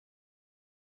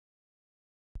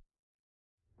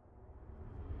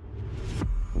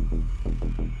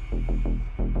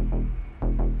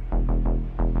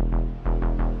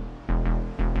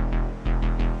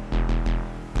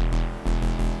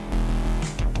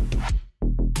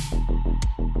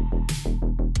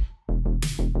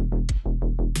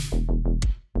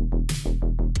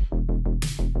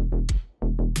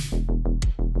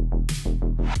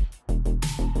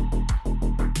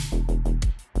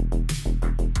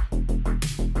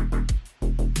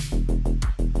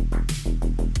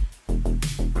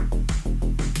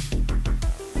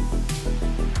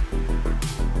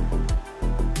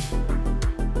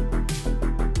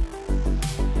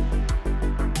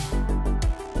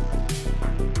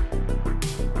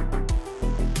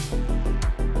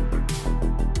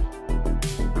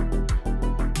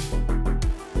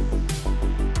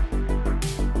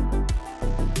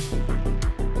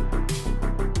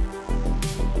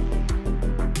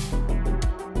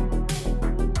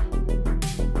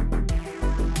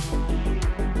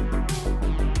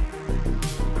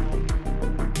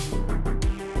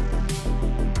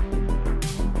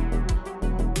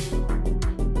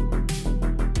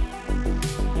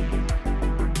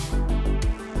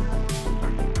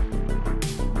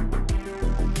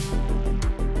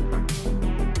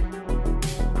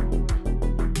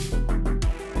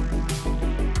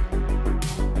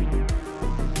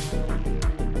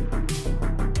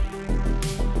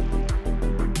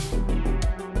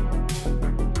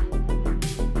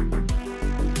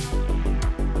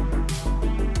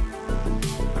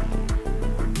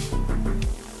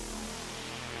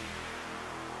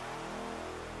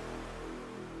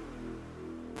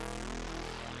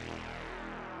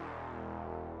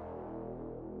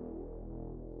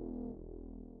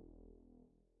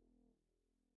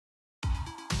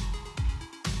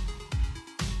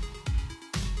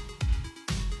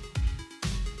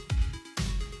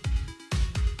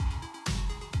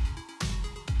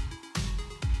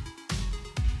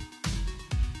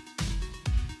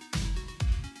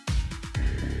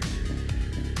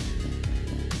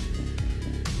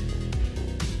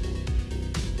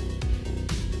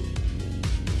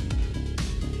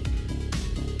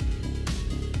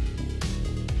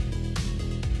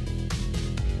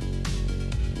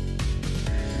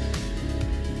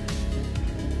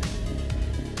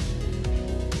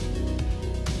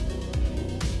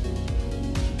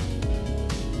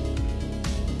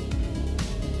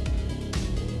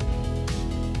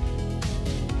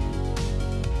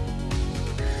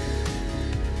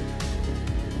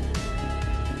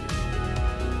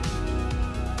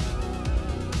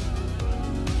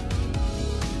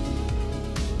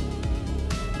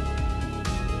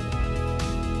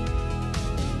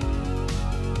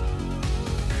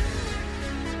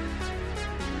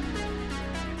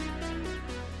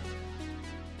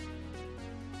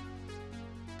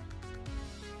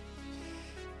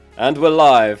And we're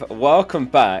live. Welcome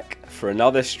back for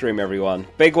another stream, everyone.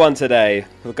 Big one today.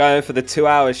 We're going for the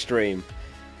 2-hour stream.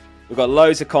 We've got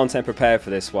loads of content prepared for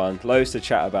this one. Loads to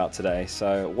chat about today.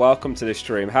 So welcome to the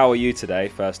stream. How are you today,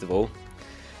 first of all?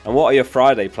 And what are your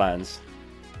Friday plans?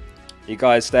 You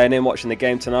guys staying in watching the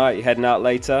game tonight? You heading out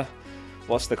later?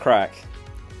 What's the crack?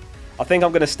 I think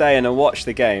I'm going to stay in and watch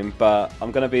the game, but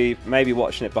I'm going to be maybe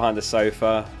watching it behind the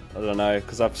sofa. I don't know,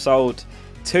 because I've sold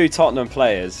 2 Tottenham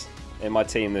players in my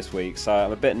team this week, so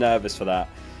I'm a bit nervous for that.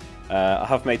 I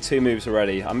have made 2 moves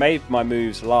already. I made my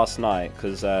moves last night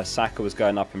because Saka was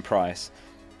going up in price.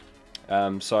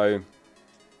 So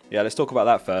yeah, let's talk about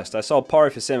that first. I sold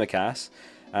Porro for Tsimikas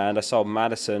and I sold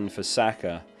Maddison for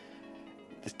Saka.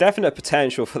 There's definite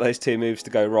potential for those 2 moves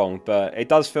to go wrong, but it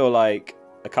does feel like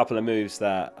a couple of moves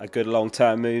that are good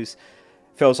long-term moves.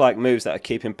 Feels like moves that are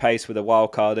keeping pace with the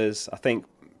wildcarders. I think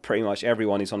pretty much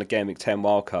everyone who's on a Gameweek 10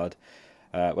 wildcard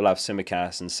will have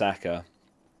Tsimikas and Saka.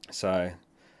 So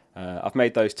I've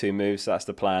made those 2 moves. So that's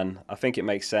the plan. I think it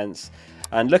makes sense.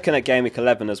 And looking at Gameweek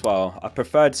 11 as well, I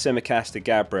preferred Tsimikas to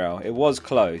Gabriel. It was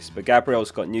close, but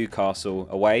Gabriel's got Newcastle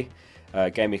away,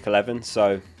 Gameweek 11.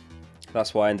 So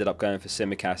that's why I ended up going for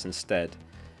Tsimikas instead.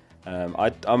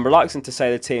 I'm reluctant to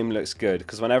say the team looks good,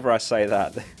 because whenever I say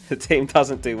that, the team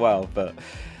doesn't do well. But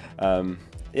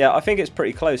yeah, I think it's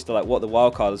pretty close to like what the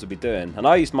wildcarders will be doing. And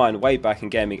I used mine way back in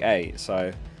Gameweek 8,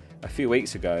 so a few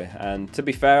weeks ago. And to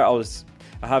be fair, I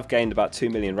have gained about 2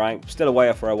 million rank, still a way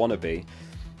off where I want to be.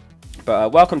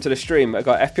 But welcome to the stream. I've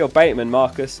got FPL Bateman,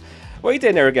 Marcus. What are you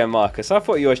doing here again, Marcus? I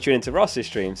thought you were tuning into Ross's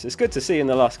streams. It's good to see you in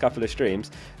the last couple of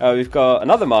streams. We've got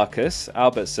another Marcus,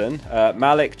 Albertson,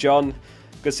 Malik, John.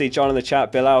 Good to see John in the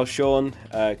chat. Bilal, Sean,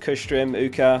 Kushstrim,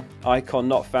 Uka, Icon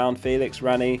Not Found, Felix,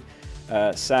 Rani,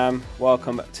 Sam.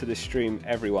 Welcome to the stream,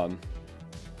 everyone.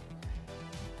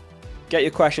 Get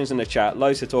your questions in the chat.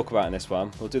 Loads to talk about in this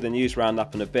one. We'll do the news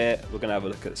roundup in a bit. We're going to have a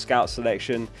look at the scout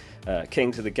selection,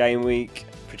 Kings of the Game Week,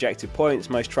 projected points,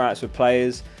 most transferred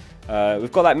players.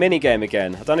 We've got that mini game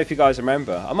again. I don't know if you guys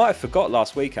remember. I might have forgot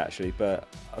last week actually, but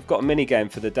I've got a mini game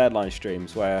for the deadline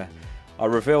streams where I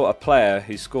reveal a player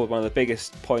who scored one of the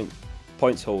biggest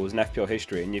points hauls in FPL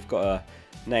history, and you've got to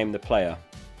name the player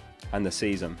and the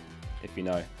season, if you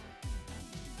know.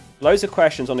 Loads of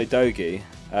questions on Udogie.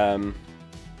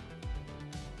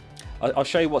 I'll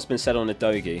show you what's been said on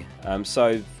Udogie.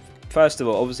 So, first of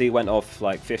all, obviously he went off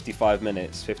like 55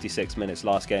 minutes, 56 minutes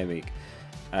last game week,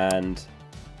 and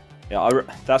yeah,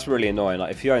 that's really annoying.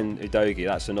 Like if you own Udogie,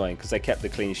 that's annoying because they kept the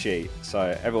clean sheet.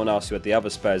 So everyone else who had the other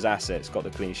Spurs assets got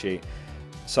the clean sheet.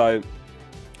 So,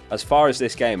 as far as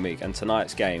this game week and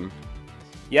tonight's game,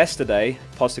 yesterday,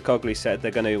 Postecoglou said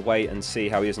they're going to wait and see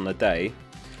how he is on the day.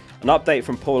 An update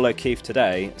from Paul O'Keefe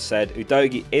today said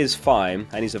Udogie is fine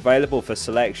and he's available for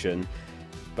selection,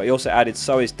 but he also added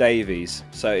so is Davies.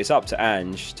 So it's up to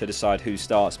Ange to decide who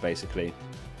starts, basically.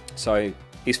 So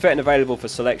he's fit and available for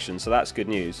selection, so that's good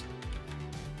news.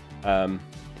 But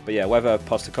yeah, whether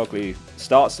Postecoglou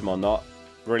starts him or not,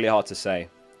 really hard to say.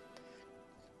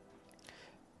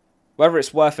 Whether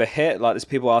it's worth a hit, like there's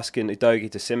people asking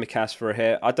Udogie to Tsimikas for a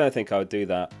hit, I don't think I would do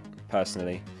that,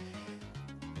 personally.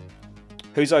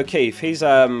 Who's O'Keefe? He's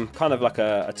kind of like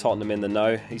a Tottenham in the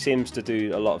know. He seems to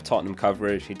do a lot of Tottenham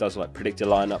coverage. He does like predicted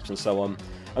lineups and so on.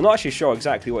 I'm not actually sure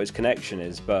exactly what his connection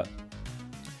is, but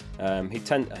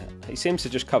he seems to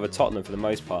just cover Tottenham for the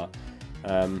most part.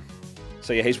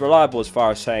 So yeah, he's reliable as far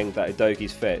as saying that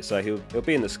Udogie's fit, so he'll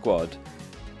be in the squad.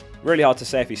 Really hard to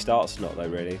say if he starts or not though,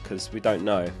 really, because we don't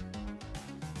know.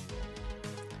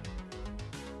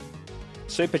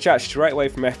 Super chat straight away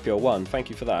from FPL1, thank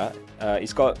you for that.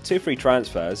 He's got 2 free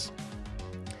transfers.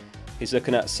 He's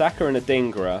looking at Saka and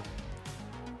Adingra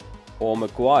or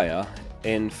Maguire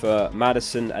in for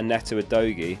Maddison and Neto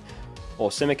Udogie, or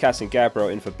Tsimikas and Gabriel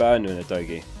in for Burnley and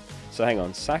Udogie. So hang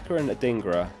on, Saka and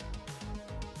Adingra.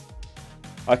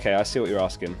 Okay, I see what you're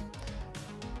asking.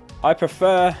 I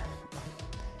prefer...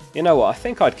 You know what, I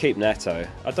think I'd keep Neto.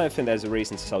 I don't think there's a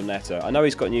reason to sell Neto. I know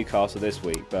he's got Newcastle this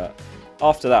week, but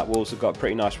after that, Wolves have got a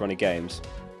pretty nice run of games.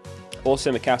 Or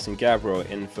Tsimikas and Gabriel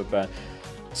in for Burnley.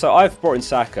 So I've brought in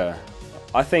Saka.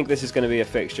 I think this is going to be a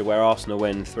fixture where Arsenal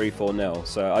win 3-4-0.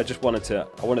 So I just wanted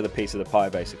a piece of the pie,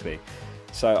 basically.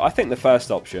 So I think the first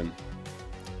option.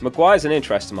 Maguire's an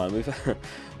interesting one.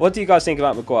 What do you guys think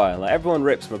about Maguire? Like everyone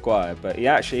rips Maguire, but he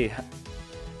actually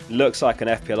looks like an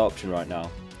FPL option right now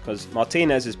because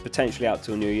Martinez is potentially out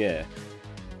till New Year.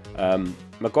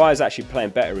 Maguire's actually playing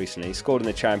better recently. He scored in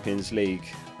the Champions League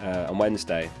on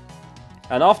Wednesday.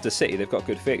 And after City, they've got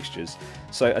good fixtures.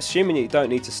 So assuming you don't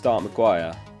need to start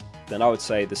Maguire, then I would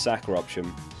say the Saka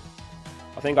option.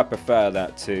 I think I prefer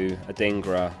that to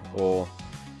Adingra or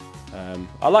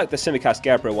I like the Simicast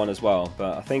Gabriel one as well,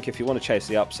 but I think if you want to chase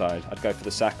the upside, I'd go for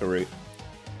the Saka route.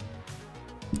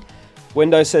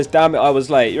 Windows says, damn it, I was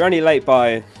late. You're only late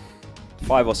by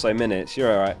 5 or so minutes.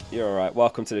 You're alright. You're alright.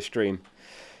 Welcome to the stream.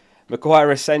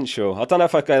 Maguire Essential. I don't know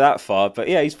if I'd go that far, but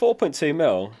yeah, he's 4.2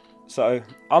 mil. So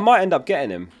I might end up getting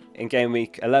him in game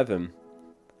week 11.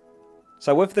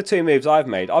 So with the 2 moves I've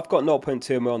made, I've got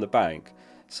 0.2 mil on the bank.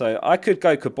 So I could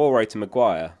go Kabore to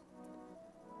Maguire.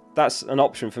 That's an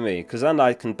option for me, because then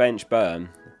I can bench Burn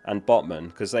and Botman,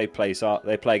 because they play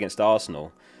against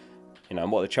Arsenal. You know,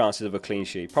 and what are the chances of a clean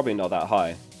sheet? Probably not that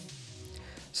high.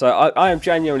 So I am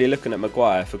genuinely looking at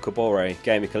Maguire for Kabore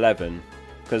game week 11,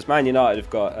 because Man United have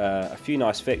got a few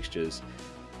nice fixtures.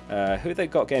 Who have they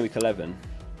got game week 11?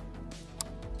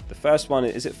 The first one,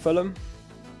 is it Fulham?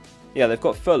 Yeah, they've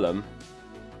got Fulham,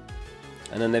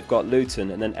 and then they've got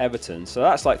Luton, and then Everton. So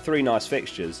that's like 3 nice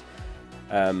fixtures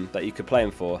that you could play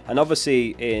him for. And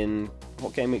obviously in,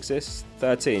 what game week is this?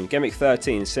 13. Game week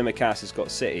 13, Simicast has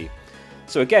got City.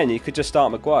 So again, you could just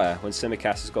start Maguire when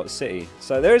Simicast has got City.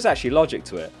 So there is actually logic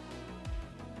to it.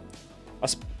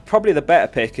 Probably the better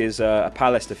pick is a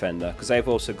Palace defender, because they've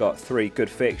also got 3 good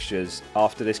fixtures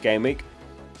after this game week.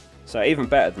 So even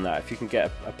better than that, if you can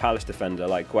get a Palace defender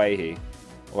like Guehi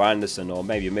or Anderson or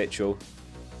maybe Mitchell,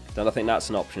 then I think that's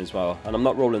an option as well. And I'm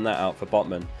not ruling that out for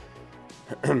Botman.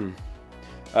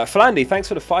 Flandy, thanks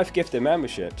for the 5 gifted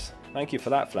memberships. Thank you for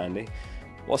that, Flandy.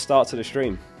 What start to the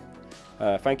stream.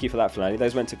 Thank you for that, Flandy.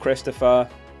 Those went to Christopher.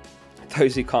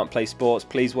 Those who can't play sports,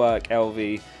 please work,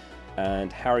 LV,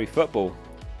 and Harry Football.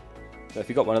 So if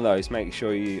you got one of those, make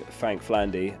sure you thank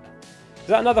Flandy. Is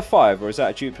that another 5 or is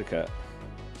that a duplicate?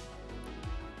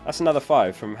 That's another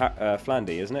 5 from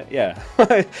Flandy, isn't it? Yeah.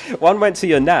 One went to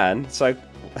your nan, so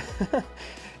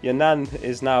your nan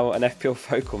is now an FPL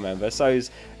Focal member. So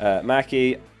is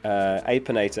Mackie,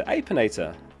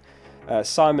 Apinator,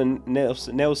 Simon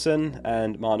Nilsson,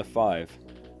 and Mana 5.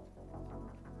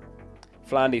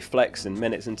 Flandy flexing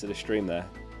minutes into the stream there.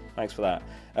 Thanks for that.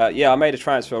 Yeah, I made a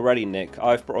transfer already, Nick.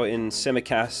 I've brought in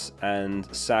Simicast and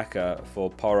Saka for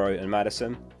Porro and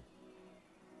Maddison.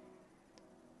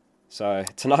 So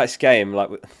it's a nice game, like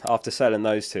after selling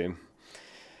those 2.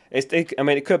 I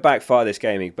mean, it could backfire this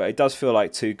gaming, but it does feel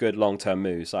like 2 good long-term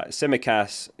moves. Like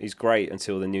Simicast, he's great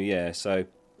until the new year, so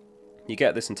you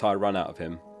get this entire run out of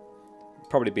him.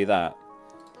 Probably be that.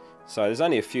 So there's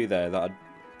only a few there that I'd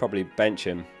probably bench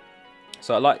him.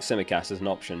 So I like Simicast as an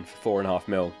option for 4.5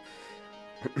 mil.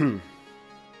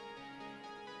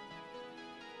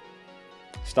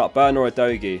 Start Burn or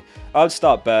Udogie? I would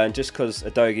start Burn just because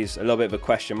Udogie's a little bit of a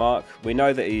question mark. We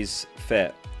know that he's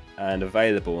fit and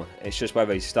available. It's just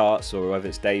whether he starts or whether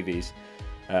it's Davies.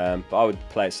 But I would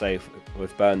play it safe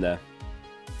with Burn there.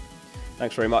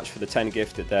 Thanks very much for the 10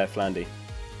 gifted there, Flandy.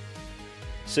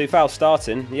 Soufal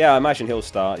starting? Yeah, I imagine he'll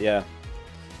start, yeah.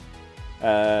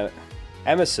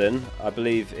 Emerson, I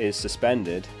believe, is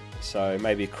suspended. So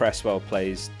maybe Cresswell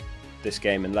plays this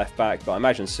game in left back, but I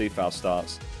imagine Soufal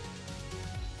starts.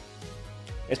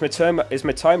 Is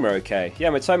Matoma okay? Yeah,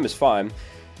 Matoma's fine.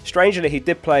 Strangely, he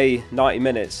did play 90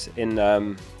 minutes in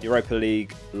Europa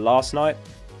League last night,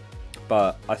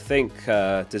 but I think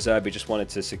De Zerbi just wanted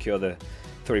to secure the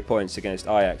 3 points against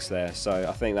Ajax there, so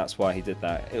I think that's why he did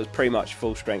that. It was pretty much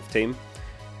full strength team.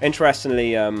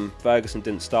 Interestingly, Ferguson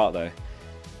didn't start though.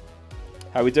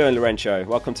 How we doing, Lorenzo?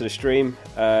 Welcome to the stream.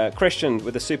 Christian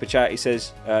with the super chat, he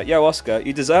says, yo Oscar,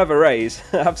 you deserve a raise.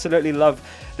 Absolutely love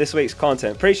this week's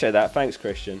content. Appreciate that. Thanks,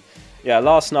 Christian. Yeah,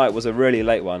 last night was a really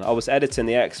late one. I was editing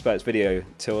the experts video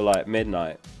till like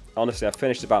midnight. Honestly, I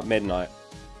finished about midnight,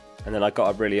 and then I got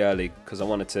up really early because I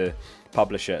wanted to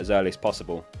publish it as early as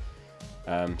possible.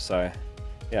 So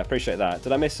yeah, appreciate that.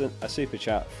 Did I miss a super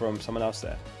chat from someone else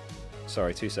there?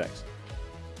 Sorry, 2 secs.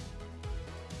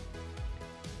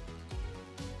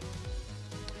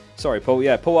 Sorry, Paul.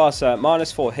 Yeah, Paul asks,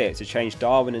 -4 hit to change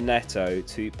Darwin and Neto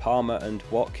to Palmer and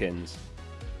Watkins.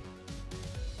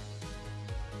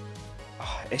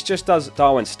 It's just, does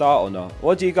Darwin start or not?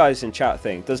 What do you guys in chat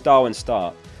think? Does Darwin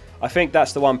start? I think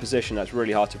that's the one position that's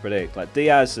really hard to predict. Like,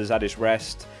 Diaz has had his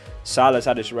rest. Salah's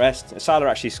had his rest. Salah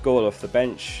actually scored off the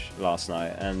bench last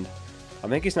night, and I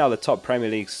think he's now the top Premier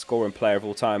League scoring player of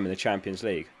all time in the Champions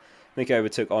League. I think he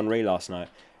overtook Henry last night.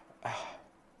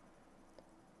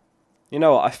 You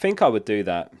know what? I think I would do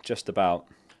that, just about.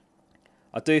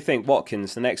 I do think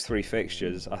Watkins, the next 3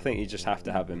 fixtures, I think you just have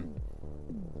to have him.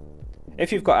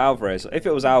 If you've got Alvarez, if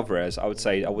it was Alvarez, I would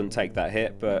say I wouldn't take that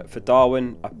hit, but for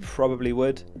Darwin, I probably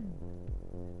would.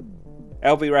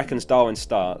 LB reckons Darwin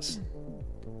starts.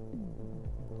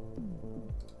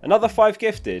 Another 5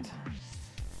 gifted.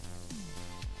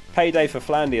 Payday for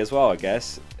Flandy as well, I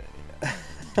guess.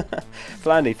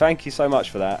 Flandy, thank you so much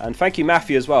for that. And thank you,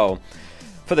 Matthew, as well.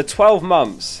 For the 12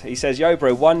 months, he says, yo,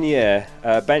 bro, 1 year,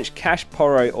 bench Cash,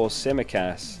 Porro, or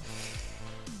Simicast.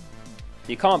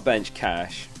 You can't bench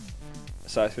Cash.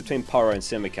 So it's between Porro and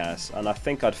Simicast. And I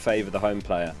think I'd favour the home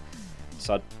player.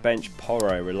 So I'd bench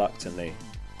Porro reluctantly.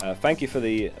 Thank you for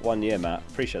the 1 year, Matt.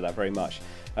 Appreciate that very much.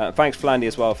 Thanks, Flandy,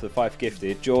 as well, for the 5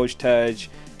 gifted. George, Turge,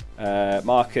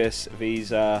 Marcus,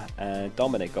 Visa, and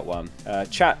Dominic got one.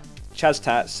 Chaz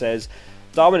Tat says,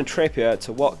 Darwin and Trippier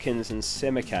to Watkins and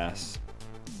Simicast.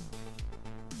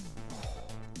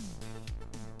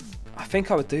 I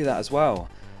think I would do that as well.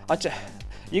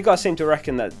 You guys seem to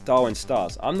reckon that Darwin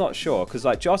starts. I'm not sure, because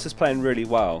like Jota's playing really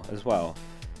well as well.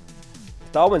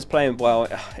 Darwin's playing well.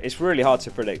 It's really hard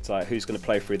to predict like who's going to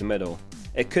play through the middle.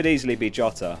 It could easily be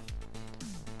Jota.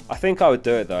 I think I would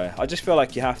do it though. I just feel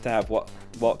like you have to have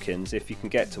Watkins if you can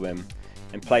get to him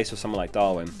in place of someone like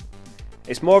Darwin.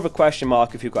 It's more of a question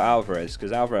mark if you've got Alvarez,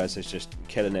 because Alvarez is just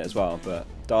killing it as well. But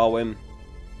Darwin,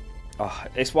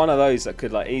 it's one of those that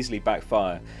could like easily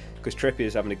backfire, because Trippier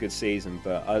is having a good season.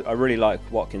 But I really like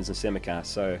Watkins and Simicast,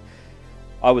 so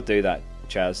I would do that,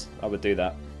 Chaz. I would do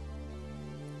that.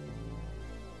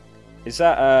 Is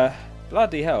that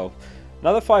bloody hell?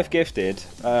 Another 5 gifted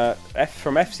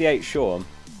from FC8 Sean.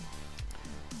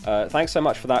 Thanks so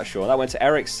much for that, Sean. That went to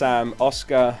Eric, Sam,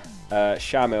 Oscar,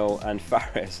 Shamil, and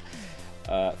Faris.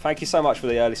 Thank you so much for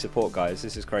the early support, guys.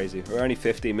 This is crazy. We're only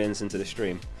 15 minutes into the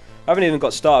stream. I haven't even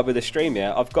got started with the stream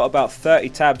yet. I've got about 30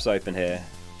 tabs open here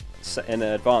in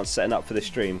advance, setting up for the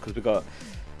stream, because we've got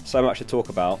so much to talk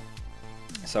about.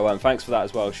 So thanks for that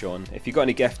as well, Sean. If you've got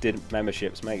any gifted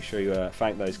memberships, make sure you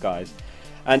thank those guys.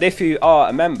 And if you are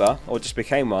a member or just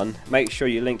became one, make sure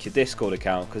you link your Discord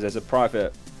account, because there's a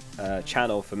private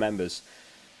channel for members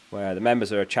where the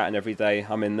members are chatting every day.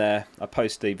 I'm in there. I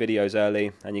post the videos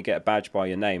early, and you get a badge by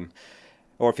your name.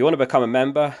 Or if you want to become a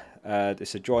member,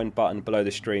 there's a join button below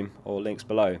the stream, or links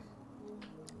below.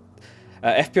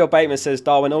 FPL Bateman says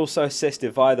Darwin also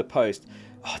assisted via the post.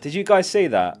 Oh, did you guys see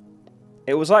that?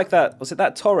 It was like that. Was it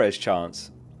that Torres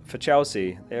chance for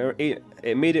Chelsea? It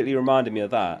immediately reminded me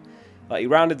of that. Like, he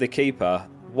rounded the keeper,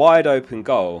 wide open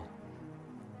goal,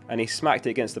 and he smacked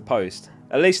it against the post.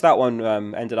 At least that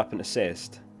one ended up an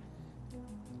assist.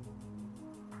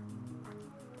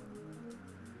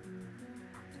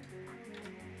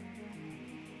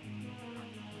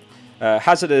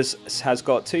 Hazardous has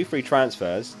got 2 free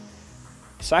transfers.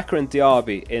 Saka and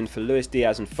Diaby in for Luis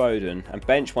Diaz and Foden, and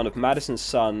bench one of Maddison's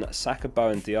son, Saka,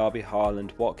 Bowen, Diaby,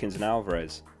 Haaland, Watkins and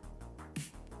Alvarez.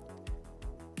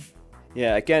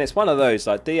 Yeah, again, it's one of those,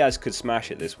 like, Diaz could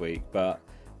smash it this week, but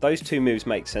those 2 moves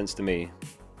make sense to me.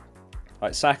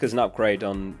 Like, Saka's an upgrade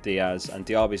on Diaz, and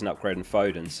Diaby's an upgrade on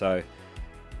Foden, so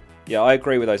yeah, I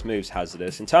agree with those moves,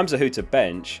 Hazardous. In terms of who to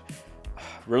bench,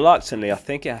 reluctantly, I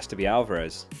think it has to be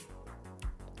Alvarez.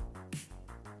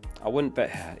 I wouldn't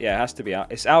bet. Yeah, it has to be.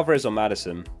 It's Alvarez or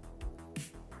Maddison.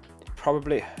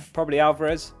 Probably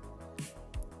Alvarez.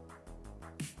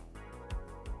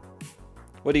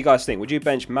 What do you guys think? Would you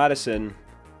bench Maddison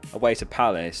away to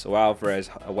Palace or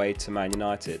Alvarez away to Man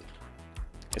United?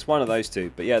 It's one of those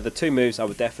two. But yeah, the 2 moves I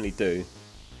would definitely do.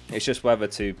 It's just whether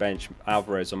to bench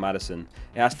Alvarez or Maddison.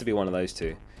 It has to be one of those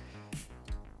 2.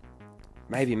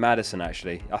 Maybe Maddison,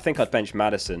 actually. I think I'd bench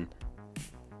Maddison.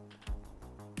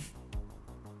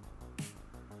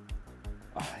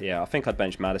 Yeah, I think I'd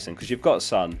bench Maddison, because you've got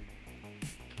Son.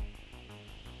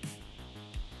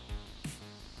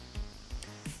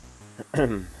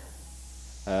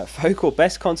 Focal,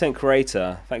 best content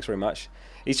creator. Thanks very much.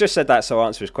 He's just said that, so I'll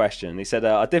answer his question. He said,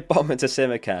 I did bomb into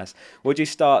Simicast. Would you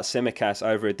start Simicast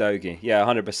over Udogie? Yeah,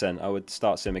 100%. I would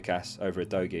start Simicast over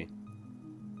Udogie.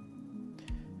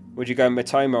 Would you go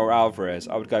Mitoma or Alvarez?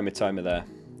 I would go Mitoma there,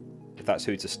 if that's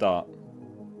who to start.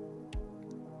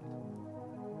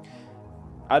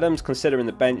 Adam's considering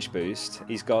the bench boost.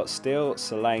 He's got Steele,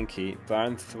 Solanke,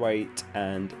 Branthwaite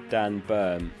and Dan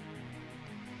Burn.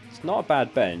 It's not a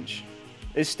bad bench.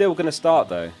 It's still going to start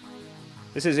though.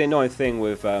 This is the annoying thing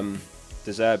with De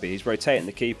Zerbi. He's rotating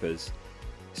the keepers.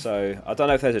 So I don't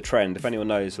know if there's a trend. If anyone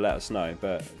knows, let us know.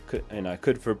 But could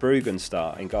Verbruggen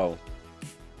start in goal?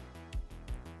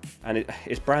 And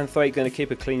is Branthwaite going to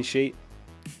keep a clean sheet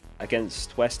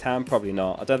against West Ham? Probably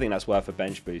not. I don't think that's worth a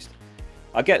bench boost.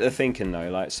 I get the thinking though,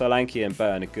 like Solanke and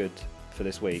Burn are good for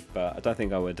this week, but I don't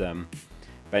think I would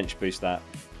bench boost that.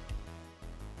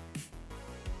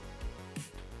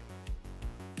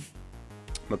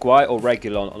 Maguire or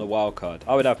Reguilon on a wild card?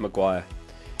 I would have Maguire.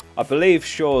 I believe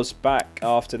Shaw's back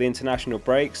after the international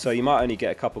break, so you might only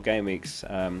get a couple game weeks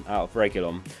out of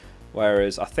Reguilon.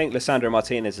 Whereas I think Lisandro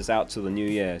Martinez is out till the new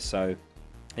year, so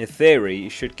in theory, you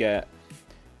should get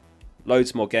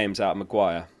loads more games out of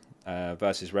Maguire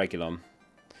versus Reguilon.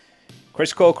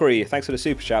 Chris Corkery, thanks for the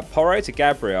super chat. Porro to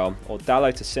Gabriel or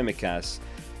Dallo to Tsimikas?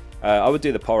 I would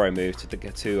do the Porro move to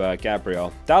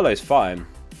Gabriel. Dallo's fine.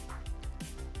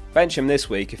 Bench him this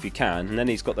week if you can, and then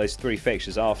he's got those 3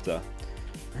 fixtures after.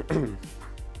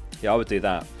 Yeah, I would do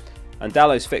that. And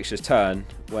Dallo's fixtures turn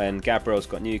when Gabriel's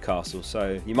got Newcastle,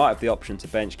 so you might have the option to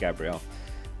bench Gabriel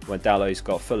when Dallo's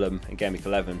got Fulham in Gameweek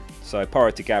 11. So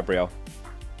Porro to Gabriel.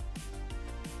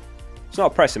 It's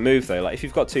not a pressing move though. Like if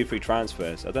you've got 2 free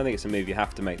transfers, I don't think it's a move you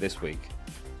have to make this week.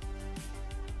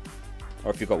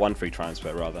 Or if you've got 1 free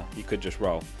transfer rather, you could just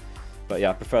roll. But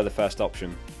yeah, I prefer the first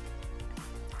option.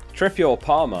 Trippier or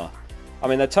Palmer? I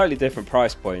mean, they're totally different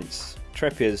price points.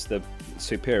 Trippier's the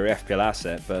superior FPL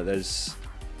asset, but there's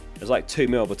like 2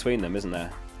 mil between them, isn't there?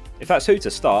 If that's who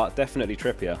to start, definitely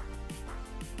Trippier.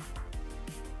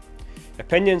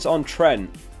 Opinions on Trent?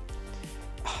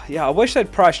 Yeah, I wish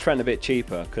they'd price Trent a bit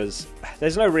cheaper, because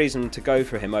there's no reason to go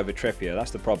for him over Trippier.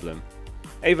 That's the problem.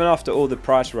 Even after all the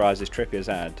price rises Trippier's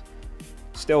had,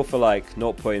 still for like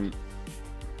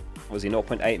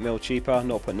 0.8 mil cheaper,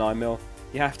 0.9 mil,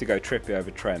 you have to go Trippier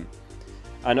over Trent.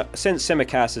 And since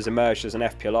Tsimikas has emerged as an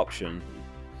FPL option,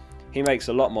 he makes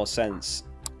a lot more sense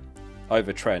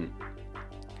over Trent.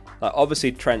 Like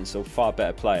obviously Trent's a far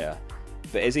better player,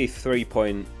 but is he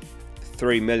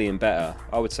 3.3 million better?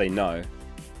 I would say no.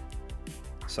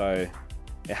 So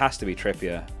it has to be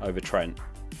Trippier over Trent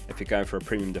if you're going for a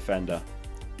premium defender.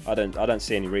 I don't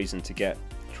see any reason to get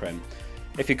Trent.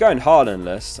 If you're going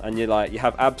Haaland-less and you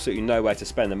have absolutely nowhere to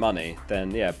spend the money,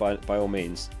 then yeah, by all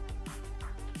means.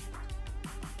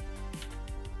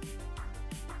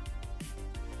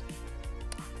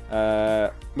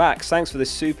 Max, thanks for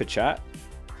this super chat.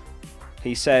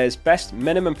 He says best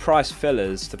minimum price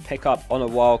fillers to pick up on a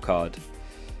wildcard.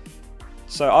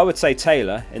 So I would say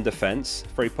Taylor in defence,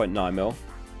 3.9 mil.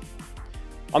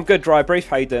 I'm good, Dry Brief.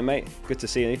 How you doing, mate? Good to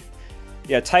see you.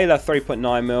 Yeah, Taylor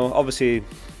 3.9 mil. Obviously,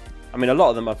 I mean a lot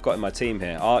of them I've got in my team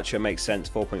here. Archer makes sense,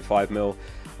 4.5 mil.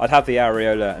 I'd have the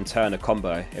Areola and Turner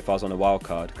combo if I was on a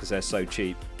wildcard because they're so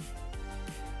cheap.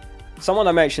 Someone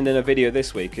I mentioned in a video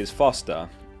this week is Foster.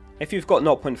 If you've got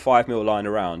 0.5 mil lying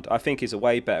around, I think he's a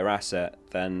way better asset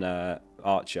than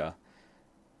Archer.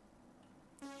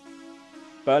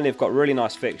 Burnley have got really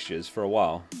nice fixtures for a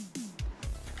while.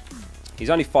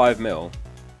 He's only 5 mil.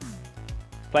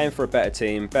 Playing for a better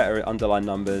team, better underlying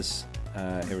numbers.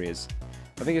 Here he is.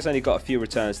 I think he's only got a few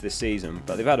returns this season,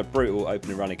 but they've had a brutal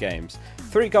opening run of games.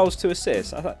 3 goals, 2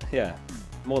 assists. I thought, yeah,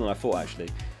 more than I thought actually.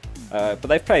 But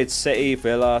they've played City,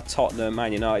 Villa, Tottenham,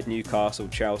 Man United, Newcastle,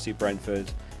 Chelsea,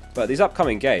 Brentford. But these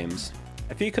upcoming games,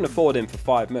 if you can afford him for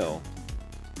 5 mil,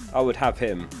 I would have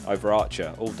him over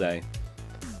Archer all day.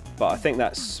 But I think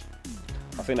that's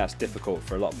difficult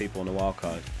for a lot of people on the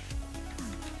wildcard.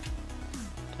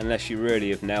 Unless you really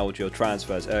have nailed your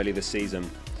transfers early this season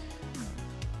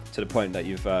to the point that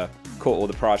you've caught all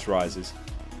the price rises.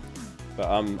 But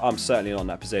I'm certainly not in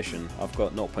that position. I've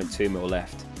got 0.2 mil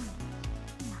left.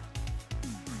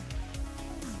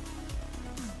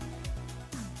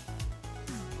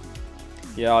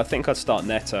 Yeah, I think I'd start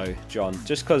Neto, John,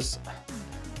 just because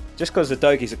the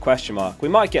Dogi's a question mark. We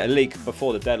might get a leak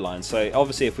before the deadline, so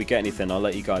obviously if we get anything, I'll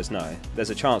let you guys know. There's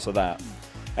a chance of that.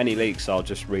 Any leaks, I'll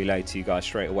just relay to you guys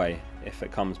straight away if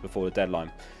it comes before the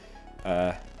deadline.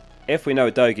 If we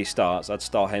know Dogi starts, I'd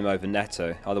start him over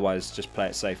Neto. Otherwise, just play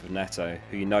it safe with Neto,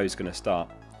 who you know is going to start,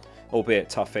 albeit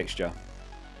tough fixture.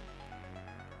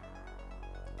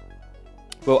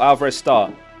 Will Alvarez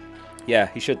start? Yeah,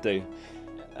 he should do.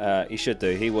 He should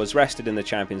do. He was rested in the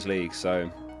Champions League,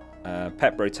 so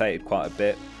Pep rotated quite a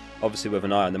bit, obviously with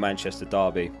an eye on the Manchester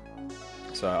derby.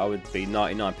 So I would be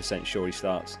 99% sure he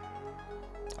starts.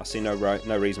 I see no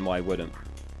reason why he wouldn't.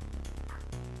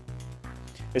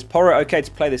 Is Porro okay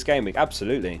to play this game week?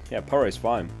 Absolutely. Yeah, Porro's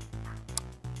fine.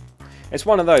 It's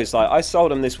one of those, like, I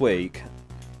sold him this week,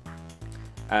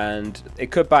 and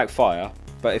it could backfire,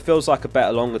 but it feels like a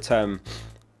better longer term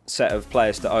set of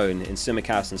players to own in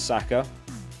Tsimikas and Saka.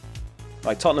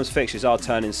 Like, Tottenham's fixtures are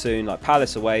turning soon. Like,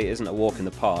 Palace away isn't a walk in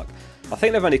the park. I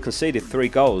think they've only conceded 3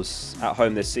 goals at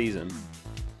home this season.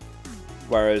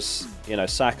 Whereas, you know,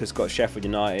 Saka's got Sheffield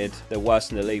United. They're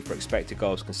worse in the league for expected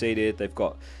goals conceded. They've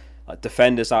got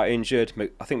defenders out injured.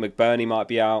 I think McBurney might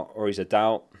be out, or he's a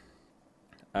doubt.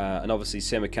 And obviously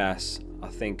Tsimikas, I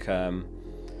think,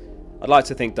 I'd like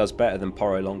to think does better than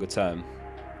Porro longer term.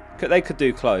 They could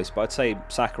do close, but I'd say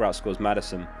Saka outscores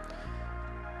Maddison.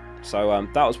 So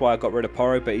that was why I got rid of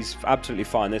Porro, but he's absolutely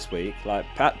fine this week. Like,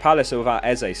 Palace are without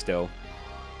Eze still.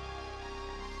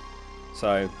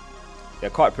 So yeah,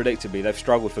 quite predictably, they've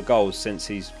struggled for goals since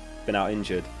he's been out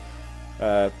injured.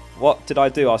 What did I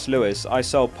do? Asked Lewis. I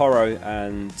sold Porro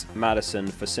and Maddison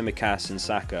for Tsimikas and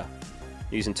Saka,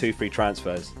 using 2 free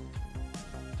transfers.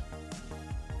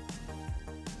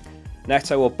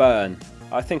 Neto or Burn?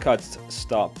 I think I'd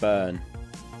start Burn.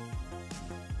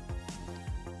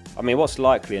 I mean, what's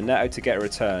likely? A Neto to get a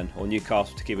return or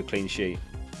Newcastle to keep a clean sheet?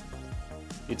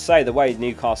 You'd say the way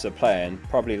Newcastle are playing,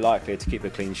 probably likely to keep a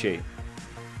clean sheet.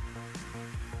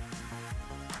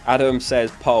 Adam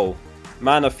says poll.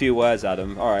 Man of few words,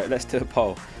 Adam. Alright, let's do a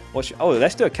poll.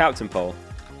 Let's do a captain poll.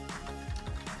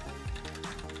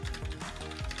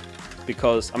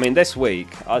 Because, I mean, this week,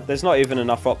 there's not even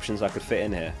enough options I could fit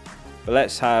in here. But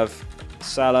let's have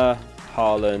Salah,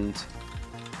 Haaland.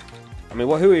 I mean,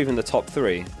 who are even the top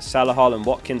 3? Salah, Haaland,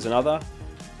 Watkins and other?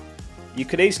 You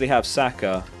could easily have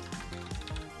Saka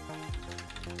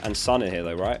and Son in here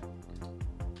though, right?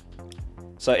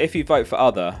 So if you vote for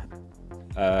other,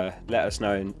 let us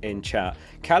know in chat.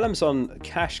 Callum's on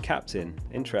cash captain.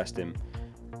 Interesting.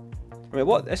 I mean,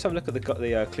 let's have a look at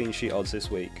the clean sheet odds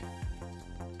this week.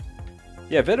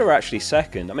 Yeah, Villa are actually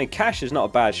second. I mean, Cash is not a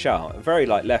bad shout. A very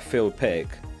like left field pick.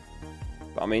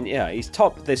 But I mean, yeah, he's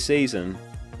top this season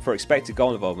for expected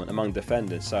goal involvement among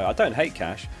defenders. So I don't hate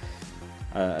Cash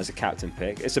as a captain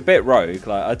pick. It's a bit rogue.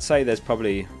 Like I'd say there's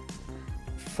probably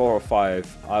 4 or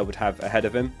 5 I would have ahead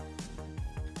of him.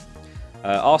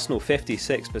 Arsenal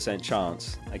 56%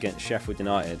 chance against Sheffield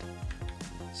United.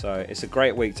 So it's a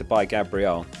great week to buy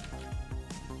Gabriel.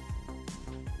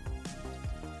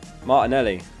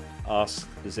 Martinelli asks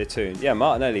Zitoun. Yeah,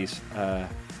 Martinelli's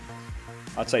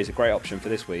I'd say he's a great option for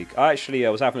this week. I actually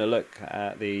was having a look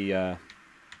at the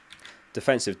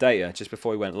defensive data just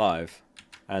before we went live,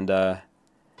 and I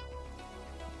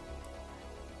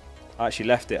actually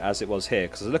left it as it was here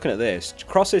because I was looking at this.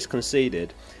 Crosses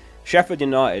conceded. Sheffield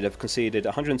United have conceded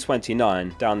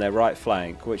 129 down their right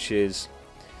flank, which is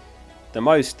the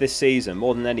most this season,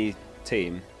 more than any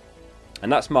team,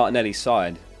 and that's Martinelli's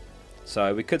side.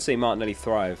 So we could see Martinelli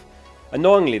thrive.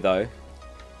 Annoyingly though,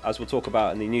 as we'll talk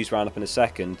about in the news roundup in a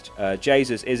second,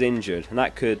 Jesus is injured, and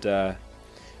that could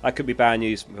be bad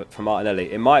news for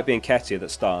Martinelli. It might be Nketiah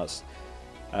that starts.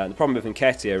 The problem with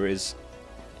Nketiah is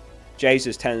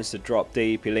Jesus tends to drop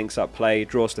deep, he links up play,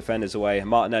 draws defenders away, and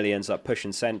Martinelli ends up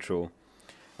pushing central.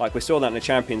 Like we saw that in the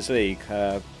Champions League.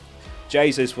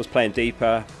 Jesus was playing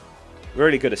deeper.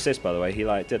 Really good assist, by the way. He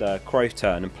did a Cruyff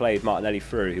turn and played Martinelli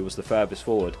through, who was the furthest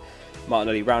forward.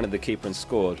 Martinelli rounded the keeper and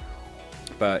scored.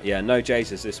 But yeah, no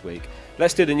Jesus this week.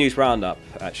 Let's do the news roundup,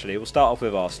 actually. We'll start off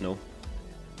with Arsenal.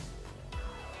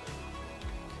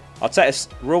 Arteta's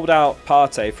ruled out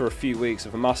Partey for a few weeks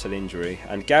of a muscle injury,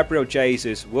 and Gabriel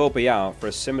Jesus will be out for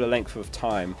a similar length of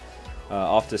time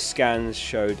after scans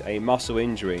showed a muscle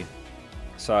injury.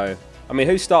 So, I mean,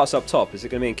 who starts up top? Is it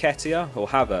going to be Nketiah or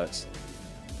Havertz?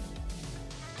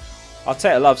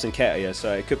 Arteta loves Nketiah,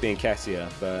 so it could be Nketiah,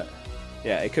 but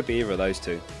yeah, it could be either of those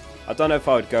two. I don't know if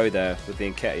I would go there with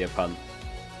the Nketiah punt,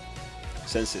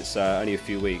 since it's only a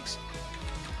few weeks.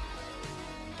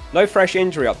 No fresh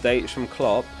injury updates from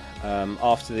Klopp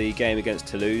after the game against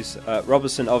Toulouse.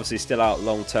 Robertson obviously still out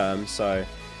long term, so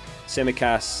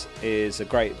Tsimikas is a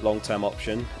great long term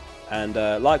option, and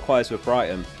likewise with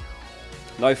Brighton.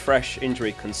 No fresh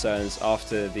injury concerns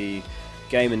after the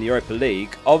game in the Europa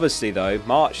League. Obviously though,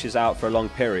 March is out for a long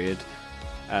period,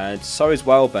 and so is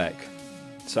Welbeck.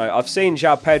 So I've seen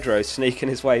João Pedro sneaking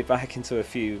his way back into a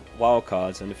few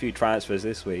wildcards and a few transfers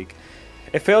this week.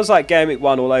 It feels like Gameweek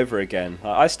 1 all over again.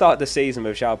 I started the season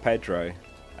with João Pedro,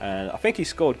 and I think he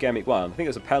scored Gameweek 1. I think it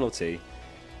was a penalty.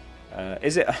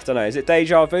 Is it? I don't know. Is it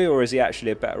deja vu, or is he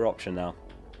actually a better option now?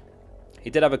 He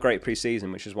did have a great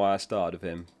pre-season, which is why I started with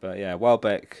him. But yeah,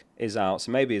 Welbeck is out,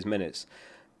 so maybe his minutes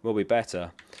will be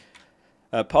better.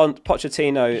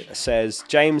 Pochettino says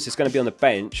James is going to be on the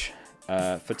bench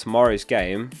for tomorrow's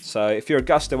game. So if you're a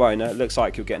Gusto owner, it looks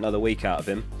like you'll get another week out of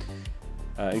him.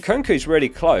 And Nkunku's really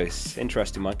close.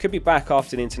 Interesting one. Could be back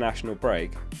after the international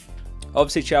break.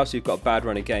 Obviously, Chelsea have got a bad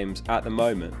run of games at the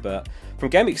moment, but from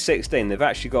Game Week 16, they've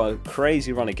actually got a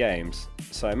crazy run of games.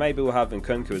 So maybe we'll have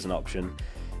Nkunku as an option.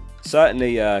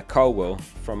 Certainly, Cole will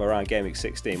from around Game Week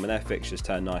 16 when their fixtures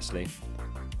turn nicely.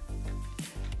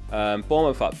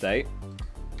 Bournemouth update.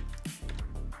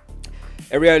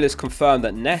 Iriola's confirmed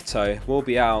that Neto will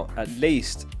be out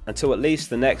until at least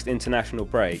the next international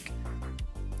break.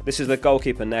 This is the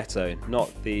goalkeeper Neto,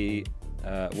 not the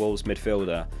Wolves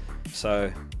midfielder.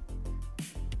 So,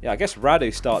 yeah, I guess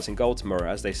Radu starts in goal tomorrow,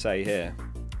 as they say here.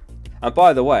 And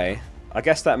by the way, I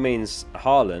guess that means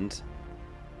Haaland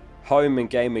home in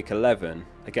Game Week 11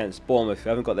 against Bournemouth, who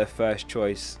haven't got their first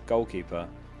choice goalkeeper.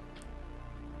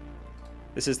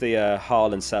 This is the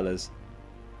Haaland sellers.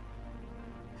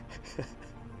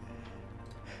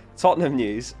 Tottenham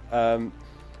news.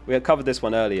 We had covered this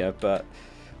one earlier, but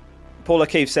Paul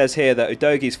O'Keefe says here that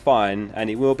Udogie's fine and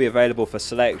he will be available for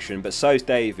selection, but so's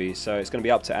Davies, so it's going to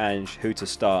be up to Ange who to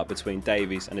start between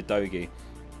Davies and Udogie.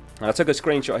 And I took a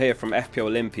screenshot here from FPL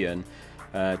Olympian.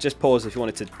 Just pause if you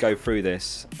wanted to go through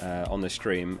this on the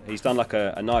stream. He's done like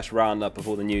a nice roundup of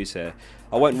all the news here.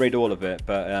 I won't read all of it,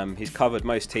 but he's covered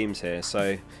most teams here.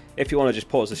 So if you want to just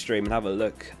pause the stream and have a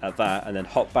look at that and then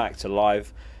hop back to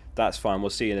live, that's fine. We'll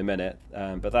see you in a minute.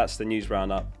 But that's the news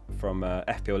roundup from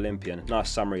FPL Olympian. Nice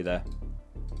summary there.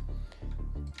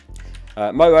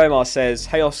 Mo Omar says,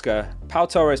 hey Oscar, Pau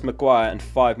Torres, Maguire and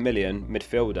 5 million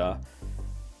midfielder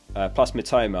plus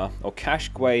Mitoma, or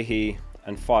Cash Guehi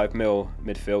and 5 mil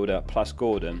midfielder plus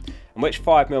Gordon, and which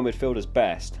 5 mil midfielder is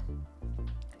best?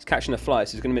 He's catching the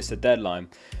flights, he's going to miss the deadline.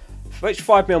 Which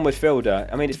 5 mil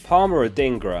midfielder? I mean, it's Palmer or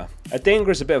Adingra. Adingra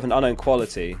is a bit of an unknown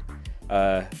quality.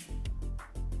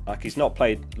 Like, he's not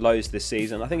played loads this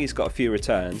season. I think he's got a few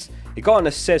returns. He got an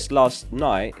assist last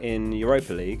night in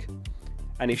Europa League,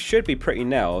 and he should be pretty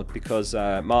nailed because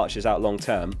March is out long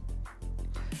term.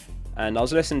 And I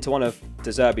was listening to one of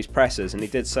De Zerbi's pressers, and he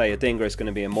did say Adingra is going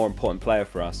to be a more important player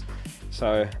for us.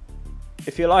 So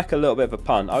if you like a little bit of a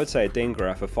punt, I would say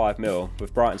Adingra for 5 mil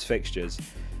with Brighton's fixtures.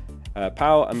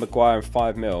 Powell and Maguire and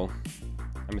 5 mil,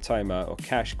 and Mitoma or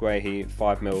Cash Guehi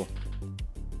 5 mil.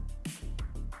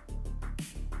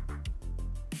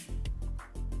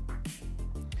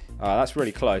 That's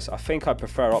really close. I think I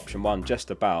prefer option 1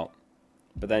 just about.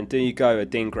 But then do you go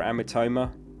Adingra and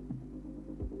Mitoma?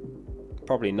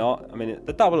 Probably not. I mean,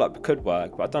 the double up could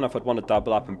work, but I don't know if I'd want to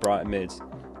double up in Brighton mids.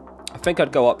 I think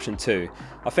I'd go option 2.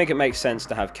 I think it makes sense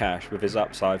to have Cash with his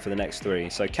upside for the next 3.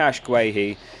 So Cash,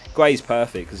 Guehi. Guehi's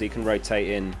perfect because he can rotate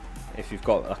in if you've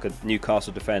got like a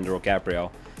Newcastle defender or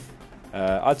Gabriel.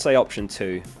 I'd say option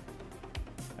 2.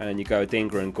 And then you go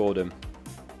Adingra and Gordon.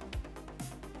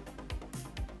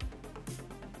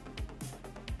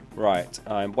 Right,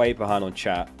 I'm way behind on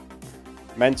chat.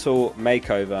 Mental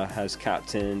Makeover has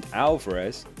captained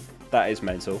Alvarez. That is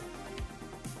mental.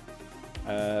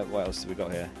 What else have we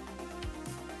got here?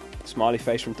 Smiley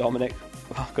face from Dominic.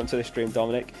 Welcome to the stream,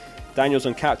 Dominic. Daniel's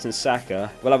on captain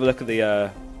Saka. We'll have a look at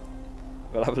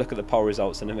the poll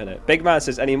results in a minute. Big Man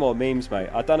says, any more memes, mate?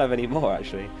 I don't have any more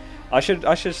actually. I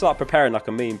should start preparing like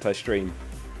a meme per stream.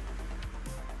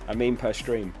 A meme per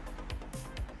stream.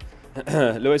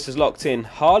 Lewis is locked in.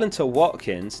 Haaland to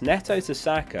Watkins, Neto to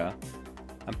Saka,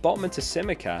 and Botman to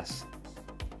Tsimikas.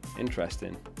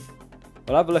 Interesting.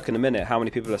 We'll have a look in a minute how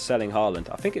many people are selling Haaland.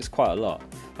 I think it's quite a lot.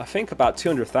 I think about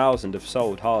 200,000 have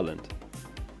sold Haaland.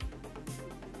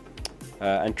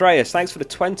 Andreas, thanks for the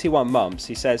 21 months.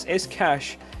 He says, is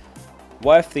Cash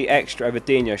worth the extra over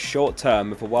Dino short term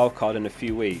with a wild card in a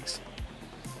few weeks?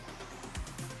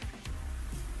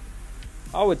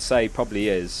 I would say probably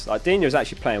is. Like, Dino is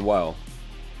actually playing well.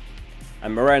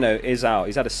 And Moreno is out.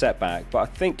 He's had a setback. But I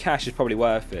think Cash is probably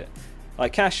worth it.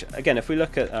 Like, Cash, again, if we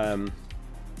look at on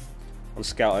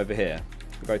Scout over here,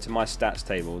 we'll go to my stats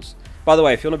tables. By the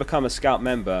way, if you want to become a Scout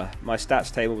member, my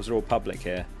stats tables are all public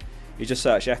here. You just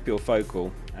search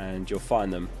fplfocal and you'll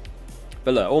find them.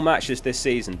 But look, all matches this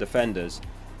season, defenders.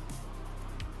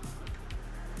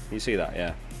 You see that,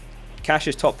 yeah. Cash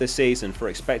is top this season for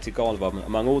expected goal involvement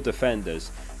among all defenders.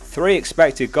 3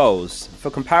 expected goals. For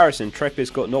comparison,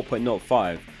 Trippier's got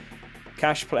 0.05.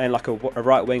 Cash playing like a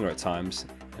right winger at times.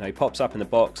 You know, he pops up in the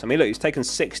box. I mean, look, he's taken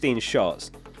 16 shots.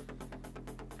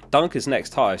 Dunker's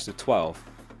next highest of 12.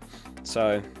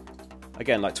 So,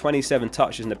 again, like 27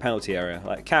 touches in the penalty area.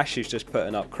 Like, Cash is just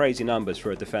putting up crazy numbers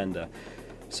for a defender.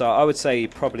 So I would say he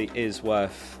probably is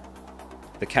worth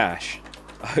the cash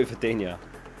over Dino.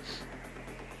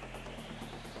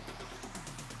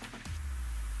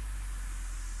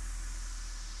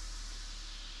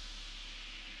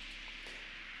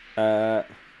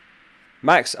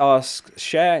 Max asks,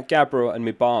 share Gabriel and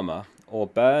Mubama or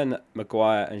Burn,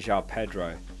 Maguire and João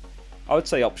Pedro? I would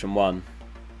say option 1.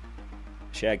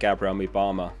 Share Gabriel and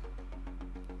Mubama.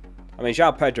 I mean,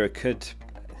 João Pedro could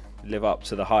live up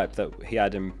to the hype that he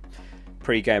had in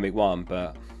pre-Gameweek 1,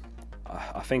 but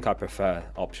I think I prefer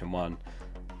option 1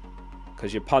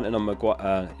 because you're punting on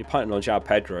you're punting on João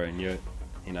Pedro, and you're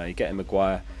getting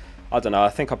Maguire. I don't know. I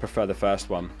think I prefer the first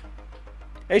one.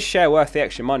 Is share worth the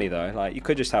extra money though? Like, you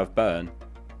could just have Burn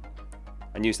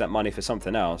and use that money for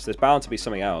something else. There's bound to be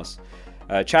something else.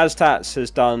 Chaz Tats has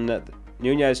done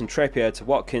Nunez and Trippier to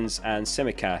Watkins and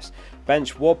Tsimikas.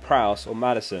 Bench Ward-Prowse or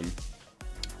Maddison?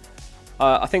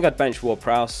 I think I'd bench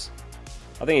Ward-Prowse.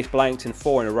 I think he's blanked in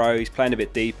 4 in a row. He's playing a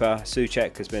bit deeper.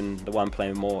 Souček has been the one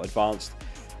playing more advanced.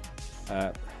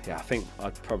 Yeah, I think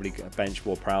I'd probably bench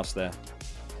Ward-Prowse there.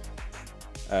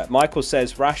 Michael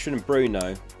says Rashford and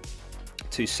Bruno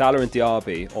to Salah and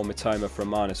Diaby or Mitoma for a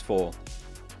 -4.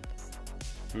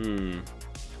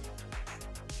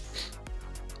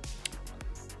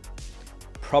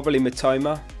 Probably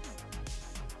Mitoma.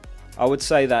 I would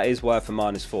say that is worth a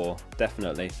 -4,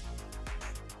 definitely.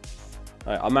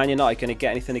 Are Man United going to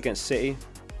get anything against City?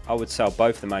 I would sell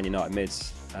both the Man United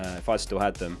mids if I still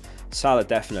had them. Salah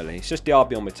definitely. It's just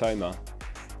Diaby or Mitoma.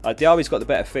 Diaby's got the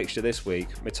better fixture this week.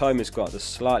 Mitoma's got the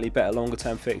slightly better longer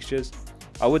term fixtures.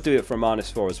 I would do it for a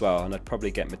 -4 as well, and I'd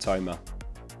probably get Mitoma.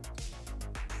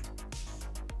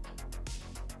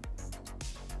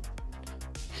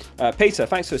 Peter,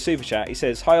 thanks for the super chat. He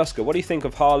says, "Hi Oscar, what do you think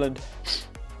of Haaland,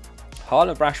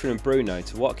 Rashford and Bruno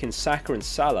to Watkins, Saka and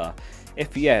Salah?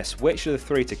 If yes, which of the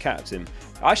 3 to captain?"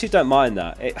 I actually don't mind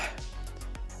that.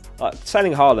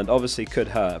 Selling Haaland obviously could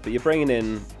hurt, but you're bringing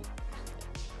in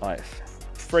like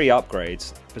 3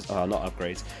 upgrades. Oh, not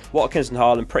upgrades. Watkins and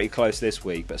Haaland pretty close this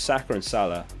week, but Saka and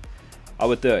Salah, I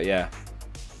would do it, yeah.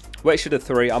 Which of the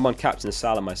 3? I'm on captain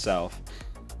Salah myself.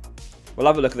 We'll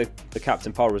have a look at the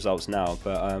captain poll results now,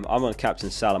 but I'm on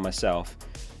captain Salah myself.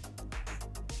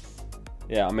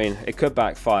 Yeah, I mean, it could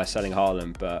backfire selling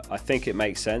Haaland, but I think it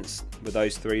makes sense with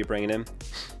those 3 you're bringing in.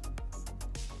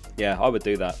 Yeah, I would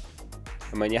do that.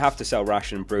 I mean, you have to sell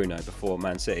Rashford and Bruno before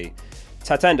Man City.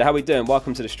 Tatenda, how we doing?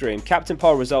 Welcome to the stream. Captain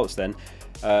poll results then.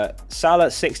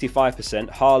 Salah 65%,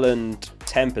 Haaland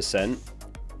 10%,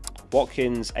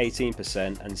 Watkins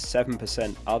 18%, and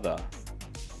 7% other.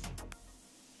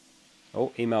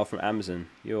 Oh, email from Amazon.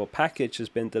 Your package has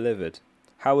been delivered.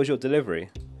 How was your delivery?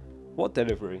 What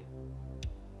delivery?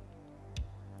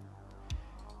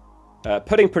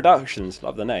 Pudding Productions,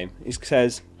 love the name. He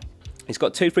says he's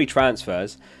got 2 free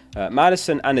transfers.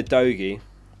 Maddison and Udogie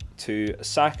to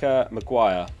Saka,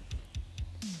 Maguire,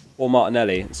 or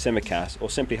Martinelli and Tsimikas, or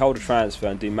simply hold a transfer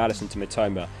and do Maddison to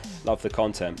Mitoma. Love the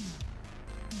content.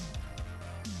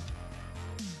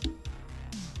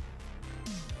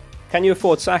 Can you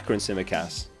afford Saka and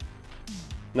Tsimikas?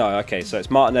 No, okay, so it's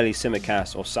Martinelli,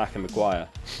 Tsimikas, or Saka, Maguire.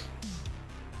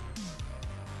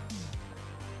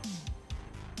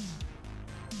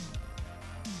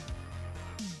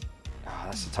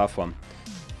 That's a tough one.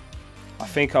 I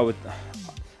think I would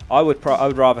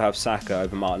rather have Saka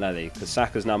over Martinelli, because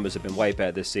Saka's numbers have been way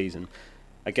better this season.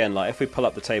 Again, like if we pull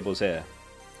up the tables here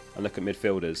and look at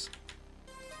midfielders,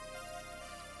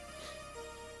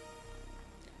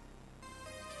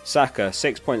 Saka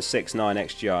 6.69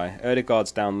 XGI,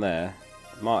 Odegaard's down there,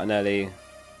 Martinelli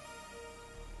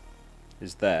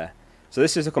is there. So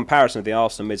this is a comparison of the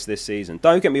Arsenal mids this season.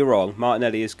 Don't get me wrong,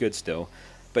 Martinelli is good still,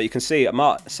 but you can see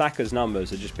Saka's numbers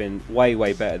have just been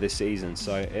way better this season.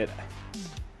 So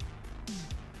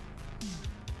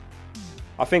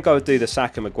I think I would do the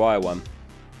Saka Maguire one.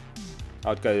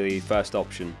 I'd go the first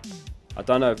option. I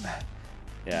don't know.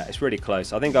 Yeah, it's really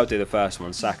close. I think I'll do the first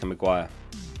one, Saka Maguire.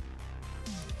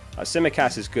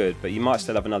 Tsimikas is good, but you might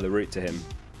still have another route to him.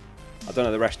 I don't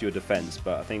know the rest of your defence,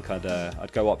 but I think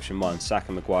I'd go option 1,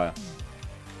 Saka Maguire.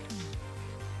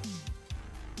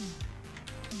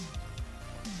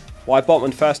 Why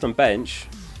Botman first on bench?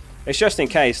 It's just in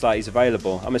case like he's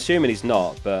available. I'm assuming he's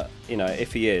not, but you know,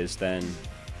 if he is, then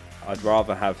I'd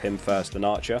rather have him first than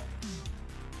Archer.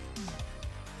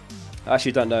 I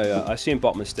actually don't know. I assume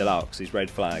Botman's still out because he's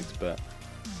red flagged, but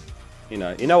you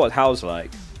know what Hal's like.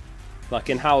 Like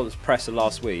in Hal's presser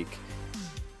last week,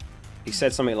 he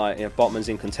said something like, you know, Botman's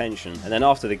in contention, and then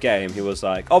after the game he was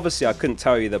like, obviously I couldn't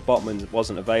tell you that Botman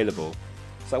wasn't available.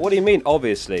 It's like, what do you mean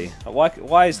obviously?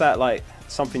 Why is that like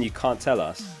something you can't tell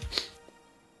us?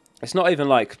 It's not even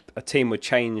like a team would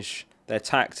change their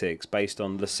tactics based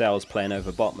on Lascelles playing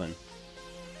over Botman.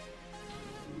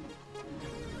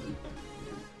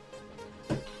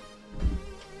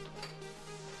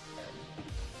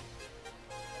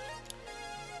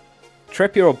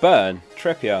 Trippier or Burn?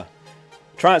 Trippier.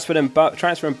 Transferring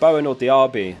Bowen or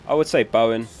Diaby? I would say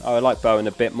Bowen. I would like Bowen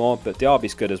a bit more, but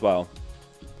Diaby's good as well.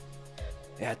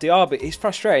 Yeah, Diaby, he's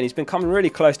frustrating. He's been coming really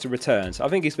close to returns. I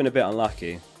think he's been a bit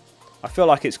unlucky. I feel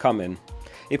like it's coming.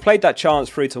 He played that chance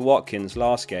through to Watkins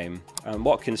last game, and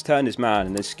Watkins turned his man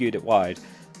and then skewed it wide.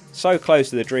 So close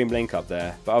to the dream link up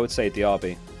there, but I would say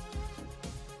Diaby.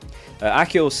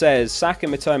 Akil says Saka,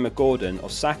 Mitoma, Gordon, or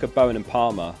Saka, Bowen and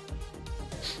Palmer.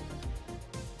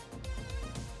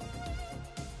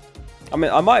 I mean,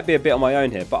 I might be a bit on my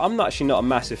own here, but I'm actually not a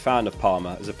massive fan of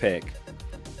Palmer as a pick.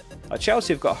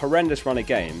 Chelsea have got a horrendous run of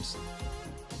games.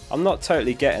 I'm not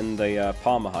totally getting the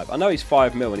Palmer hype. I know he's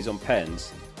 5 mil and he's on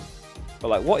pens. But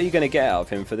like, what are you going to get out of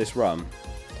him for this run?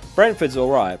 Brentford's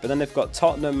alright, but then they've got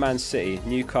Tottenham, Man City,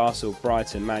 Newcastle,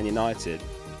 Brighton, Man United.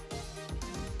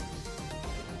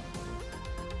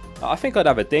 I think I'd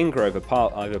have a Dinger over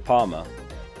Palmer.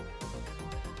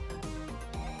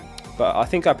 But I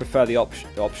think I prefer the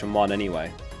option 1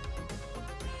 anyway.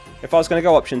 If I was going to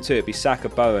go option 2, it'd be Saka,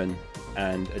 Bowen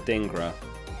and a Dingra,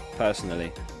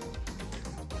 personally.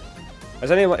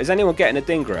 Is anyone getting a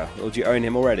Dingra, or do you own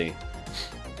him already?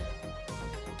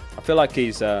 I feel like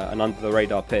he's an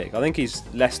under-the-radar pick. I think he's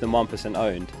less than 1%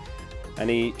 owned. And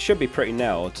he should be pretty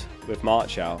nailed with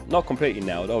March out. Not completely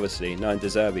nailed, obviously, knowing De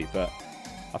Zerbi, but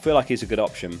I feel like he's a good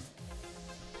option.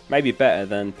 Maybe better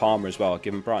than Palmer as well,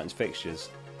 given Brighton's fixtures.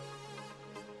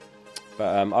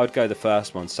 But I would go the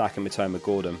first one, Saka, Mitoma,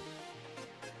 Gordon.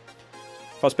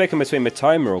 If I was picking between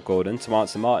Mitoma or Gordon, to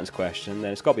answer Martin's question,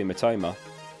 then it's got to be Mitoma.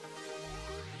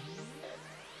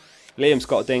 Liam's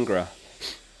got a Dingra.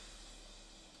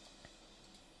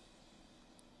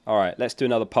 Alright, let's do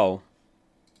another poll.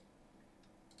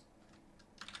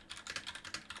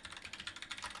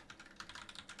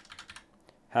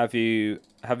 Have you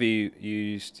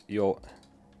used your...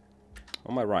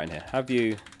 What am I writing here? Have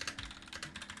you...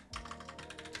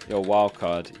 your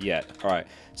wildcard yet? Alright,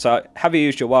 so have you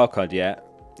used your wildcard yet?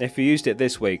 If you used it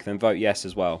this week, then vote yes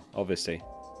as well, obviously.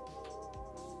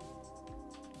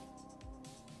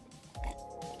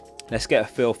 Let's get a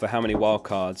feel for how many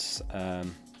wildcards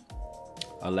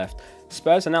are left.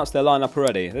 Spurs announced their lineup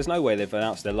already. There's no way they've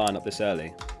announced their lineup this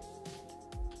early.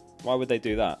 Why would they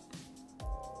do that?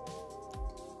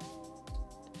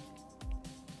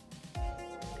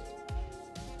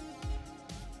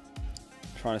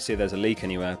 Trying to see if there's a leak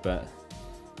anywhere, but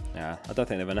yeah, I don't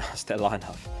think they've announced their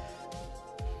lineup.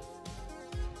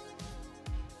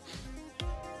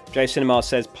 Jay Cinema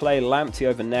says play Lamptey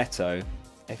over Neto.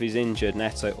 If he's injured,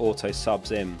 Neto auto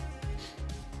subs in.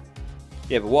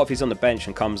 Yeah, but what if he's on the bench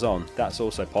and comes on? That's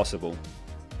also possible.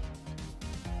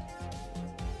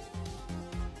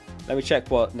 Let me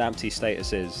check what Lamptey's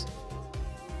status is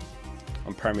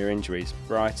on Premier injuries.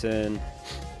 Brighton.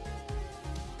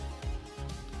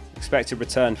 Expected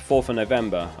return 4th of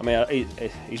November. I mean,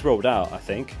 he's ruled out, I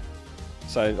think.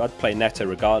 So I'd play Neto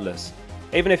regardless.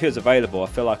 Even if he was available, I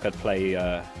feel like I'd play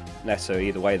Neto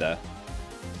either way there.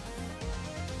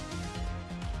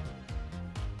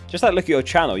 Just like look at your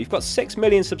channel. You've got 6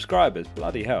 million subscribers.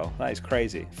 Bloody hell. That is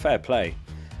crazy. Fair play.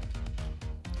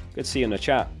 Good to see you in the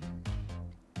chat.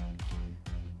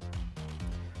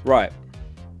 Right.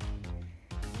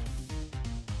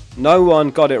 No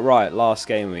one got it right last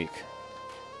game week.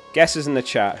 Guesses in the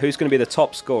chat. Who's going to be the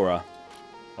top scorer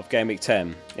of Game Week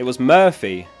 10? It was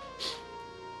Murphy.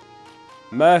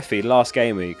 Murphy last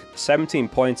game week.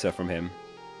 17-pointer from him.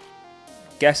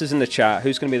 Guesses in the chat.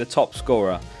 Who's going to be the top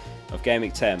scorer of Game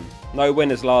Week 10? No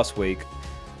winners last week.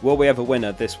 Will we have a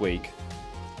winner this week?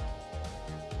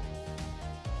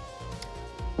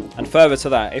 And further to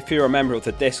that, if you're a member of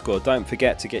the Discord, don't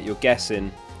forget to get your guess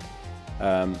in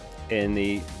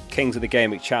the Kings of the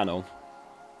Game Week channel.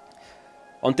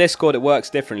 On Discord, it works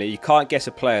differently. You can't guess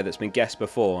a player that's been guessed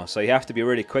before, so you have to be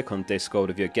really quick on Discord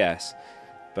with your guess.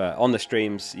 But on the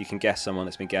streams, you can guess someone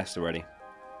that's been guessed already.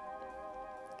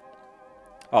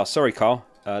 Oh, sorry, Carl.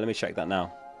 Let me check that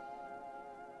now.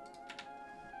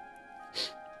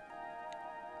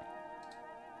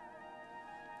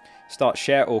 Start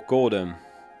Share or Gordon.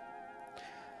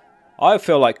 I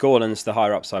feel like Gordon's the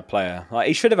higher upside player. Like,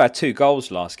 he should have had 2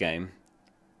 goals last game.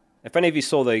 If any of you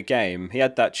saw the game, he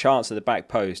had that chance at the back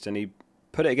post and he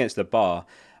put it against the bar.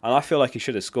 And I feel like he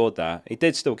should have scored that. He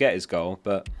did still get his goal,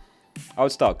 but I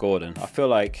would start Gordon. I feel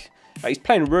like he's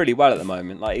playing really well at the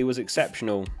moment. Like, he was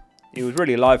exceptional. He was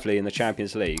really lively in the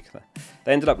Champions League.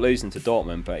 They ended up losing to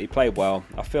Dortmund, but he played well.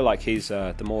 I feel like he's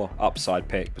the more upside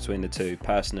pick between the two,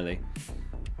 personally.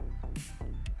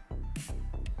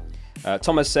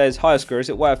 Thomas says, hi Oscar, is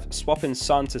it worth swapping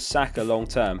Son to Saka long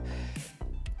term?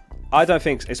 I don't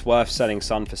think it's worth selling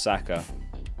Son for Saka.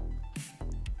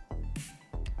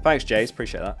 Thanks, Jace.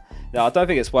 Appreciate that. No, I don't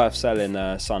think it's worth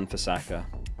selling Son for Saka.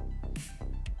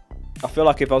 I feel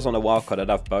like if I was on a wildcard, I'd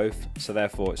have both. So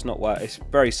therefore, it's not worth. It's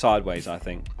very sideways, I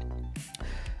think.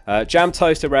 Jam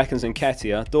Toaster reckons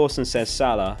Nketiah. Dawson says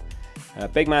Salah.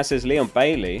 Big Man says Leon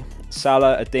Bailey.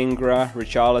 Salah, Adingra,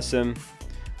 Richarlison,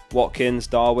 Watkins,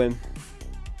 Darwin,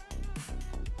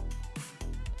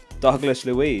 Douglas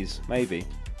Luiz, maybe.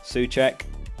 Souček.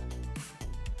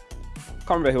 Can't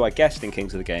remember who I guessed in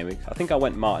Kings of the Game Week. I think I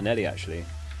went Martinelli, actually.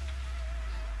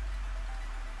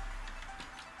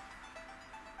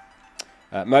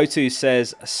 Motu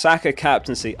says, Saka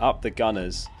captaincy up the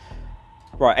Gunners.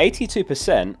 Right,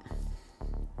 82%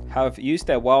 have used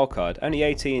their wildcard. Only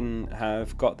 18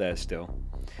 have got theirs still.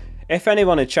 If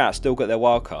anyone in chat still got their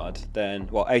wildcard, then,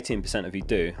 well, 18% of you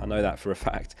do. I know that for a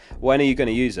fact. When are you going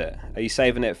to use it? Are you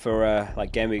saving it for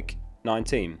like Gameweek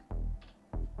 19?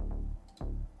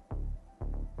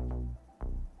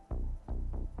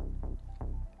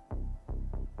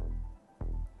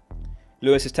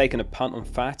 Lewis has taken a punt on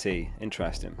Fatty.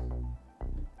 Interesting.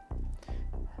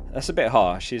 That's a bit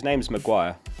harsh. His name's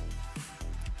Maguire.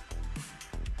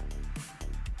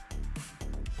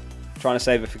 Trying to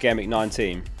save it for Gameweek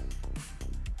 19.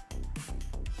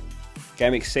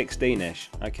 Gameweek 16-ish.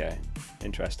 Okay,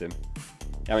 interesting.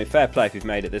 I mean, fair play if you've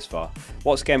made it this far.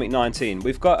 What's Gameweek 19?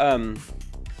 We've got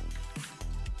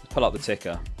pull up the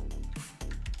ticker.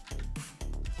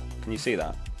 Can you see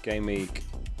that? Gameweek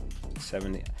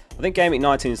 70. I think Gameweek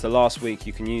 19 is the last week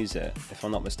you can use it, if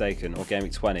I'm not mistaken, or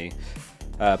Gameweek 20.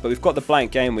 But we've got the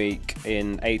blank game week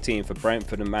in 18 for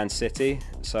Brentford and Man City.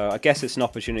 So I guess it's an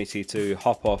opportunity to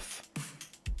hop off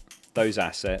those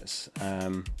assets.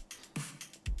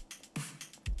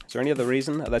 Is there any other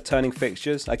reason? Are they turning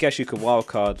fixtures? I guess you could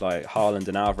wildcard like Haaland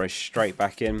and Alvarez straight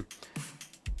back in.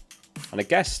 And I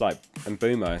guess like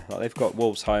Mbumo, like they've got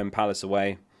Wolves home, Palace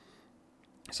away.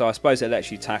 So I suppose it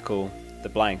lets you tackle the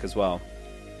blank as well.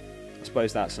 I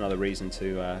suppose that's another reason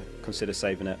to consider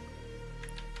saving it.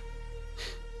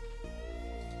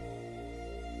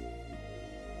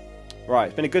 Right,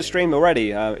 it's been a good stream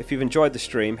already. If you've enjoyed the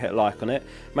stream, hit like on it.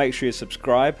 Make sure you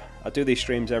subscribe. I do these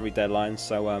streams every deadline,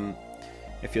 so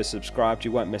if you're subscribed,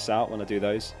 you won't miss out when I do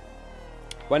those.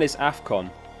 When is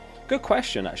AFCON? Good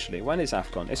question, actually. When is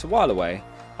AFCON? It's a while away.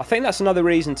 I think that's another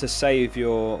reason to save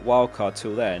your wildcard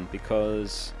till then,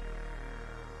 because...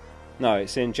 No,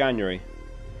 it's in January.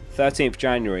 13th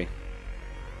January.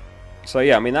 So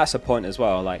yeah, I mean, that's a point as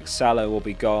well. Like, Salah will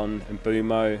be gone, and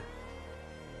Mbumo.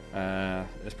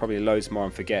 There's probably loads more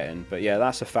I'm forgetting, but yeah,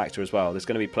 that's a factor as well. There's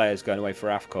going to be players going away for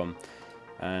AFCON,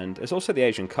 and there's also the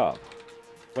Asian Cup.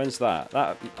 When's that?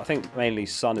 That I think mainly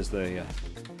Son is the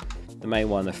main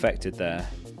one affected there.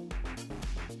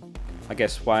 I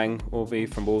guess Wang will be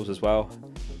from Wolves as well.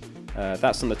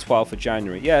 That's on the 12th of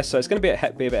January. Yeah, so it's going to be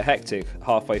a bit hectic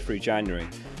halfway through January,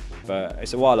 but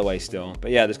it's a while away still.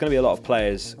 But yeah, there's going to be a lot of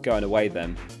players going away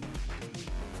then.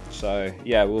 So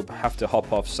yeah, we'll have to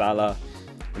hop off Salah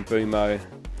and Mbumo.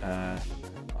 I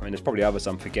mean, there's probably others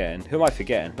I'm forgetting. Who am I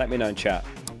forgetting? Let me know in chat.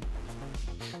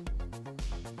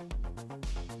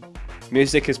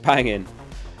 Music is banging.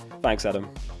 Thanks, Adam.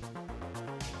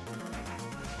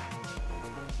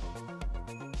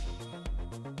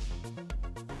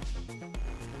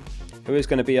 Who is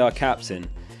going to be our captain?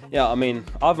 Yeah, I mean,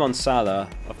 I'm on Salah.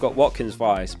 I've got Watkins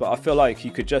vice, but I feel like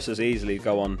you could just as easily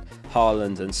go on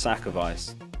Haaland and Saka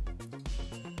vice.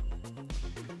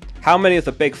 How many of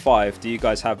the big five do you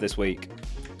guys have this week?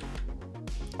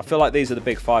 I feel like these are the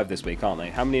big five this week, aren't they?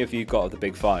 How many of you got of the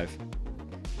big five?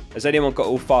 Has anyone got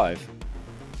all five?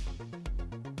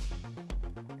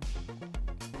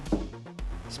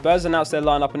 Spurs announced their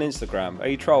lineup on Instagram. Are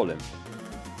you trolling?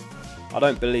 I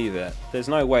don't believe it. There's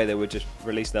no way they would just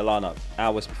release their lineup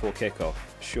hours before kickoff.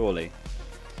 Surely.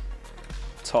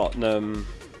 Tottenham.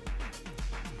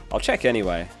 I'll check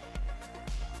anyway.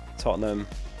 Tottenham.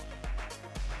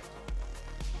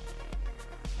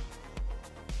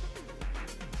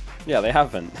 Yeah, they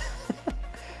haven't.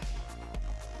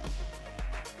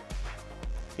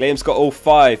 Liam's got all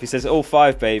five. He says all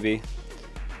five, baby.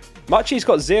 Muchie's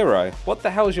got 0. What the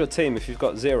hell is your team if you've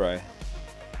got 0? Are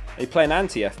you playing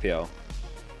anti-FPL?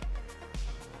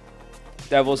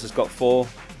 Devils has got 4.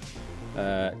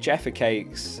 Jeffa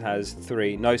Cakes has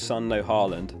 3. No Son, no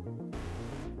Haaland.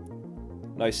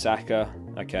 No Saka.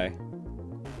 Okay.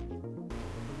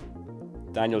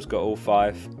 Daniel's got all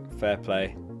 5. Fair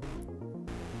play.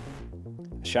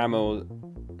 Shamil.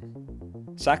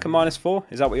 Saka -4?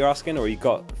 Is that what you're asking? Or you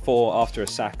got 4 after a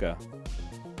Saka?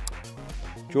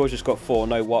 George has got 4.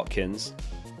 No Watkins.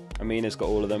 Amina's got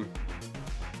all of them.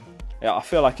 Yeah, I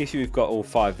feel like if you've got all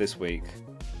 5 this week,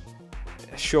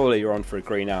 surely you're on for a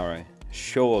green arrow.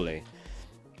 Surely.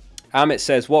 Amit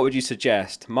says, what would you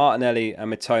suggest? Martinelli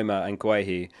and Mitoma and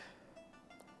Guehi,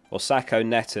 or Sacco,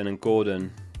 Netton and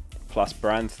Gordon plus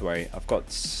Branthwaite? I've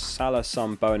got Salah,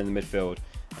 Son, Bowen in the midfield,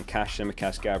 and Cash and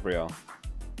Micas Gabriel.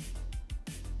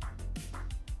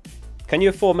 Can you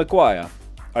afford Maguire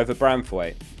over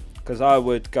Branthwaite? Because I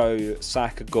would go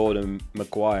Saka, Gordon,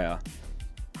 Maguire.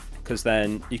 Because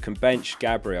then you can bench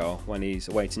Gabriel when he's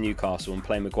away to Newcastle and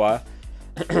play Maguire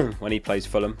when he plays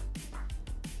Fulham.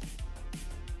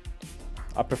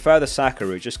 I prefer the Saka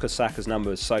route just because Saka's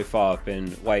numbers so far have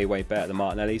been way better than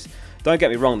Martinelli's. Don't get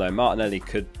me wrong though, Martinelli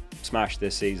could smash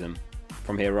this season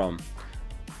from here on.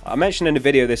 I mentioned in the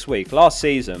video this week, last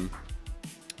season,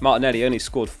 Martinelli only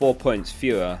scored 4 points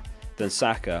fewer than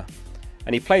Saka,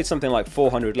 and he played something like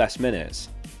 400 less minutes.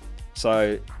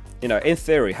 So, you know, in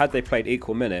theory, had they played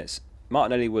equal minutes,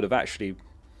 Martinelli would have actually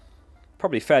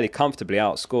probably fairly comfortably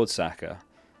outscored Saka.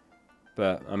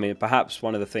 But, I mean, perhaps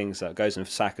one of the things that goes in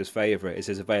Saka's favour is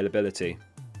his availability.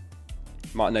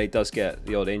 Martinelli does get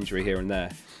the odd injury here and there.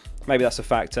 Maybe that's a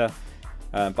factor.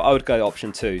 But I would go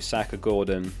option 2, Saka,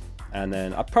 Gordon. And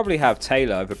then I'd probably have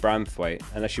Taylor over Branthwaite,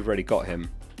 unless you've already got him.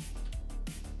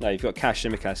 No, you've got Cash,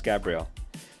 Tsimikas, Gabriel.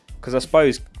 Because I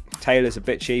suppose Taylor's a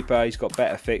bit cheaper. He's got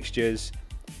better fixtures.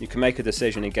 You can make a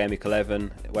decision in Gameweek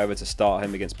 11 whether to start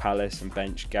him against Palace and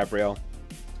bench Gabriel.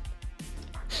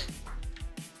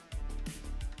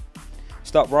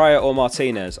 Start Raya or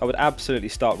Martinez? I would absolutely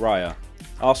start Raya.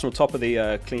 Arsenal top of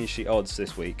the clean sheet odds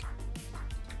this week.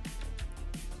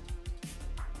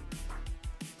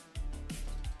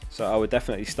 So I would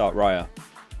definitely start Raya.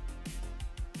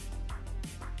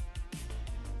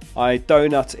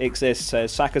 Donut Exist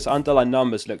says Saka's underlying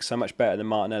numbers look so much better than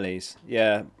Martinelli's.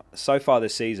 Yeah, so far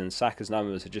this season, Saka's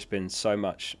numbers have just been so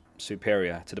much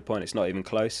superior to the point it's not even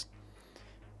close.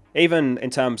 Even in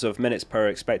terms of minutes per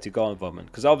expected goal involvement,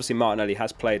 because obviously Martinelli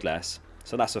has played less,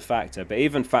 so that's a factor. But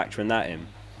even factoring that in,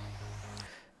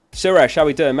 Suresh, how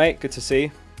we doing, mate? Good to see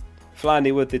you.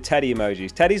 Flandy with the Teddy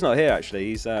emojis. Teddy's not here actually.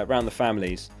 He's around the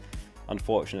families,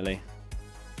 unfortunately.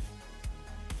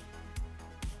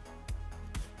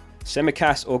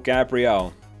 Tsimikas or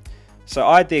Gabriel? So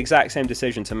I had the exact same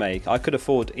decision to make. I could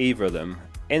afford either of them.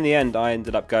 In the end, I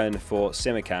ended up going for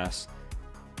Tsimikas.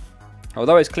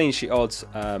 Although his clean sheet odds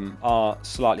are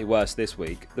slightly worse this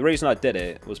week, the reason I did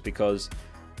it was because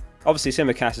obviously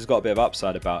Tsimikas has got a bit of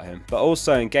upside about him, but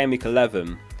also in Game Week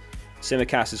 11,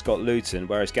 Tsimikas has got Luton,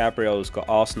 whereas Gabriel's got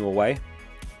Arsenal away.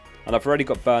 And I've already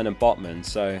got Burn and Botman,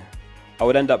 so I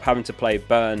would end up having to play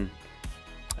Burn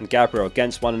and Gabriel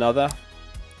against one another,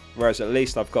 whereas at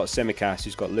least I've got Tsimikas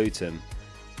who's got Luton.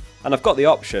 And I've got the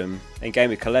option in Game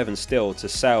Week 11 still to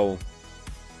sell.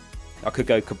 I could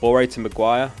go Kabore to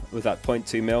Maguire with that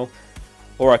 0.2 mil,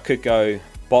 or I could go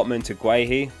Botman to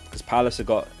Guehi because Palace have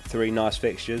got 3 nice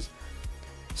fixtures.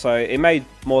 So it made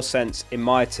more sense in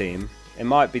my team. It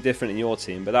might be different in your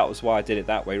team, but that was why I did it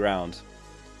that way round,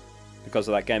 because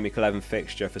of that Game Week 11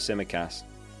 fixture for Tsimikas.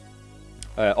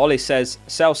 Ollie says,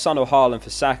 sell Son or Haaland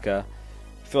for Saka.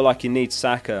 Feel like you need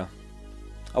Saka.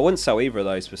 I wouldn't sell either of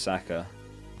those for Saka,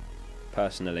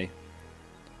 personally.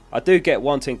 I do get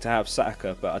wanting to have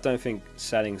Saka, but I don't think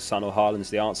selling Son or Haaland's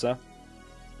the answer.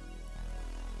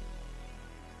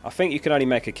 I think you can only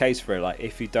make a case for it, like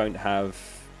if you don't have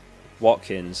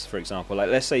Watkins, for example. Like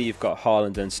let's say you've got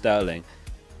Haaland and Sterling.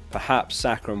 Perhaps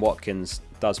Saka and Watkins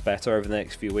does better over the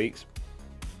next few weeks.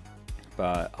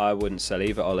 But I wouldn't sell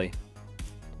either, Ollie.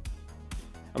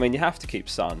 I mean, you have to keep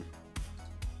Son.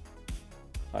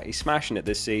 Like, he's smashing it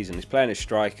this season. He's playing as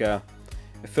striker.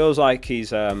 It feels like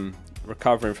he's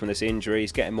recovering from this injury.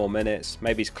 He's getting more minutes.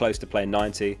 Maybe he's close to playing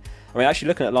 90. I mean, actually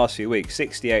looking at the last few weeks,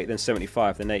 68, then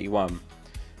 75, then 81.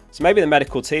 So maybe the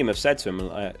medical team have said to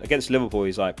him, against Liverpool,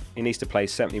 he's like, he needs to play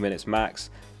 70 minutes max.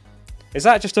 Is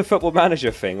that just a Football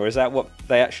Manager thing, or is that what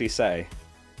they actually say?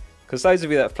 Because those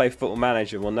of you that have played Football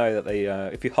Manager will know that they,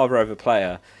 if you hover over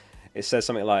player, it says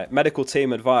something like, medical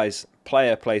team advise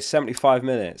player plays 75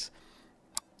 minutes.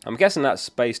 I'm guessing that's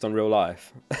based on real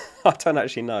life. I don't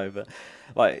actually know, but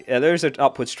like, yeah, there is an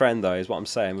upwards trend though, is what I'm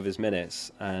saying with his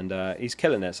minutes, and he's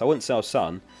killing it. So I wouldn't sell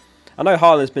Son. I know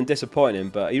Haaland's been disappointing,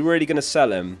 but are you really going to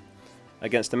sell him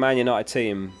against the Man United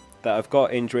team that have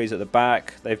got injuries at the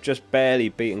back? They've just barely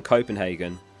beaten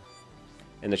Copenhagen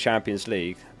in the Champions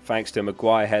League, thanks to a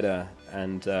Maguire header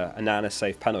and a Nana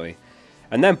safe penalty.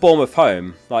 And then Bournemouth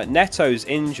home, like Neto's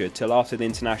injured till after the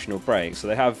international break, so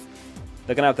they're going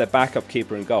to have their backup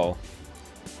keeper in goal.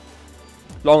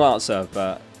 Long answer,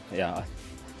 but yeah,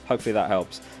 hopefully that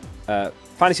helps.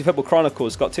 Fantasy Football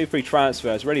Chronicles got 2 free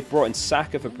transfers. Already brought in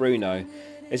Saka for Bruno.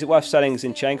 Is it worth selling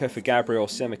Zinchenko for Gabriel or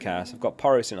Tsimikas? I've got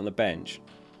Poroshin on the bench.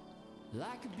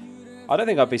 I don't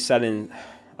think I'd be selling.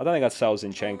 I don't think I'd sell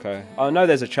Zinchenko. I know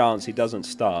there's a chance he doesn't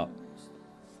start,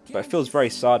 but it feels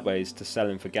very sideways to sell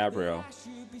him for Gabriel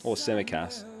or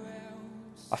Tsimikas.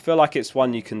 I feel like it's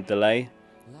one you can delay.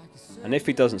 And if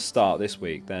he doesn't start this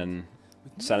week, then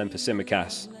sell him for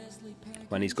Tsimikas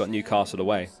when he's got Newcastle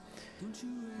away.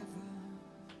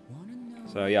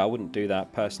 So yeah, I wouldn't do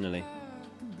that personally.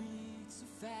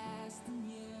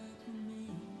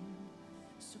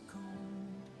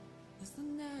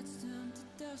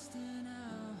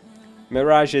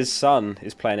 Mirage's son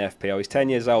is playing FPL. He's 10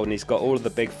 years old and he's got all of the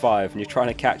big 5, and you're trying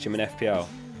to catch him in FPL.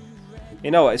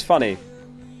 You know what? It's funny.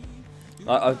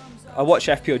 I watch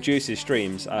FPL Juice's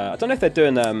streams. I don't know if they're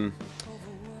doing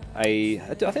I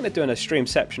think they're doing a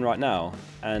streamception right now.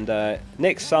 And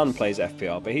Nick's son plays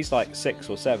FPL, but he's like 6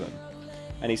 or 7,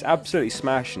 and he's absolutely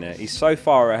smashing it. He's so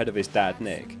far ahead of his dad,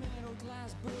 Nick. Do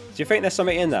you think there's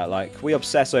something in that? Like, we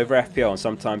obsess over FPL and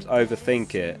sometimes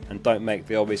overthink it and don't make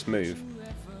the obvious move.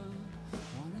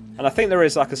 And I think there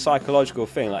is like a psychological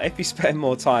thing. Like, if you spend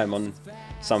more time on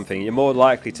something, you're more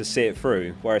likely to see it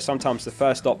through. Whereas sometimes the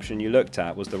first option you looked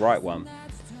at was the right one.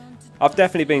 I've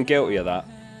definitely been guilty of that.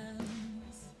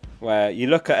 Where you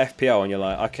look at FPL and you're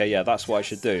like, okay, yeah, that's what I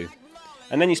should do.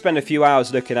 And then you spend a few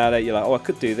hours looking at it, you're like, oh, I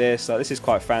could do this, this is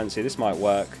quite fancy, this might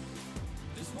work.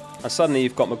 And suddenly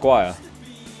you've got Maguire.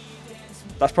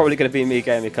 That's probably going to be me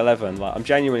Gameweek 11. Like, I'm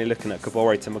genuinely looking at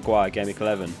Kabore to Maguire Gameweek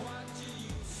 11.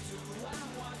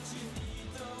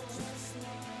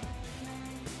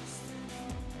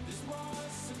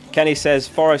 Kenny says,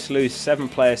 Forest lose 7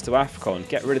 players to AFCON,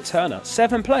 get rid of Turner.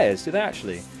 7 players? Do they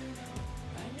actually?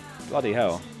 Bloody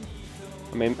hell.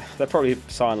 I mean, they'll probably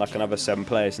sign like another 7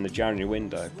 players in the January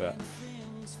window, but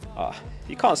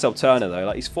you can't sell Turner though.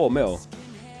 Like, he's 4 mil.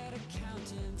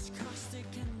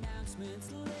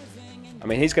 I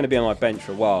mean, he's going to be on my bench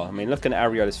for a while. I mean, looking at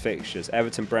Ariola's fixtures,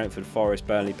 Everton, Brentford, Forest,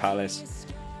 Burnley, Palace.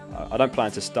 I don't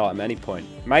plan to start him at any point.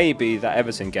 Maybe that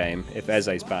Everton game if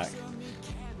Eze's back.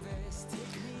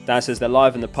 Dan says they're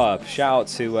live in the pub. Shout out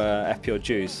to FPL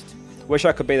Juice. Wish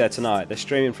I could be there tonight. They're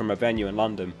streaming from a venue in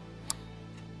London.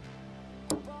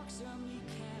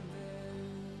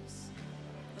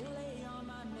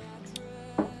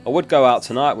 I would go out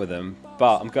tonight with them,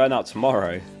 but I'm going out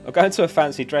tomorrow. I'm going to a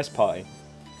fancy dress party.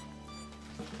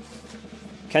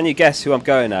 Can you guess who I'm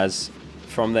going as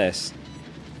from this?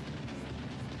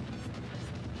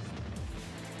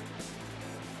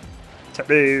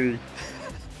 Taboo.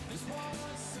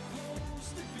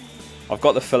 I've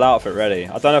got the full outfit ready.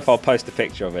 I don't know if I'll post a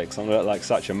picture of it because I'm going to look like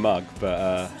such a mug,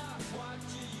 but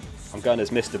I'm going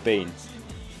as Mr. Bean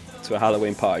to a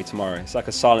Halloween party tomorrow. It's like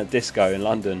a silent disco in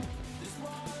London.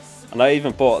 And I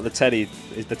even bought the teddy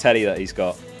that he's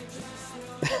got.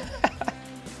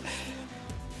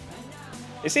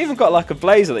 It's even got like a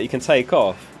blazer that you can take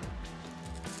off.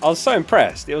 I was so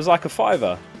impressed. It was like a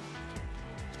 £5.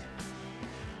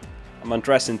 I'm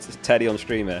undressing Teddy on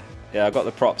stream here. Yeah, I got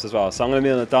the props as well. So I'm going to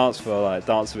be on the dance floor, like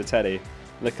dancing with Teddy,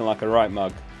 looking like a right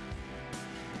mug.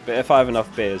 But if I have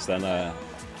enough beers, then I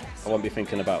won't be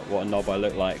thinking about what a knob I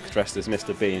look like dressed as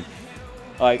Mr. Bean.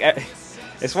 Like,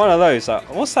 it's one of those.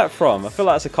 Like, what's that from? I feel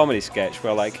like it's a comedy sketch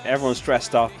where like everyone's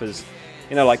dressed up as,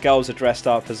 you know, like girls are dressed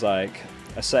up as like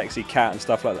a sexy cat and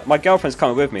stuff like that. My girlfriend's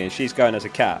coming with me and she's going as a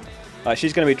cat. Like,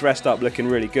 she's going to be dressed up looking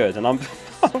really good, and I'm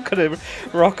going to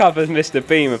rock up as Mr.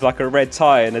 Bean with like a red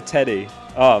tie and a teddy.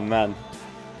 Oh man.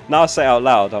 Now I say it out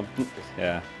loud, I'm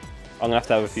going to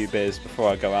have a few beers before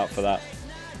I go out for that.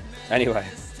 Anyway,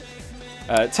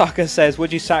 Tucker says,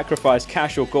 would you sacrifice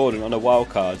Cash or Gordon on a wild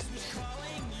card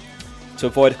to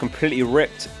avoid a completely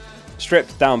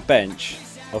stripped down bench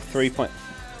of 3 point?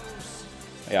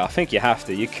 Yeah, I think you have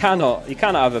to. You cannot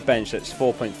have a bench that's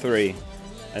 4.3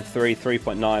 and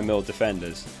 3.9 mil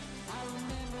defenders.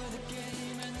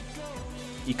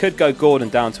 You could go Gordon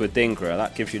down to a Dingra.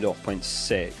 That gives you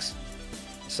 0.6.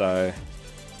 So,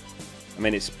 I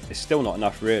mean, it's still not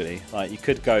enough really. Like, you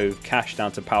could go Cash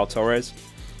down to Pau Torres.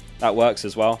 That works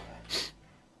as well.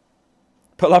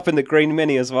 Pull up in the green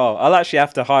mini as well. I'll actually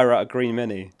have to hire out a green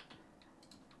mini.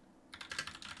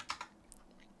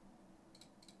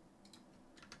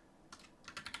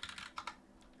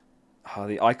 Oh,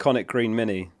 the iconic green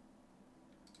mini.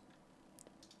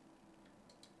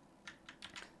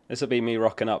 This will be me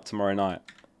rocking up tomorrow night.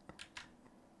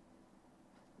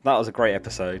 That was a great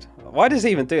episode. Why does he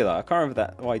even do that? I can't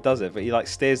remember why he does it, but he like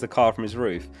steers the car from his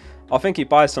roof. I think he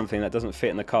buys something that doesn't fit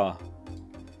in the car.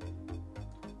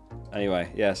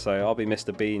 Anyway, yeah, so I'll be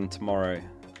Mr. Bean tomorrow.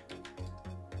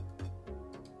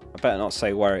 I better not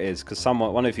say where it is, because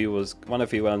one of you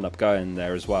will end up going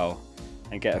there as well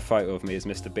and get a photo of me as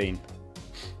Mr. Bean.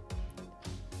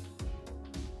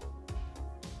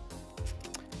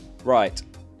 Right.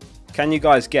 Can you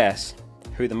guys guess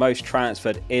who the most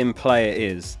transferred in player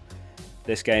is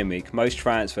this game week? Most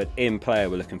transferred in player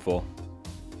we're looking for.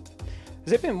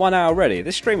 Has it been 1 hour already?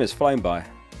 This stream has flown by.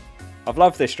 I've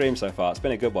loved this stream so far. It's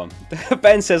been a good one.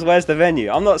 Ben says, where's the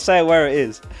venue? I'm not saying where it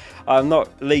is. I'm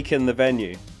not leaking the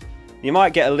venue. You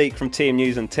might get a leak from Team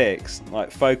News and Ticks,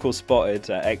 like Focal spotted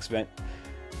at X-Vent.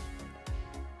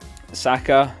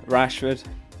 Saka, Rashford,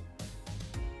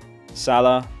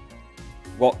 Salah,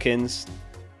 Watkins.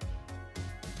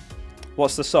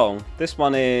 What's the song? This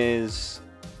one is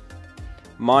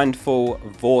Mindful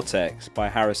Vortex by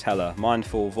Harris Heller.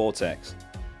 Mindful Vortex.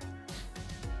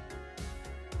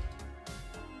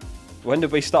 When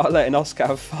did we start letting Oscar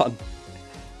have fun?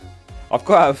 I've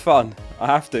got to have fun. I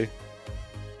have to.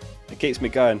 It keeps me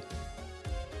going.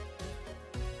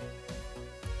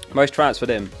 Most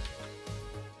transferred in.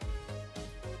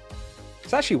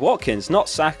 It's actually Watkins, not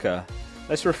Saka.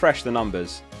 Let's refresh the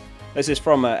numbers. This is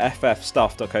from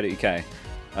ffstuff.co.uk.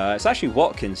 It's actually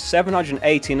Watkins.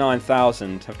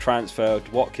 789,000 have transferred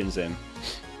Watkins in.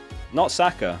 Not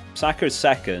Saka. Saka is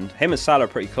second. Him and Salah are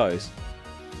pretty close.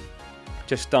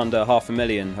 Just under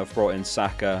 500,000 have brought in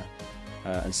Saka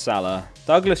and Salah.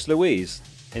 Douglas Luiz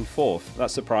in fourth.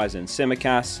 That's surprising.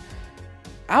 Simicast.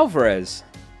 Alvarez.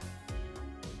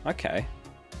 Okay.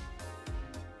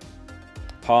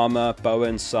 Palmer,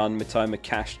 Bowen, Son, Mitoma,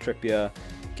 Cash, Trippier,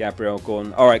 Gabriel,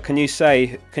 Gordon. Alright, can you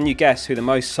guess who the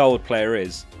most sold player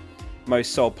is?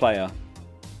 Most sold player.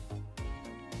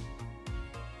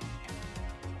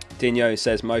 Dino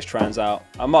says most trans out.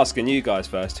 I'm asking you guys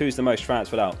first. Who's the most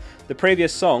transferred out? The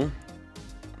previous song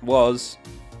was...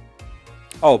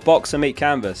 Oh, Box and Meet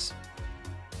Canvas.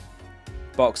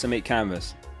 Box and Meet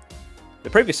Canvas. The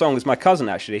previous song was my cousin,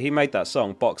 actually. He made that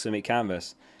song, Box and Meet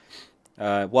Canvas.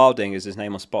 Wilding is his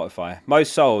name on Spotify.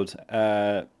 Most sold.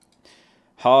 Haaland.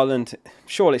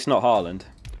 Surely it's not Haaland.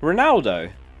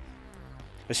 Ronaldo.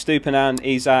 Estupinan,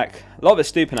 Isaac. A lot of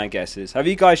Estupinan guesses. Have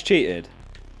you guys cheated?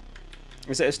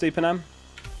 Is it Estupinan?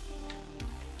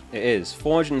 It is.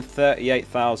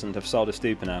 438,000 have sold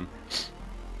Estupinan.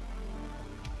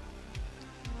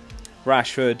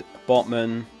 Rashford,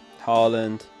 Botman,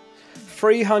 Haaland.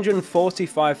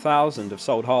 345,000 have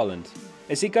sold Haaland.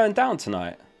 Is he going down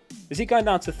tonight? Is he going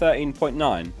down to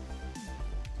 13.9?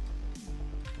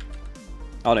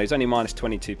 Oh no, he's only minus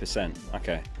 22%.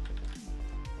 Okay.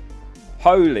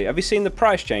 Holy, have you seen the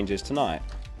price changes tonight?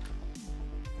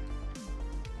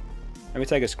 Let me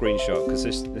take a screenshot because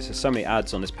there's so many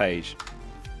ads on this page.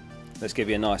 Let's give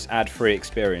you a nice ad-free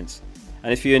experience.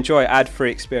 And if you enjoy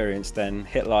ad-free experience, then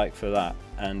hit like for that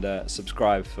and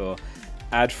subscribe for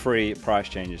ad-free price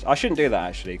changes. I shouldn't do that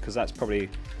actually, because that's probably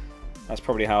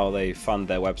how they fund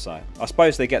their website. I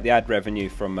suppose they get the ad revenue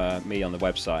from me on the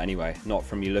website anyway, not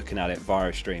from you looking at it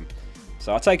via stream.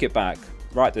 So I'll take it back.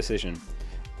 Right decision.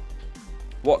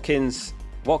 Watkins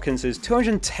is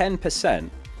 210%.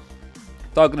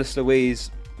 Douglas Luiz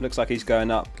looks like he's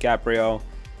going up. Gabriel,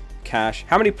 Cash.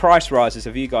 How many price rises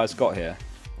have you guys got here?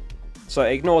 So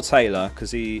ignore Taylor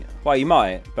because you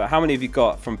might, but how many have you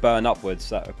got from Burn upwards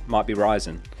that might be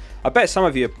rising? I bet some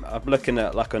of you are looking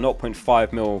at like a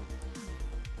 0.5 mil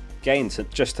gain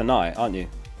just tonight, aren't you?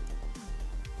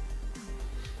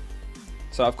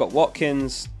 So I've got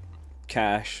Watkins,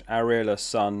 Cash, Ariella,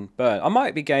 Son, Burn. I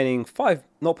might be gaining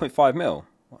 0.5 mil.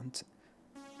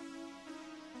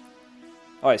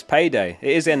 Oh, it's payday.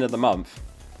 It is the end of the month.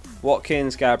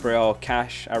 Watkins, Gabriel,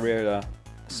 Cash, Ariella,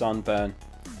 Son, Burn.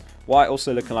 White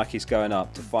also looking like he's going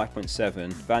up to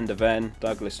 5.7. Van der Ven,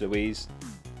 Douglas Luiz.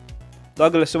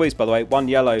 Douglas Luiz, by the way, 1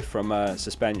 yellow from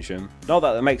suspension. Not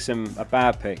that makes him a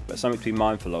bad pick, but something to be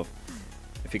mindful of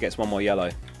if he gets 1 more yellow.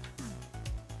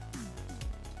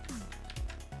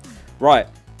 Right.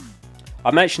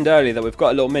 I mentioned earlier that we've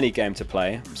got a little mini game to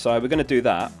play, so we're going to do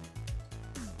that.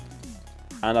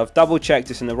 And I've double checked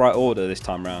this in the right order this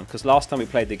time round, because last time we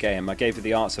played the game I gave you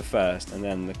the answer first and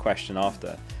then the question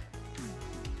after.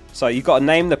 So you've got to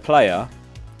name the player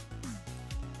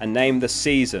and name the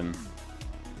season,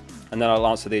 and then I'll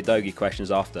answer the Adogi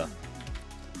questions after.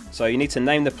 So you need to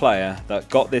name the player that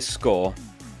got this score,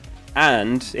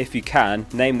 and if you can,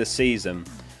 name the season.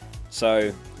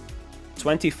 So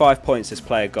 25 points this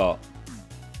player got.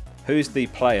 Who's the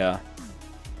player?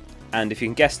 And if you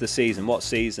can guess the season, what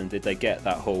season did they get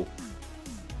that haul?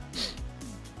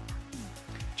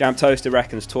 Jam Toaster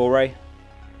reckons Torre.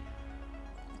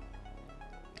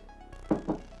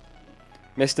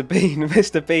 Mr. Bean,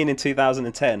 Mr. Bean in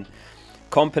 2010.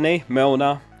 Company,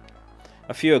 Milner.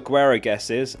 A few Aguero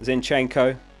guesses.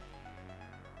 Zinchenko.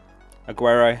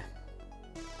 Aguero.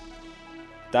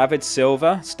 David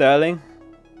Silva, Sterling.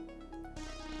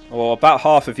 Well, about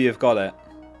half of you have got it.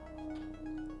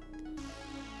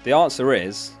 The answer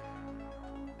is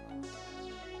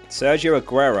Sergio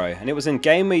Aguero, and it was in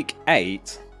game week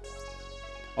 8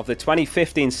 of the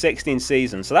 2015-16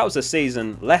 season. So that was the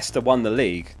season Leicester won the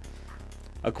league.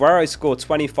 Aguero scored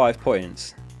 25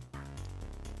 points.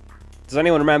 Does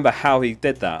anyone remember how he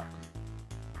did that?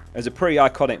 It was a pretty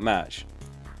iconic match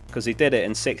because he did it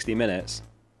in 60 minutes.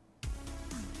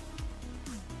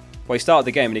 Well, he started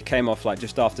the game and he came off like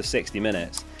just after 60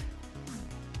 minutes.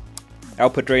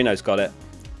 El Padrino's got it.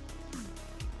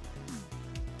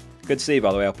 Good to see you,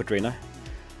 by the way, El Padrino.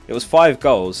 It was 5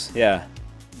 goals, yeah.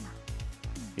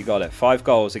 You got it. 5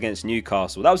 goals against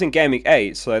Newcastle. That was in Gameweek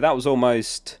 8, so that was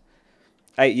almost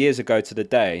 8 years ago to the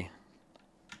day.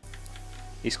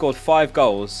 He scored 5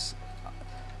 goals.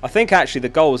 I think actually the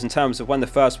goals in terms of when the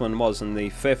first one was and the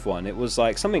 5th one, it was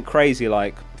like something crazy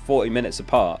like 40 minutes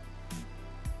apart.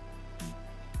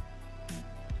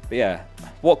 But yeah,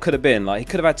 what could have been? Like, he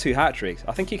could have had 2 hat-tricks.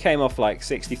 I think he came off like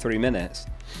 63 minutes.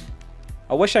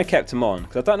 I wish I kept him on,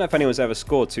 because I don't know if anyone's ever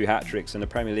scored 2 hat-tricks in a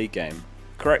Premier League game.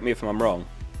 Correct me if I'm wrong.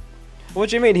 What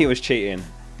do you mean he was cheating?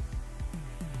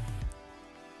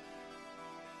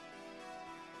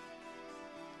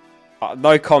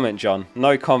 No comment, John.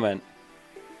 No comment.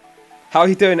 How are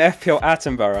you doing, FPL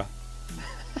Attenborough?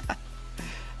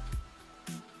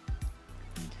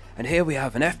 And here we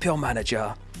have an FPL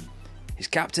manager. He's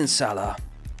Captain Salah.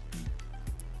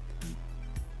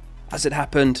 As it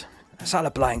happened,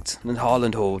 Salah blanked and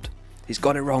Haaland hauled. He's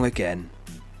got it wrong again.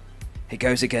 He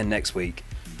goes again next week.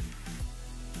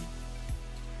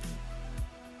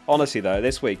 Honestly though,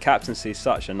 this week captaincy is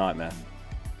such a nightmare.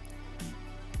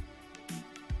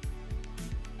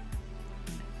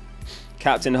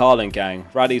 Captain Haaland, gang.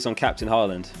 Radu's on Captain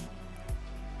Haaland.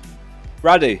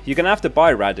 Radu, you're going to have to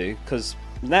buy Radu because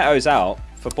Neto's out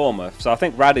for Bournemouth. So I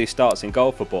think Radu starts in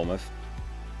goal for Bournemouth.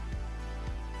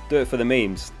 Do it for the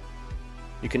memes.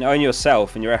 You can own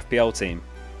yourself and your FPL team.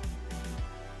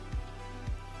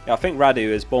 Yeah, I think Radu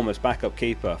is Bournemouth's backup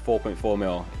keeper, 4.4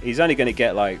 mil. He's only going to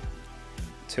get like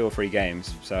 2 or 3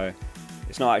 games. So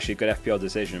it's not actually a good FPL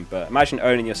decision. But imagine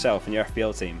owning yourself and your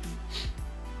FPL team.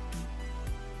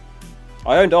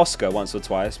 I owned Oscar once or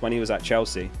twice when he was at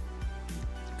Chelsea.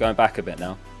 Going back a bit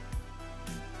now.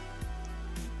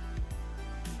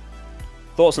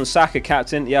 Thoughts on Saka,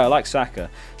 captain? Yeah, I like Saka.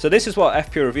 So this is what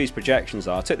FPL Review's projections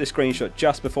are. I took this screenshot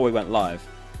just before we went live.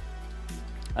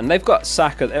 And they've got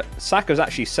Saka. Saka's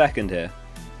actually second here.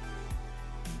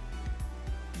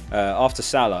 After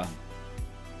Salah.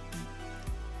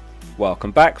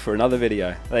 Welcome back for another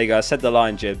video. There you go, I said the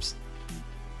line, Jibs.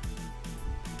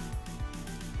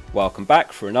 Welcome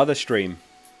back for another stream.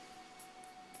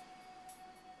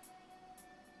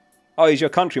 Oh, he's your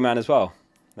countryman as well.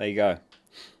 There you go.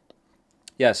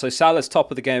 Yeah, so Salah's top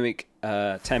of the Gameweek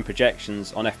 10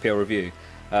 projections on FPL Review.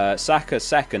 Saka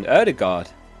second. Ødegaard.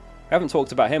 We haven't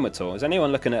talked about him at all. Is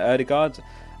anyone looking at Ødegaard?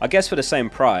 I guess for the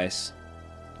same price.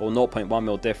 Or 0.1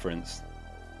 mil difference.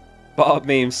 Barb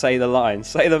memes, say the line.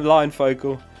 Say the line,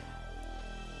 Focal.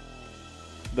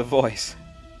 The voice.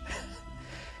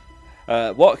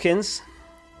 Watkins.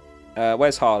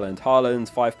 Where's Haaland?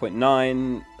 Haaland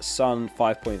 5.9. Son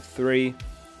 5.3.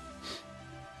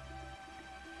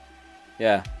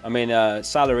 Yeah, I mean,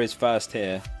 Salah is first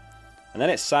here. And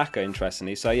then it's Saka,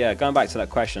 interestingly. So yeah, going back to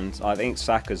that question, I think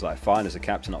Saka's like fine as a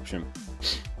captain option.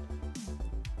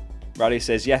 Ruddy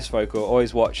says, yes, Focal,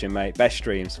 always watching, mate. Best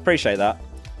streams. Appreciate that.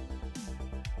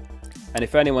 And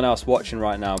if anyone else watching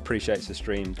right now appreciates the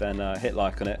stream, then hit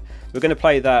like on it. We're going to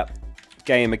play that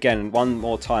game again one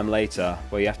more time later,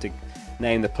 where you have to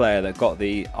name the player that got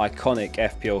the iconic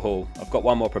FPL haul. I've got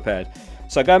one more prepared.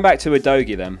 So going back to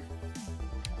Udogie then.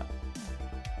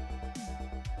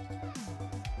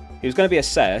 He was going to be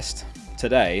assessed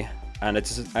today, and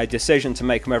a decision to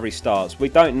make him whether he starts. We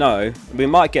don't know. We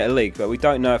might get a leak, but we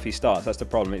don't know if he starts. That's the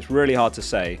problem. It's really hard to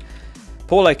say.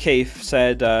 Paul O'Keefe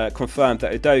said, confirmed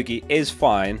that Udogie is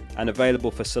fine and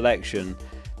available for selection,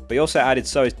 but he also added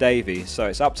so is Davey, so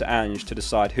it's up to Ange to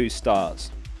decide who starts.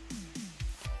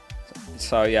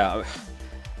 So yeah,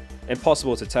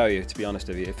 impossible to tell you, to be honest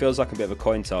with you. It feels like a bit of a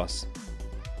coin toss.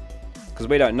 Because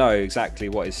we don't know exactly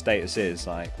what his status is,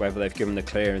 like whether they've given the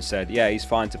clear and said, yeah, he's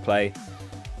fine to play.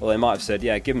 Or they might have said,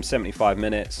 yeah, give him 75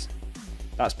 minutes.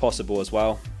 That's possible as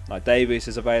well. Like Davies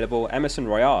is available. Emerson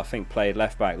Royale, I think, played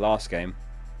left back last game.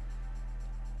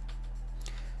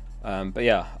 But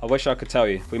yeah, I wish I could tell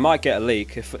you. We might get a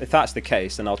leak. If that's the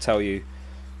case, then I'll tell you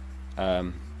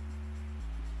the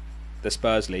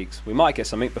Spurs leaks. We might get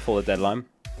something before the deadline.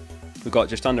 We've got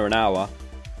just under an hour.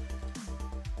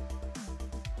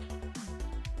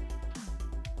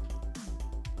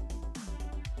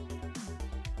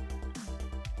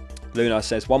 Luna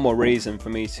says, one more reason for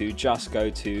me to just go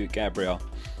to Gabriel.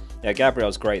 Yeah,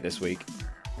 Gabriel's great this week.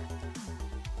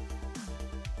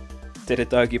 Did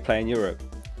Udogie play in Europe?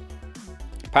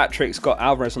 Patrick's got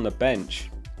Alvarez on the bench.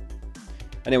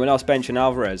 Anyone else benching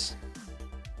Alvarez?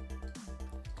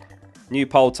 New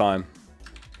poll time.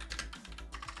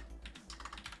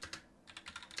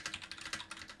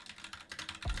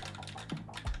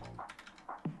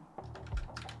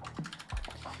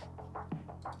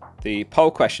 The poll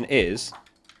question is,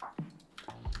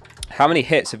 How many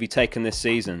hits have you taken this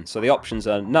season? So the options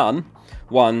are none,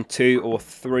 1, 2, or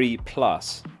 3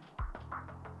 plus.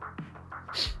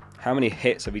 How many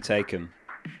hits have you taken?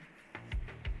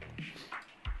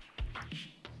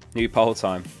 New poll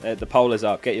time. The poll is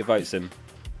up. Get your votes in.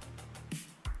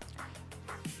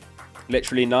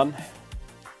 Literally none.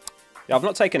 Yeah, I've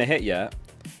not taken a hit yet.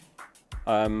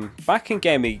 Back in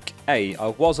Gameweek 8, I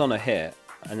was on a hit,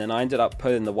 and then I ended up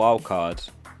putting the wild card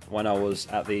when I was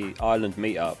at the Ireland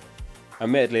meetup.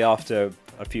 Admittedly, after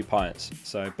a few pints.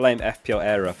 So blame FPL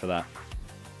Era for that.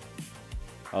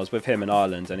 I was with him in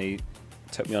Ireland, and he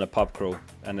took me on a pub crawl,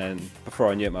 and then before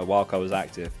I knew it, my wild card was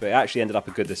active. But it actually ended up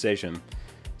a good decision.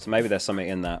 So maybe there's something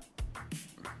in that.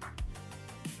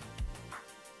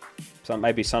 So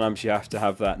maybe sometimes you have to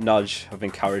have that nudge of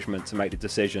encouragement to make the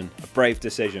decision. A brave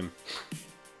decision.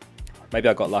 Maybe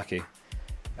I got lucky.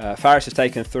 Faris has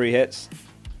taken 3 hits.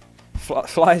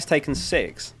 Fly has taken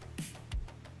 6.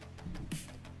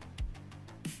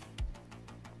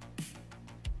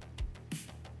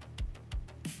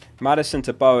 Maddison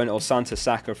to Bowen or Son to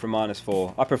Saka from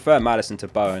 -4. I prefer Maddison to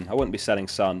Bowen. I wouldn't be selling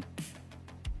Son.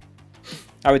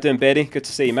 How we doing, Beardy? Good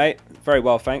to see you, mate. Very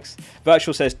well, thanks.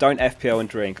 Virtual says, don't FPL and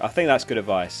drink. I think that's good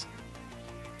advice.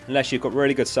 Unless you've got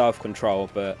really good self-control,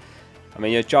 but, I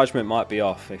mean, your judgment might be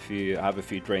off if you have a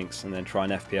few drinks and then try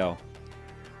an FPL.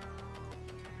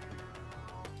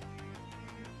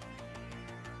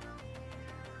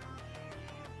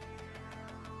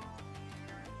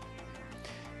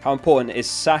 How important is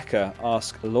Saka?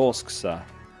 Ask Lorkster.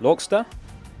 Lorkster?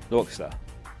 Lorkster.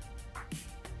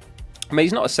 I mean,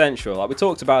 he's not essential. Like we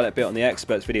talked about it a bit on the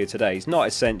experts video today. He's not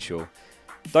essential.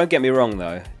 Don't get me wrong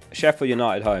though. Sheffield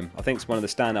United home. I think it's one of the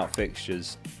standout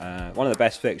fixtures. One of the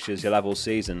best fixtures you'll have all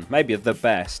season. Maybe the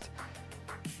best.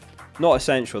 Not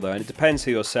essential though, and it depends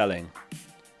who you're selling.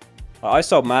 I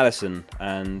sold Maddison,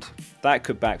 and that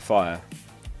could backfire.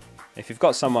 If you've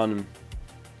got someone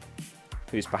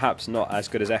who's perhaps not as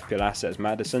good as FPL asset as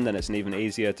Maddison, then it's an even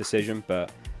easier decision.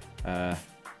 But yeah,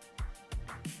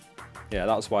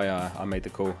 that's why I made the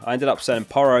call. I ended up selling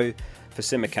Porro for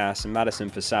Tsimikas and Maddison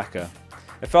for Saka.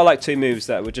 It felt like 2 moves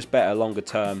that were just better longer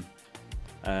term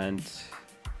and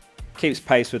keeps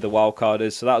pace with the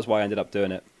wildcarders, so that was why I ended up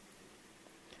doing it.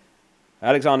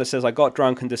 Alexander says, I got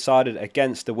drunk and decided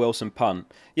against the Wilson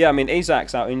punt. Yeah, I mean,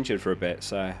 Isak's out injured for a bit,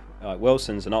 so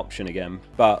Wilson's an option again,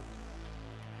 but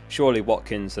surely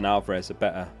Watkins and Alvarez are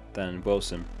better than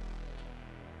Wilson.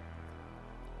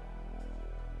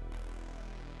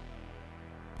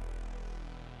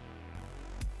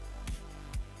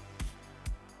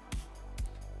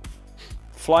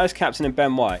 Flyers captain and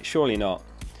Ben White? Surely not.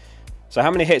 So how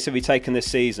many hits have we taken this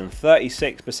season?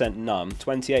 36% none,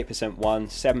 28% 1,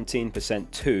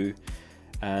 17% 2,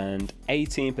 and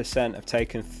 18% have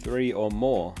taken 3 or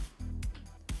more.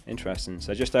 Interesting.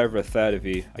 So just over a third of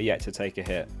you are yet to take a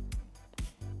hit.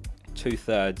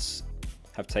 2/3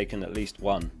 have taken at least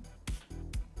 1.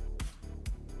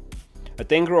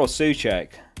 Adingra or Souček?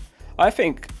 I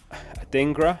think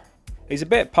Adingra. He's a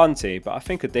bit punty, but I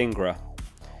think Adingra.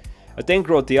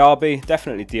 Adingra or Diaby?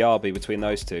 Definitely Diaby between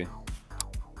those two.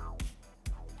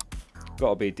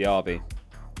 Gotta be Diaby.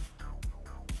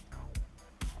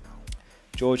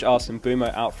 George asking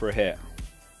Mbumo out for a hit.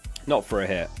 Not for a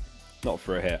hit. Not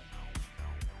for a hit.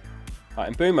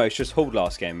 Right, Mbumo's just hauled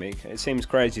last game week. It seems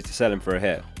crazy to sell him for a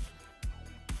hit.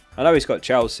 I know he's got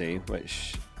Chelsea,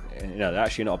 which, you know, they're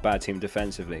actually not a bad team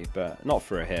defensively, but not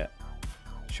for a hit.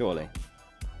 Surely.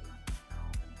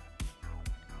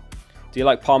 Do you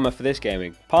like Palmer for this game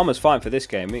week? Palmer's fine for this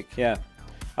game week, yeah.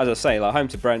 As I say, like home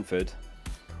to Brentford,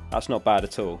 that's not bad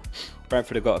at all.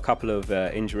 Brentford have got a couple of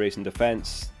injuries in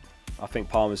defence. I think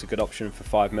Palmer's a good option for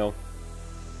 5 mil.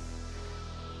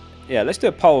 Yeah, let's do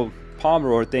a poll.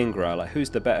 Palmer or Adingra, like who's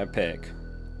the better pick?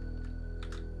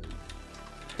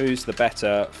 Who's the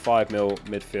better 5 mil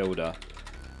midfielder?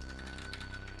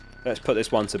 Let's put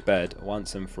this one to bed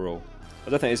once and for all. I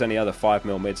don't think there's any other 5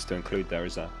 mil mids to include there,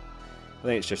 is there? I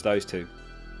think it's just those two.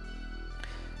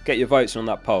 Get your votes on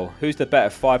that poll. Who's the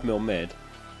better 5 mil mid?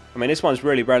 I mean, this one's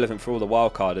really relevant for all the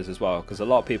wildcarders as well, because a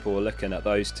lot of people were looking at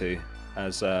those two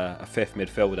as a 5th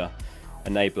midfielder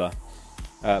enabler.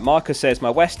 Marcus says,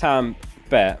 my West Ham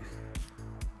bet,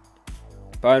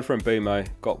 Bowen from Mbumo,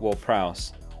 got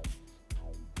Ward-Prowse.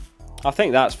 I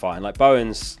think that's fine. Like,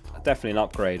 Bowen's definitely an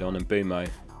upgrade on Mbumo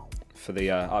for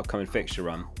the upcoming fixture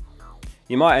run.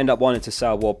 You might end up wanting to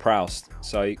sell Ward-Prowse,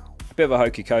 so a bit of a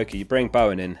hokey cokey. You bring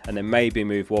Bowen in and then maybe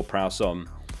move Ward-Prowse on,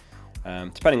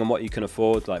 depending on what you can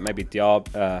afford, like maybe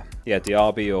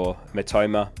Diaby or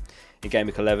Mitoma in Game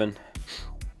Week 11.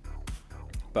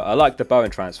 But I like the Bowen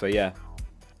transfer, yeah.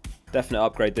 Definite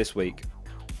upgrade this week.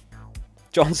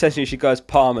 John says you should go as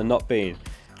Palmer, not Bean.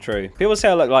 True. People say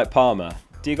I look like Palmer.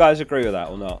 Do you guys agree with that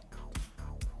or not?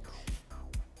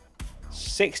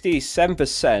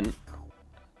 67%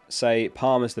 say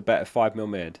Palmer's the better 5 mil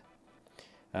mid.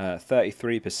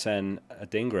 33%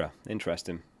 Adingra.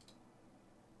 Interesting.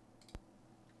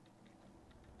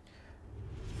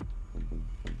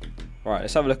 Alright,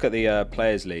 let's have a look at the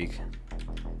Players League.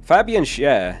 Fabian's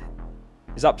share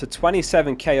is up to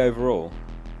 27k overall.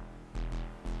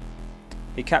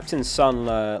 He captained Son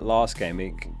last game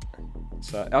week.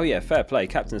 So, oh yeah, fair play.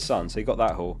 Captain Son, so he got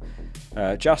that haul.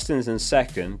 Justin's in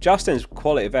second. Justin's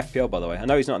quality of FPL, by the way. I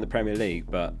know he's not in the Premier League,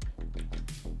 but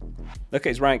look at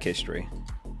his rank history.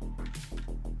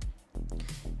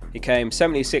 He came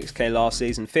 76k last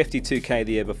season, 52k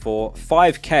the year before,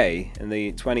 5k in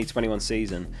the 2021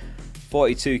 season,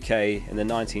 42k in the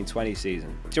 1920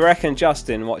 season. Do you reckon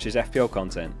Justin watches FPL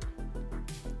content?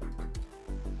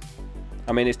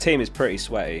 I mean, his team is pretty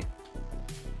sweaty.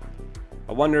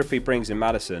 I wonder if he brings in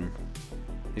Maddison.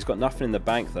 He's got nothing in the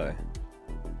bank though.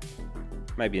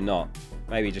 Maybe not.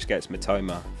 Maybe he just gets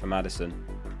Mitoma for Maddison.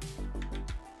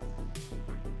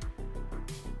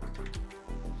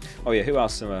 Oh yeah, who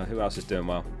else is doing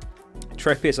well?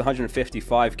 Trippier's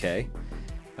 155k.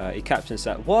 He captains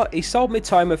that. What? He sold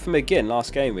Mitoma for McGinn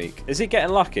last game week. Is he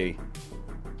getting lucky?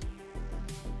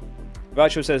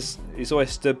 Virtual says he's always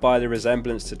stood by the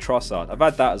resemblance to Trossard. I've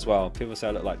had that as well. People say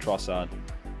I look like Trossard.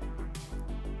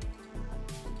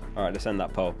 Alright, let's end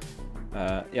that poll.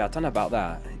 Yeah, I don't know about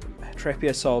that.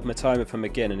 Trippier sold Mitoma for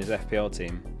McGinn in his FPL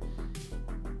team.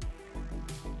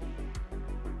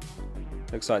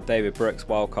 Looks like David Brooks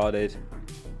wildcarded.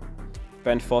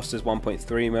 Ben Foster's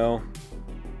 1.3 mil.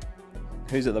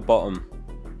 Who's at the bottom?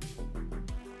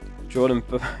 Jordan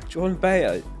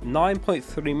Bayer,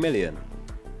 9.3 million.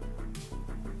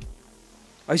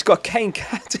 Oh, he's got Kane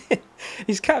captain.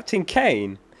 He's captain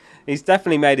Kane. He's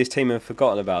definitely made his team and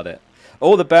forgotten about it.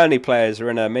 All the Burnley players are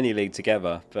in a mini league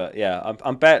together. But yeah,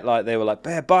 I bet like they were like,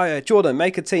 Bayer, Jordan,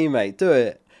 make a teammate, do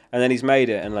it. And then he's made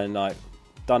it and then like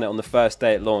done it on the first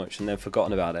day at launch and then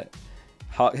forgotten about it.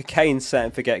 Kane set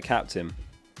and forget captain.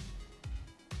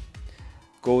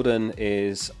 Gordon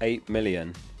is 8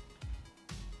 million.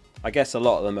 I guess a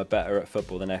lot of them are better at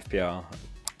football than FPL.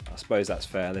 I suppose that's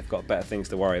fair. They've got better things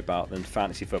to worry about than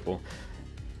fantasy football.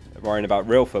 They're worrying about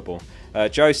real football.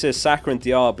 Joe says Saka and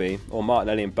Diaby or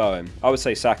Martinelli and Bowen. I would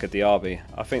say Saka, Diaby.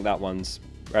 I think that one's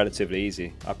relatively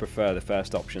easy. I prefer the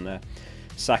first option there.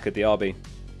 Saka, Diaby.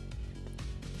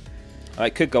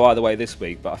 It could go either way this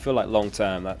week, but I feel like long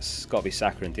term that's got to be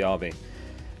Saka and Diaby.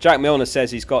 Jack Milner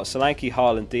says he's got Solanke,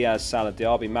 Haaland, Diaz, Salah,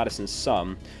 Diaby, Maddison,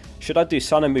 Son. Should I do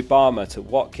Son and Mubama to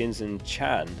Watkins and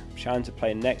Chan? Chan to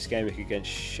play next game week against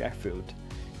Sheffield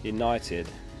United.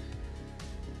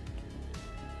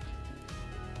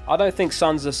 I don't think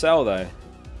Son's a sell though.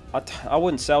 I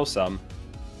wouldn't sell Son.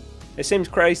 It seems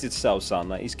crazy to sell Son.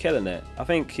 Like he's killing it. I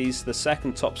think he's the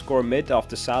second top scorer mid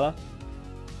after Salah.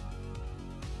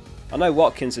 I know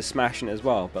Watkins is smashing it as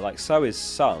well, but like so is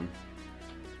Son.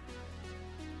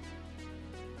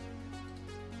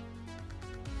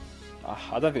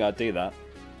 I don't think I'd do that.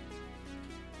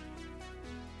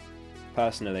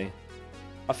 Personally.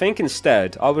 I think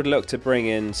instead I would look to bring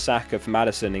in Saka for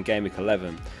Maddison in Game Week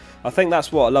 11. I think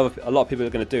that's what a lot of people are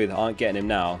going to do that aren't getting him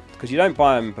now. Because you don't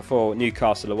buy him before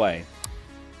Newcastle away.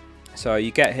 So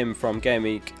you get him from Game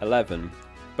Week 11.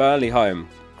 Burnley home.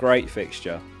 Great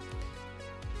fixture.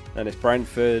 Then it's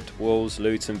Brentford, Wolves,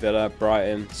 Luton, Villa,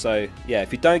 Brighton. So yeah,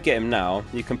 if you don't get him now,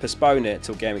 you can postpone it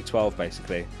till Game Week 12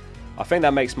 basically. I think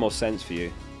that makes more sense for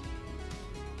you.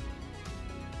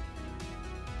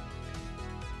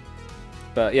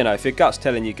 But, you know, if your gut's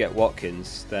telling you get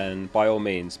Watkins, then by all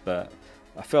means. But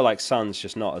I feel like Son's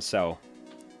just not a sell.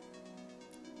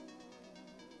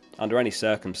 Under any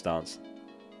circumstance.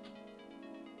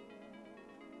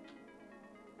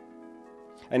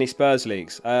 Any Spurs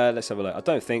leaks? Let's have a look. I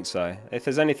don't think so. If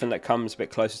there's anything that comes a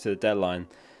bit closer to the deadline,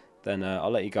 then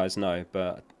I'll let you guys know.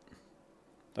 But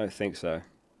I don't think so.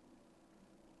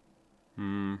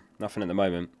 Nothing at the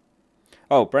moment.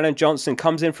 Oh, Brennan Johnson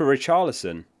comes in for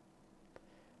Richarlison.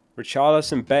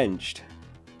 Richarlison benched.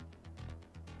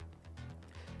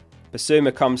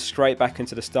 Basuma comes straight back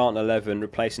into the starting 11,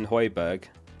 replacing Højbjerg.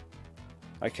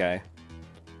 Okay.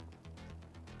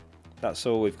 That's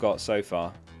all we've got so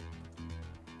far.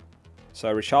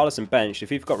 So Richarlison benched.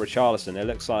 If you've got Richarlison, it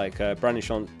looks like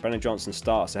Brennan Johnson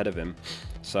starts ahead of him.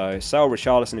 So sell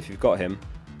Richarlison if you've got him.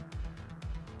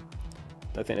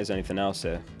 Don't think there's anything else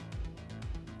here.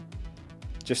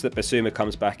 Just that Basuma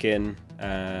comes back in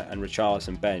and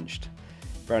Richarlison benched.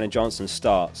 Brennan Johnson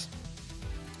starts.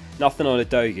 Nothing on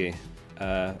Udogie.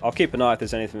 I'll keep an eye if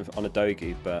there's anything on a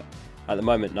Dogi, but at the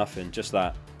moment nothing, just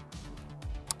that.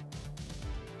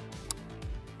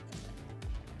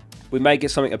 We may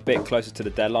get something a bit closer to the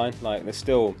deadline, like there's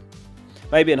still,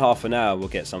 maybe in half an hour we'll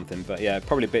get something, but yeah,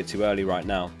 probably a bit too early right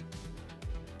now.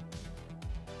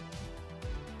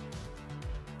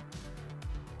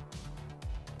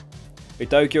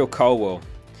 Udogie or Colwell?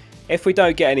 If we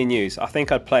don't get any news, I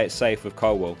think I'd play it safe with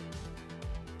Colwell.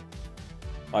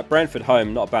 Like Brentford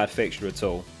home, not a bad fixture at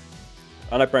all.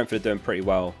 I know Brentford are doing pretty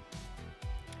well.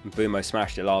 Bumo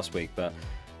smashed it last week, but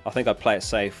I think I'd play it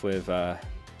safe with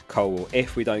Colwell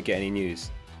if we don't get any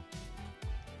news.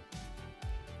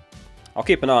 I'll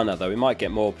keep an eye on that though. We might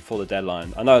get more before the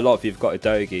deadline. I know a lot of you've got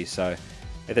Udogie, so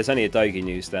if there's any Udogie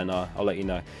news, then I'll let you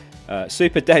know.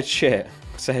 Super Dead Shit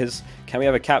says, can we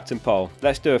have a captain poll?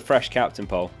 Let's do a fresh captain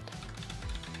poll.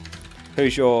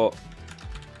 Who's your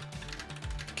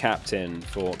captain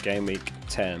for game week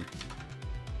 10?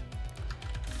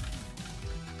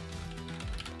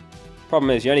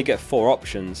 Problem is you only get 4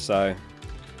 options, so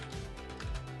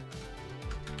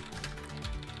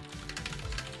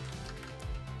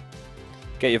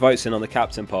get your votes in on the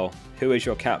captain poll. Who is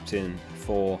your captain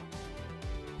for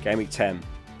game week 10?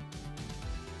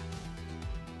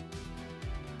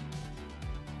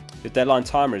 The deadline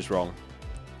timer is wrong.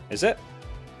 Is it?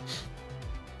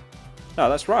 No,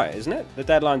 that's right, isn't it? The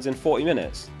deadline's in 40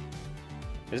 minutes.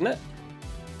 Isn't it?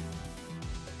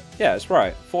 Yeah, that's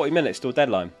right. 40 minutes till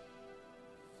deadline.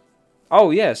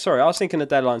 Oh, yeah, sorry. I was thinking the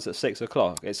deadline's at 6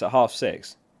 o'clock. It's at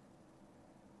 6:30.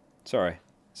 Sorry.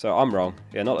 So I'm wrong.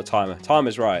 Yeah, not the timer.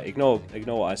 Timer's right. Ignore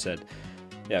what I said.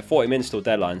 Yeah, 40 minutes till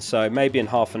deadline. So maybe in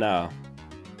half an hour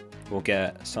we'll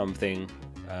get something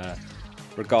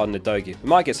regarding the Dogi. We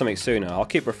might get something sooner. I'll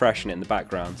keep refreshing it in the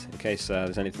background in case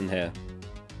there's anything here.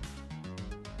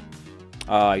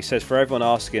 He says, for everyone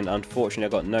asking, unfortunately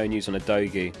I got no news on a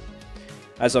Dogi.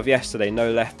 As of yesterday, no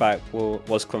left back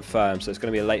was confirmed, so it's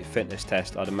going to be a late fitness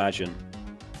test, I'd imagine.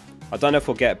 I don't know if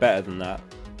we'll get better than that.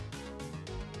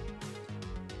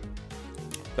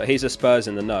 But he's a Spurs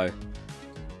in the know.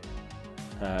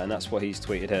 And that's what he's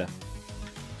tweeted here.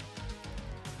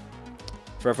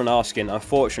 For everyone asking,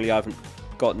 unfortunately I haven't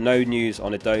got no news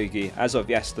on a Dogi. As of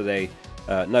yesterday,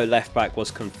 no left back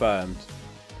was confirmed.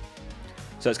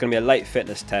 So it's going to be a late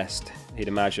fitness test, he'd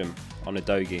imagine, on a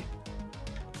Dogi.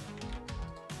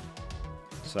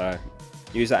 So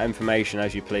use that information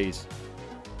as you please.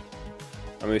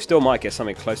 I mean, we still might get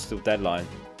something close to the deadline,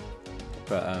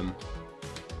 but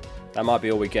that might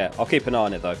be all we get. I'll keep an eye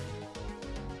on it though.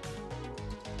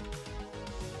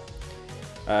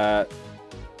 I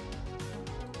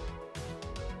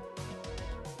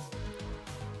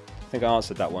think I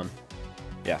answered that one.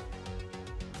 Yeah.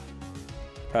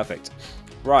 Perfect.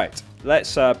 Right,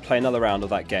 let's play another round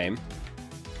of that game.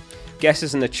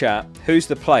 Guesses in the chat. Who's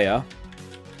the player?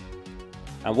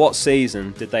 And what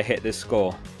season did they hit this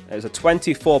score? It was a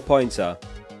 24-pointer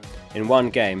in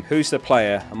one game. Who's the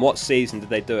player and what season did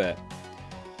they do it?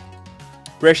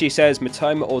 Rishi says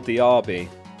Mitoma or Diaby.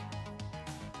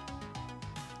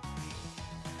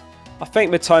 I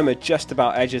think Mitoma just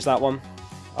about edges that one.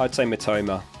 I'd say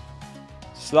Mitoma.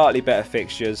 Slightly better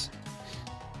fixtures.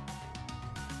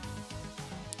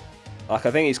 Like,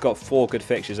 I think he's got 4 good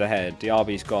fixtures ahead.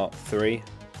 Diaby's got 3.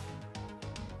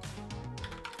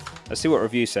 Let's see what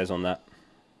review says on that.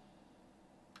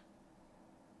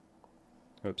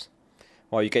 Oops.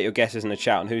 Well, you get your guesses in the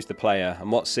chat on who's the player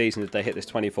and what season did they hit this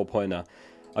 24-pointer.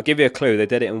 I'll give you a clue. They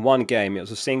did it in one game. It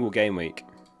was a single game week.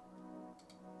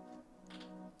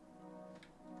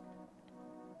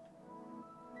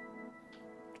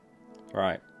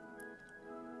 Right.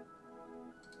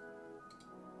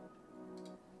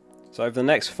 So over the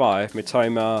next 5,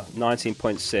 Mitoma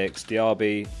 19.6,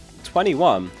 Diaby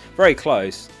 21. Very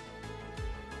close.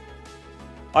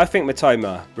 I think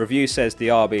Mitoma. Review says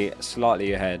Diaby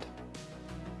slightly ahead.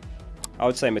 I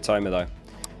would say Mitoma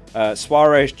though.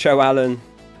 Suarez, Joe Allen.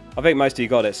 I think most of you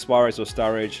got it. Suarez or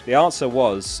Sturridge. The answer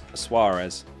was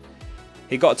Suarez.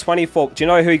 He got 24. Do you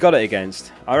know who he got it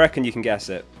against? I reckon you can guess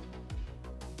it.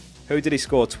 Who did he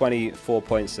score 24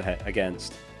 points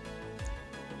against?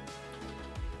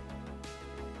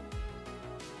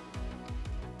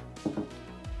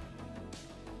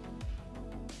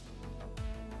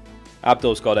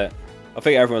 Abdul's got it. I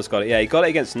think everyone's got it. Yeah, he got it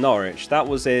against Norwich. That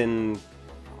was in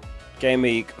game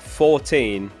week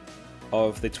 14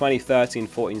 of the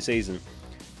 2013-14 season.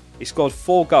 He scored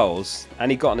 4 goals and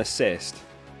he got an assist.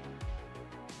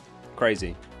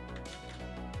 Crazy.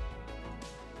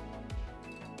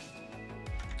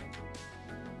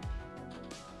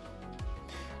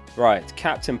 Right,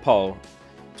 captain poll.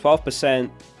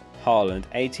 12% Haaland,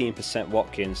 18%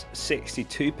 Watkins,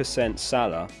 62%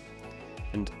 Salah,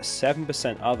 and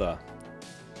 7% other.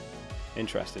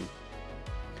 Interesting.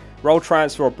 Roll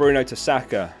transfer or Bruno to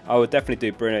Saka. I would definitely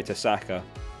do Bruno to Saka.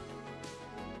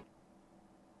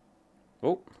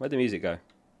 Oh, where'd the music go?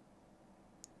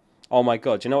 Oh my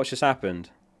god, do you know what's just happened?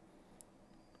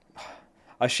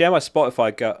 I share my Spotify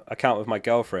account with my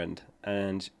girlfriend,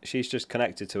 and she's just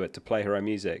connected to it to play her own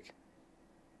music.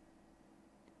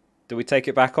 Do we take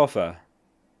it back off her?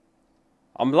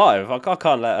 I'm live. I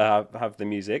can't let her have the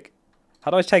music.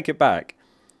 How do I take it back?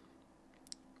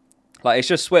 Like, it's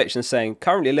just switched and saying,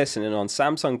 currently listening on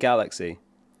Samsung Galaxy.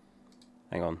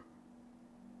 Hang on.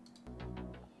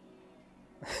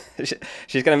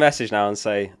 She's going to message now and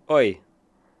say, oi.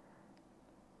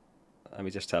 Let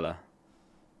me just tell her.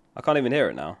 I can't even hear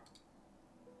it now.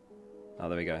 Oh,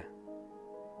 there we go.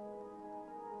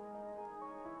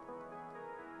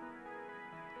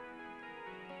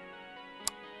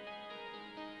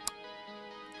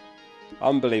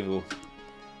 Unbelievable.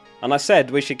 And I said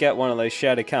we should get one of those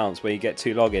shared accounts where you get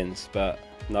 2 logins, but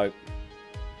nope.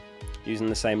 Using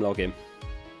the same login.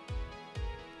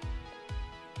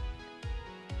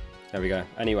 There we go.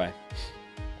 Anyway.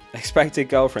 Expected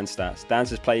girlfriend stats.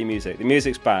 Dancers play music. The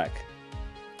music's back.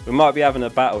 We might be having a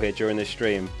battle here during this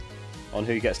stream on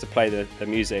who gets to play the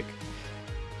music.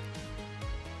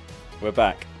 We're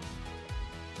back.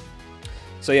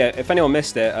 So yeah, if anyone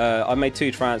missed it, I made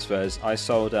 2 transfers. I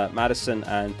sold Maddison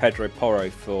and Pedro Porro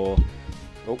for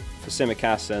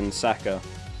Tsimikas and Saka.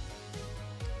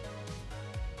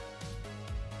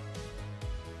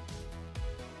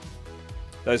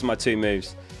 Those are my 2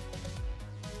 moves.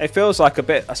 It feels like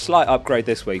a slight upgrade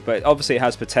this week, but obviously it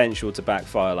has potential to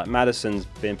backfire. Like, Maddison's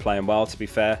been playing well, to be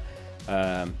fair.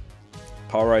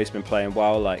 Porro's been playing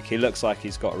well. Like, he looks like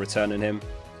he's got a return in him.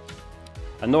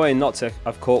 Annoying not to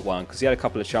have caught one, because he had a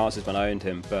couple of chances when I owned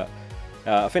him, but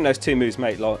I think those 2 moves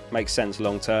make sense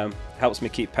long term. Helps me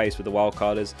keep pace with the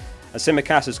wildcarders. And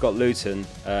Tsimikas has got Luton,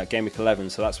 Gameweek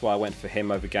 11, so that's why I went for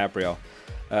him over Gabriel.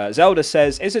 Zelda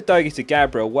says, is it Dogi to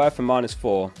Gabriel worth a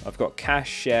 -4? I've got Cash,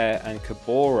 Share, and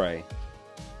Kabore.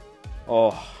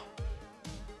 Oh.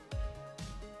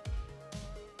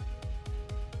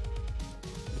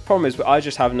 The problem is, I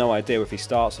just have no idea if he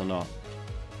starts or not.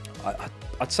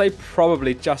 I'd say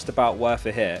probably just about worth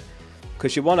a hit,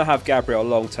 because you want to have Gabriel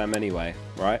long term anyway,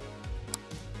 right?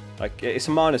 Like, it's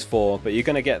a -4, but you're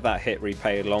going to get that hit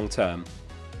repaid long term.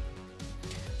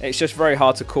 It's just very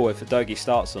hard to call if Dogi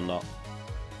starts or not.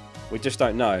 We just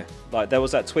don't know. Like, there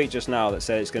was that tweet just now that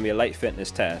said it's going to be a late fitness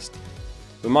test.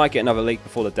 We might get another leak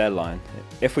before the deadline.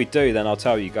 If we do, then I'll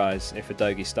tell you guys if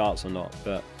Dogi starts or not.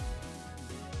 But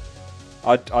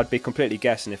I'd be completely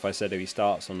guessing if I said if he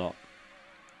starts or not.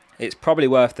 It's probably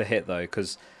worth the hit though,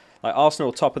 because like,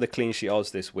 Arsenal top of the clean sheet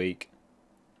odds this week.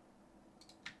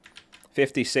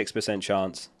 56%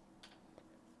 chance.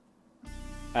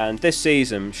 And this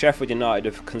season, Sheffield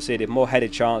United have conceded more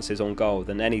headed chances on goal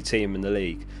than any team in the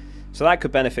league. So that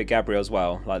could benefit Gabriel as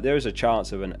well. Like, there is a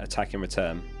chance of an attacking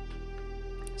return.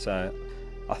 So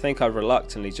I think I'd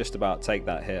reluctantly just about take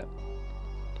that hit.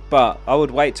 But I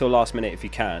would wait till last minute if you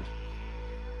can.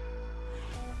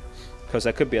 Because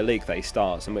there could be a leak that he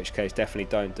starts, in which case definitely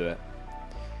don't do it.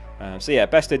 So yeah,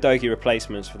 best of Dogi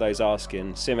replacements for those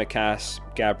asking. Tsimikas,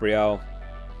 Gabriel.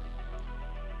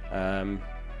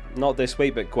 Not this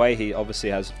week, but Guehi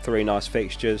obviously has 3 nice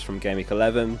fixtures from Gameweek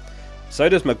 11. So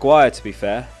does Maguire, to be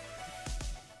fair.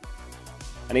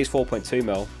 And he's 4.2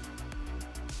 mil.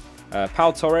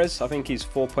 Pau Torres, I think he's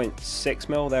 4.6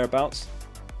 mil, thereabouts.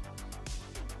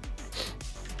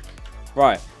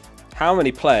 Right, how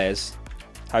many players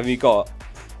have you got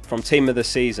from Team of the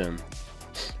Season?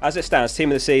 As it stands,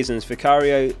 Team of the Season is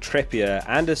Vicario, Trippier,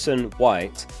 Anderson,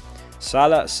 White,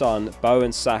 Salah, Son,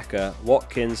 Bowen, Saka,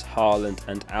 Watkins, Haaland,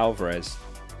 and Alvarez.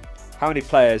 How many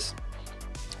players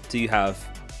do you have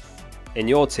in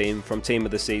your team from Team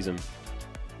of the Season?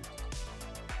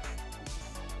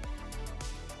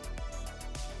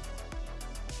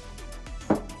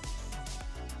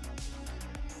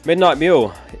 Midnight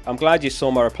Mule, I'm glad you saw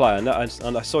my reply, and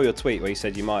I saw your tweet where you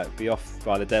said you might be off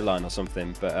by the deadline or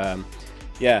something, but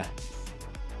yeah,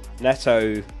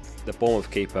 Neto, the Bournemouth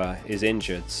keeper, is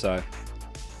injured, so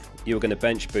you were going to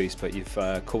bench boost, but you've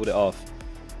called it off.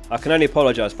 I can only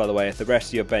apologise, by the way, if the rest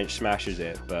of your bench smashes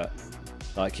it, but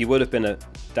like, you would have been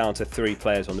down to 3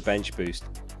 players on the bench boost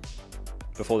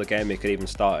before the game week had even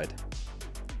started.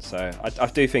 So I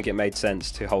do think it made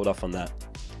sense to hold off on that.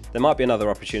 There might be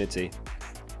another opportunity.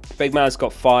 Big Man's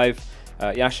got 5,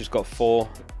 Yash has got 4.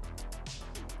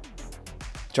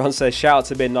 John says, shout out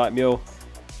to Midnight Mule.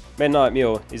 Midnight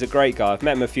Mule, he's a great guy. I've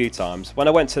met him a few times. When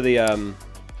I went to the,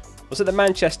 was it the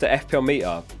Manchester FPL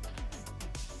meetup?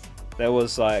 There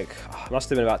was like, must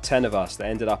have been about 10 of us that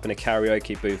ended up in a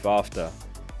karaoke booth after.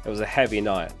 It was a heavy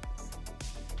night.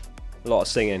 A lot of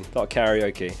singing, a lot of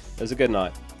karaoke. It was a good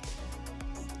night.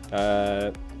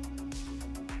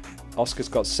 Oscar's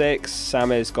got 6,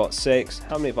 Sammy's got 6.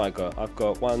 How many have I got? I've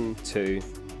got 1, 2,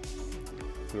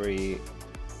 3,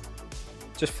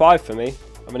 just 5 for me.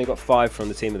 I've only got 5 from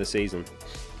the team of the season.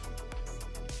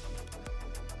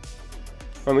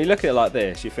 When we look at it like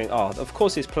this, you think, oh, of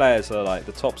course these players are like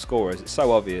the top scorers. It's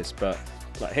so obvious, but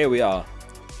like here we are.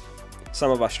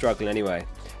 Some of us struggling anyway.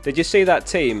 Did you see that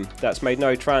team that's made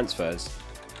no transfers?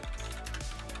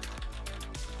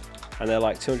 And they're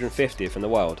like 250th in the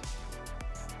world.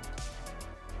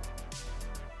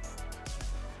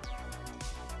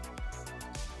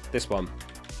 This one.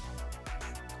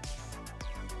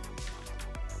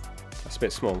 That's a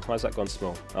bit small. Why's that gone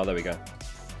small? Oh, there we go.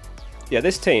 Yeah,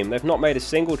 this team, they've not made a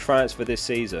single transfer this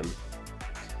season.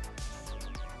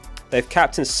 They've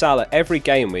captained Salah every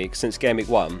game week since Game Week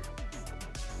 1.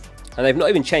 And they've not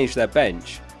even changed their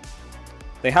bench.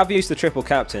 They have used the triple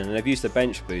captain and they've used the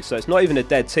bench boost, so it's not even a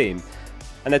dead team.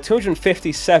 And they're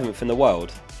 257th in the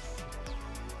world.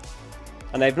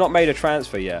 And they've not made a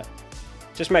transfer yet.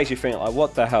 Just makes you think, like,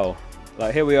 what the hell?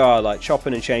 Like, here we are, like,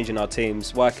 chopping and changing our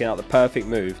teams, working out the perfect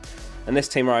move. And this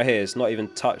team right here has not even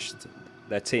touched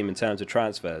their team in terms of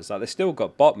transfers. Like, they've still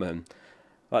got Botman.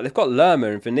 Like, they've got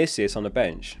Lerma and Vinicius on the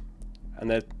bench.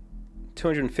 And they're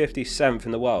 257th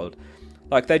in the world.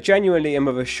 Like, they're genuinely in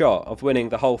with a shot of winning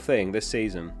the whole thing this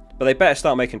season. But they better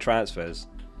start making transfers.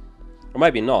 Or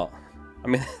maybe not. I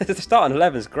mean, the starting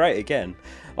 11 is great again.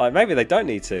 Like, maybe they don't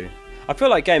need to. I feel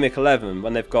like Game Week 11,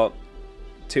 when they've got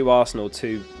 2 Arsenal,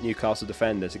 2 Newcastle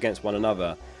defenders against one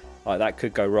another, like, that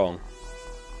could go wrong.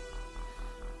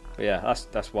 But yeah,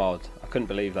 that's wild. I couldn't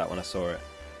believe that when I saw it.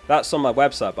 That's on my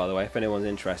website, by the way, if anyone's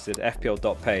interested.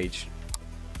 FPL.page.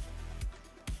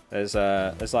 There's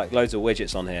like loads of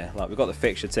widgets on here. Like, we've got the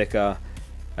fixture ticker,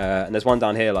 and there's one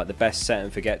down here, like the best set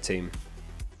and forget team.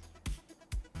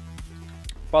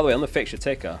 By the way, on the fixture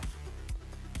ticker,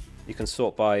 you can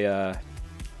sort by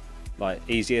like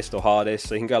easiest or hardest,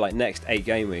 so you can go like next 8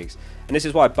 game weeks. And this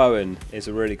is why Bowen is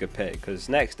a really good pick, because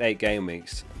next 8 game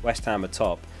weeks, West Ham are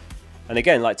top. And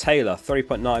again, like Taylor,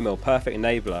 3.9 mil, perfect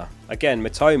enabler. Again,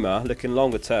 Matoma looking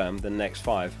longer term than next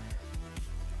 5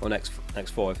 or next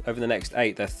 4. Over the next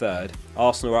 8, they're 3rd.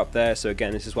 Arsenal are up there, so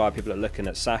again, this is why people are looking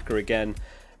at Saka again,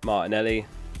 Martinelli.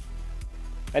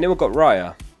 Anyone got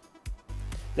Raya?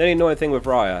 The only annoying thing with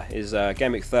Raya is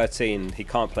Game Week 13, he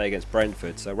can't play against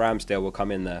Brentford, so Ramsdale will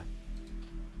come in there.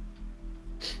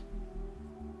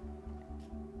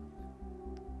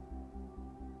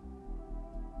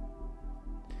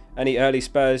 Any early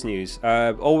Spurs news?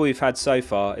 All we've had so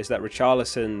far is that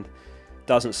Richarlison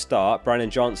doesn't start, Brandon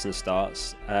Johnson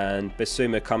starts, and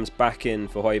Bissouma comes back in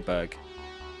for Højbjerg.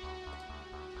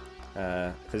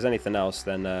 If there's anything else,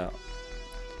 then let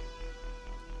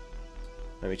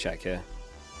me check here.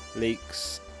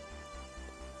 Leaks.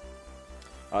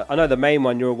 I know the main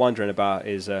one you're wondering about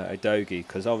is Udogie,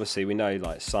 because obviously we know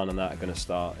like Son and that are going to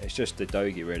start. It's just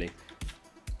Udogie really.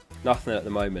 Nothing at the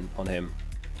moment on him.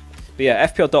 But yeah,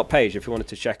 FPL.page if you wanted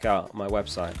to check out my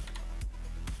website.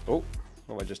 Oh,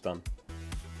 what have I just done?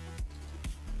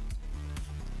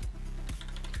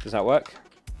 Does that work?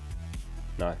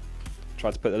 No.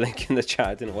 Tried to put the link in the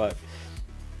chat, it didn't work.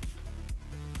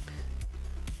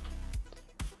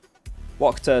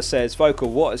 Wachter says,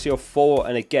 Vocal, what is your for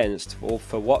and against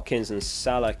for Watkins and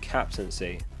Salah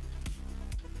captaincy?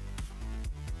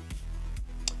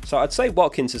 So I'd say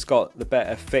Watkins has got the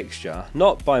better fixture.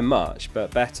 Not by much,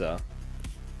 but better.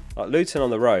 Like Luton on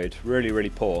the road, really, really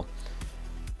poor.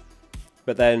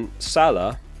 But then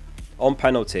Salah, on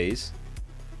penalties,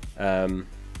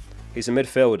 he's a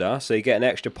midfielder, so you get an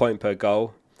extra point per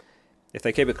goal. If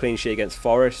they keep a clean sheet against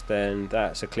Forest, then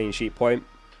that's a clean sheet point.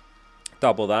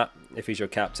 Double that if he's your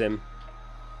captain.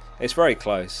 It's very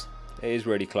close. It is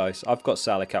really close. I've got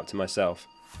Salah captain myself.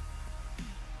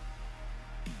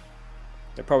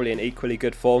 They're probably in equally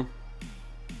good form.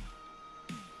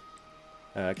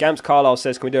 Gamps Carlisle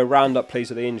says, can we do a roundup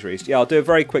please of the injuries? Yeah, I'll do a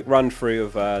very quick run through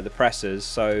of the pressers.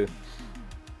 So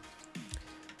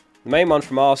the main one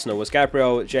from Arsenal was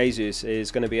Gabriel Jesus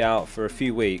is going to be out for a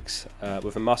few weeks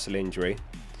with a muscle injury.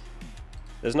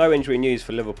 There's no injury news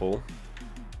for Liverpool.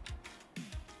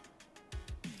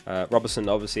 Robertson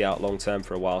obviously out long term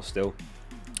for a while still.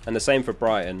 And the same for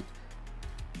Brighton.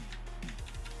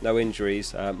 No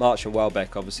injuries. March and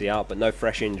Welbeck obviously out, but no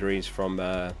fresh injuries from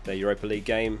their Europa League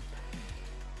game.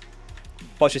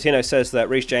 Pochettino says that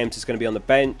Reece James is going to be on the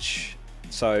bench,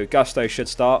 so Gusto should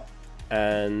start,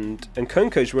 and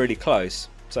Nkunku's really close,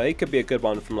 so he could be a good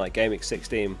one from like Gameweek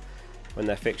 16 when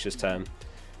their fixtures turn.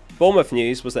 Bournemouth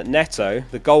news was that Neto,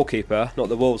 the goalkeeper, not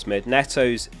the Wolves mid,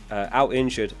 Neto's out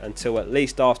injured until at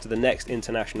least after the next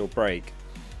international break.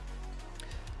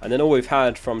 And then all we've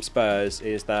had from Spurs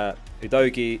is that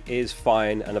Udogie is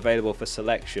fine and available for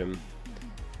selection.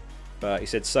 But he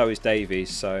said so is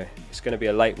Davies, so it's going to be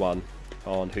a late one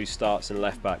on who starts in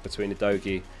left back between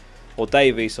Udogie or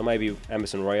Davies, or maybe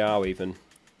Emerson Royale even.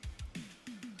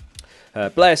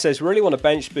 Blair says, really want a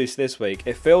bench boost this week.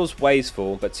 It feels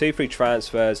wasteful, but 2 free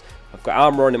transfers. I've got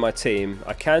Almiron in my team.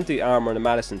 I can do Almiron and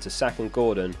Maddison to Saka and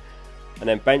Gordon, and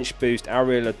then bench boost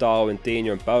Ariel, Darwin,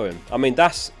 Dina and Bowen. I mean,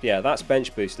 that's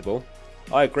bench boostable.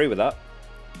 I agree with that.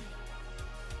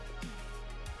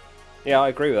 Yeah, I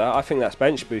agree with that. I think that's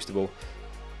bench boostable.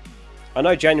 I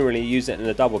know generally you use it in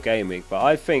a double game week, but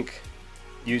I think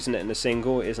using it in a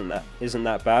single isn't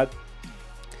that bad.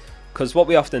 Because what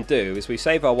we often do is we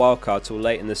save our wildcard till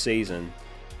late in the season,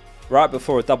 right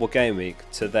before a double game week,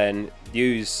 to then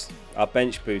use our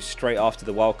bench boost straight after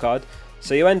the wildcard.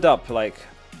 So you end up like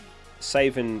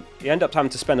having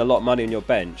to spend a lot of money on your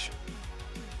bench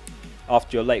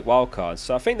after your late wildcard.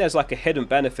 So I think there's like a hidden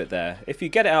benefit there. If you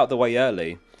get it out of the way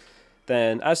early,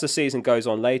 then as the season goes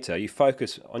on later, you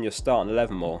focus on your starting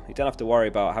 11 more. You don't have to worry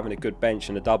about having a good bench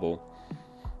and a double.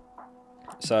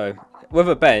 So with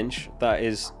a bench that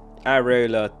is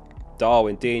Areola,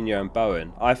 Darwin, Dina and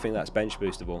Bowen, I think that's bench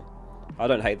boostable. I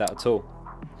don't hate that at all.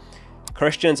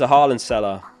 Christian's a Haaland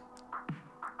seller.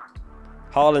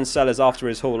 Haaland sellers after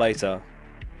his haul later.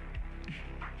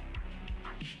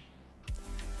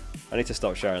 I need to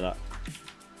stop sharing that.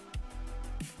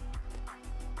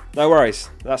 No worries.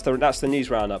 That's the news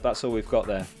roundup. That's all we've got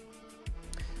there.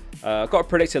 I've got a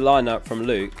predicted lineup from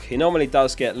Luke. He normally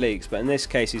does get leaks, but in this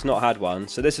case he's not had one.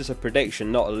 So this is a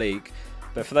prediction, not a leak.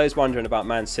 But for those wondering about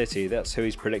Man City, that's who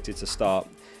he's predicted to start.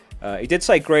 He did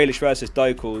say Grealish versus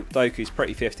Doku. Doku's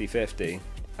pretty 50-50.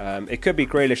 It could be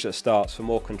Grealish that starts for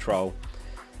more control,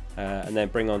 and then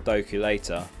bring on Doku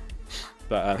later.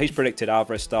 But he's predicted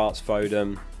Alvarez starts,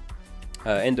 Foden.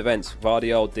 In defence,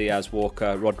 Vardiol, Diaz,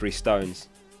 Walker, Rodri, Stones.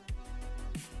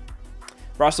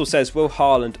 Russell says, will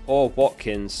Haaland or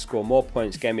Watkins score more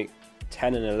points game week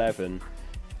 10 and 11?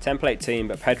 Template team,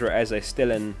 but Pedro Eze still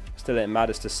in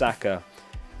Maddis to Saka.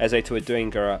 Eze to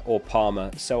Adingra or Palmer.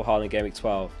 Sell Haaland game week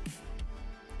 12.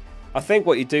 I think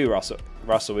what you do,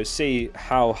 Russell, is see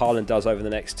how Haaland does over the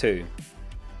next 2.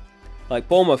 Like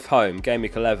Bournemouth home, game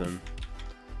week 11.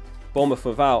 Bournemouth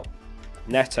without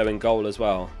Neto in goal as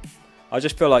well. I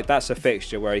just feel like that's a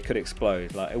fixture where he could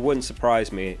explode. Like, it wouldn't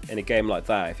surprise me in a game like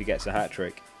that if he gets a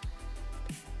hat-trick.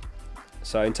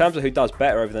 So in terms of who does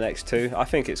better over the next 2, I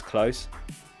think it's close.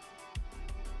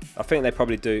 I think they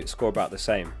probably do score about the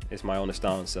same, is my honest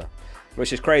answer.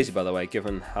 Which is crazy, by the way,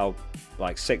 given how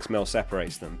like 6 mil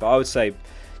separates them. But I would say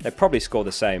they probably score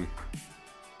the same.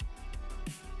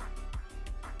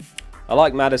 I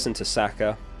like Maddison to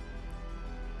Saka.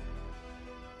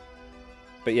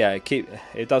 But yeah,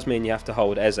 it does mean you have to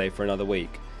hold Eze for another week.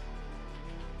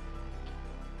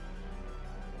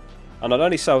 And I'd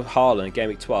only sell Haaland in game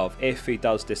week 12 if he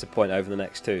does disappoint over the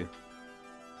next 2.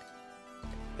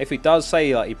 If he does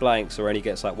say like he blanks or only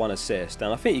gets like 1 assist,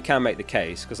 then I think you can make the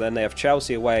case, because then they have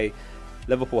Chelsea away,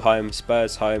 Liverpool home,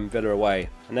 Spurs home, Villa away,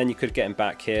 and then you could get him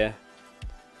back here.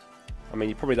 I mean,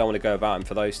 you probably don't want to go about him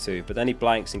for those 2, but then he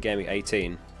blanks in game week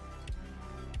 18.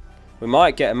 We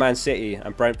might get a Man City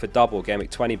and Brentford double game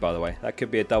week 20, by the way. That could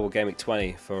be a double game week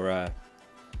 20 for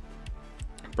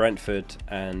Brentford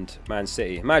and Man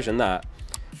City. Imagine that.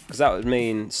 Because that would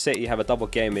mean City have a double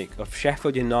game week of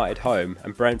Sheffield United home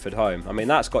and Brentford home. I mean,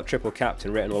 that's got triple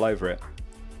captain written all over it.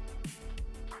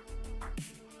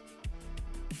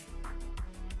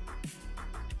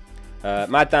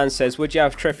 Mad Dan says, would you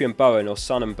have Trippier and Bowen or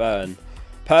Son and Burn?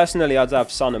 Personally, I'd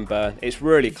have Son and Burn. It's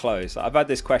really close. I've had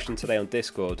this question today on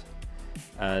Discord,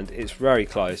 and it's very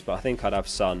close, but I think I'd have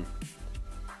Son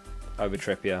over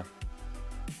Trippier.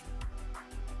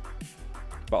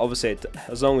 But obviously,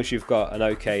 as long as you've got an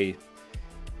okay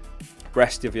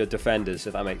rest of your defenders,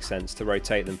 if that makes sense, to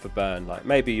rotate them for Burn. Like,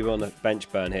 maybe you want to bench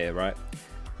Burn here, right?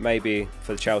 Maybe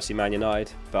for the Chelsea, Man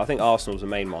United, but I think Arsenal's the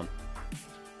main one.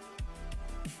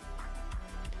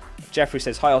 Jeffrey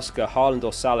says, hi Oscar, Haaland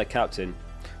or Salah captain?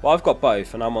 Well, I've got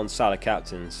both, and I'm on Salah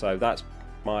captain, so that's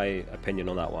my opinion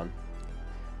on that one.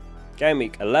 Game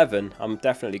week 11, I'm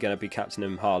definitely going to be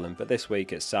captaining Haaland, but this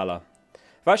week it's Salah.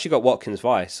 I've actually got Watkins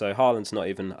vice, so Haaland's not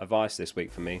even a vice this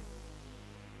week for me.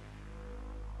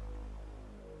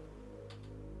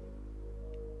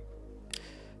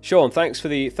 Sean, thanks for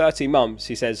the 30 months.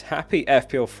 He says, happy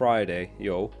FPL Friday,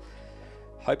 y'all.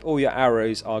 Hope all your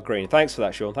arrows are green. Thanks for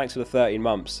that, Sean. Thanks for the 13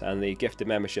 months and the gifted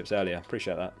memberships earlier.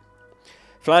 Appreciate that.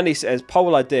 Flandy says,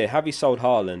 poll idea. Have you sold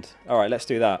Haaland? All right, let's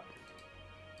do that.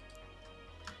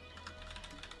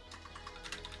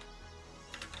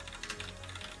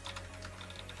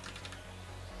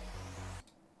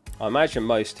 I imagine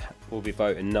most will be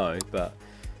voting no, but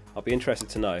I'll be interested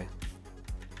to know.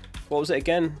 What was it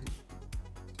again?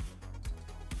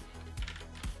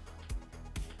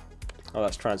 Oh,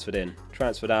 that's transferred in.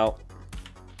 Transferred out.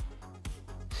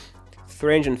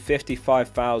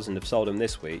 355,000 have sold him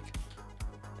this week.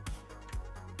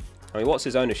 I mean, what's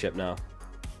his ownership now?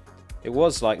 It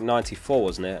was like 94,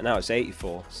 wasn't it? And now it's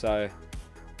 84. So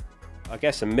I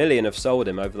guess 1 million have sold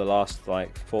him over the last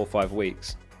like 4 or 5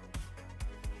 weeks.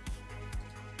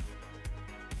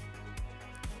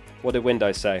 What did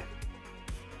Windows say?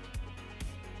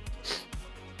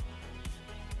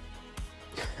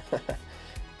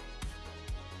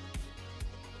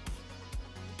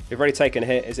 You've already taken a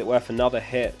hit. Is it worth another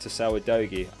hit to sell with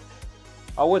Dogi?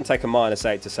 I wouldn't take a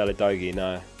 -8 to sell a Dogi,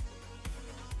 no.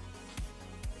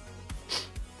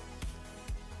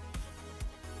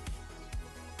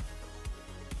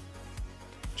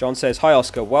 John says, hi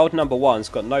Oscar, world #1's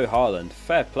got no Haaland.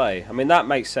 Fair play. I mean, that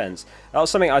makes sense. That was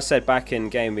something I said back in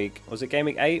Game Week. Was it Game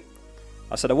Week 8?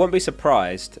 I said I wouldn't be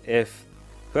surprised if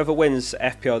whoever wins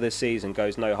FPL this season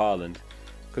goes no Haaland.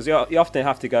 Because you often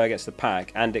have to go against the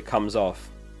pack and it comes off.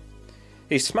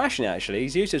 He's smashing it actually.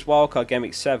 He's used his wildcard Game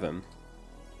Week 7.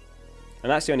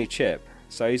 And that's the only chip.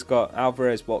 So he's got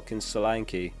Alvarez, Watkins,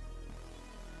 Solanke,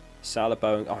 Salah,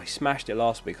 Bowen. Oh, he smashed it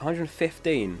last week.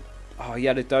 115. Oh, he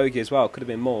had a Dogi as well. Could have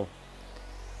been more.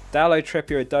 Dallo,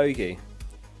 Trippier, a Dogi.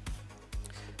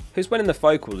 Who's winning the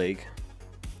Focal League?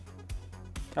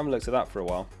 Haven't looked at that for a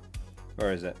while.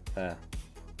 Where is it? There.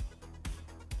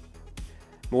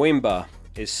 Mwimba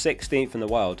is 16th in the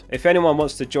world. If anyone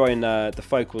wants to join the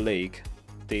Focal League,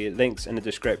 the link's in the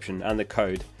description and the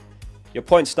code. Your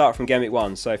points start from Game Week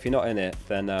 1, so if you're not in it,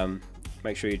 then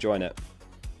make sure you join it.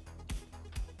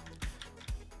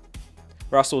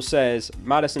 Russell says,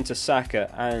 Maddison to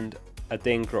Saka and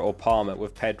Adingra or Palmer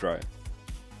with Pedro.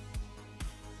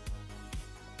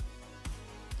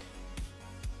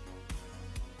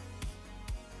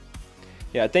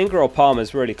 Yeah, Adingra or Palmer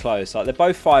is really close. Like, they're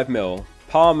both 5 mil.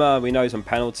 Palmer, we know, is on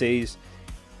penalties.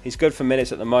 He's good for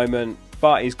minutes at the moment,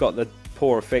 but he's got the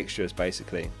poorer fixtures,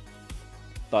 basically.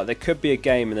 Like, there could be a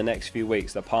game in the next few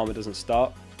weeks that Palmer doesn't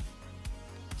start.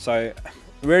 So,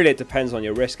 really, it depends on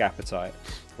your risk appetite,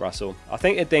 Russell. I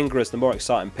think Adingra is the more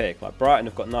exciting pick. Like, Brighton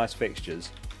have got nice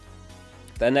fixtures.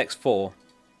 Their next 4.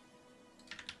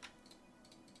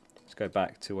 Let's go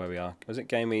back to where we are. Was it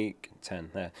Game Week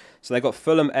 10? There. So they've got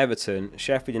Fulham, Everton,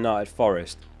 Sheffield United,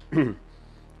 Forest.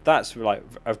 That's like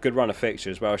a good run of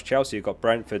fixtures. Whereas Chelsea, you've got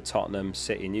Brentford, Tottenham,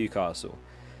 City, Newcastle.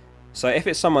 So if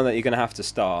it's someone that you're going to have to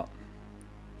start,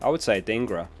 I would say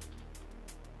Adingra.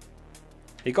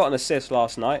 He got an assist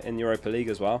last night in Europa League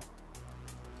as well.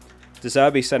 De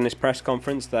Zerbi said in his press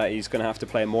conference that he's going to have to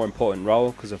play a more important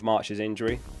role because of March's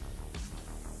injury.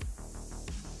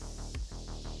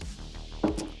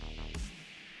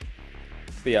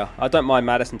 But yeah, I don't mind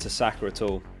Maddison to Saka at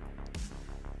all.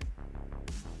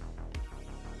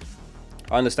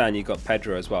 I understand you got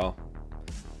Pedro as well.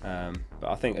 But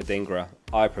I think Adingra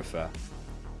I prefer.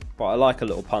 But I like a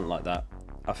little punt like that.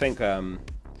 I think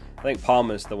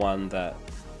Palmer's the one that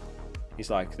he's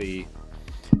like the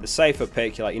safer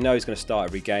pick. You know he's going to start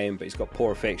every game, but he's got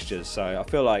poorer fixtures. So I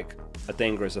feel like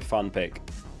Adingra is a fun pick.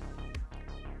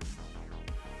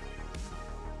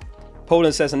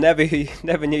 Paulin says, I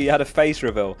never knew you had a face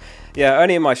reveal. Yeah,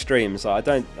 only in my streams. I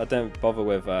don't bother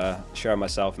with showing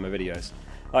myself in my videos.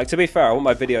 Like, to be fair, I want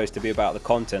my videos to be about the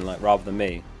content, like, rather than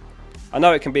me. I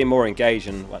know it can be more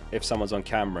engaging if someone's on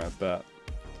camera, but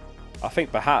I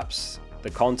think perhaps the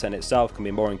content itself can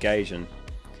be more engaging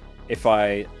if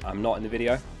I'm not in the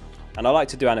video. And I like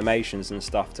to do animations and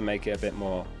stuff to make it a bit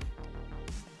more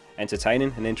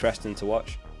entertaining and interesting to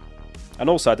watch. And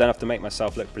also, I don't have to make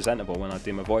myself look presentable when I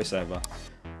do my voiceover.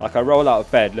 Like, I roll out of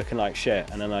bed looking like shit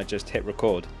and then I just hit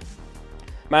record.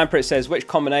 Manprit says, which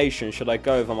combination should I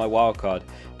go with on my wildcard?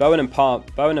 Bowen and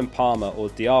Palmer, or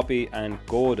Diaby and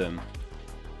Gordon?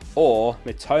 Or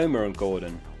Mitoma and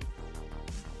Gordon?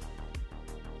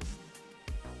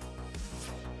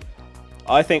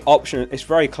 I think it's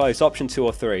very close, option 2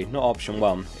 or 3, not option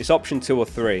 1. It's option 2 or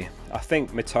 3. I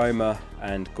think Mitoma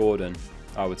and Gordon,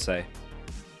 I would say.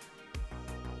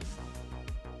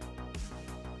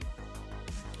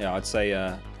 Yeah, I'd say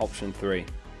option 3.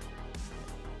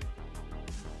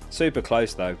 Super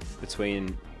close though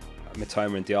between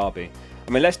Mitoma and Diaby.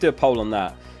 I mean, let's do a poll on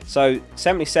that. So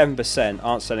 77%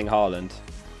 aren't selling Haaland.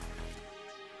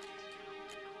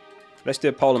 Let's do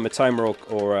a poll on Mitoma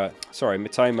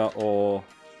Mitoma or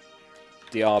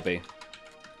Diaby.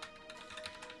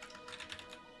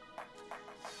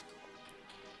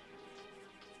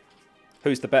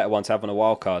 Who's the better one to have on a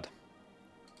wild card?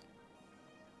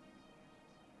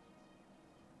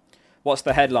 What's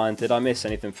the headline? Did I miss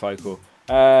anything focal?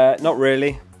 Not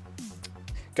really.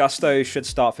 Gusto should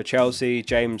start for Chelsea.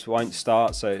 James won't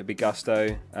start, so it'll be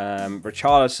Gusto.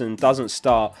 Richarlison doesn't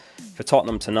start for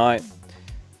Tottenham tonight.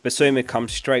 Basuma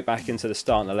comes straight back into the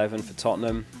starting 11 for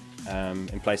Tottenham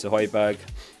in place of Højbjerg.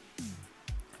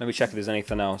 Let me check if there's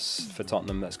anything else for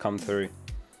Tottenham that's come through.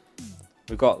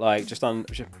 We've got like just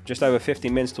over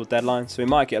 15 minutes till deadline, so we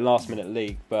might get a last-minute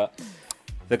league. But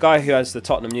the guy who has the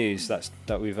Tottenham news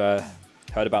that we've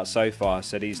heard about so far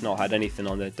said he's not had anything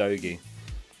on the Dogi.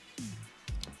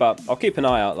 But I'll keep an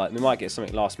eye out. Like, we might get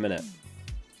something last minute.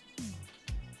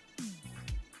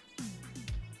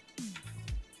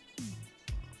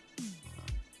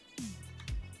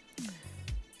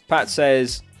 Pat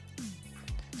says,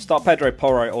 start Pedro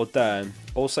Porro or Dern.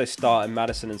 Also start in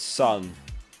Maddison and Son.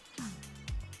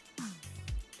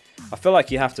 I feel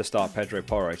like you have to start Pedro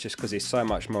Porro just because he's so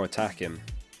much more attacking.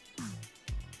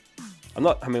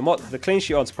 The clean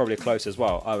sheet odds are probably close as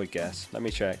well, I would guess. Let me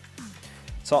check.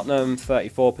 Tottenham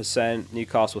 34%,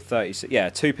 Newcastle 36%. Yeah,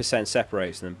 2%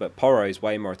 separates them, but Porro is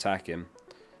way more attacking.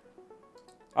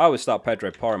 I would start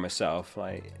Pedro Porro myself.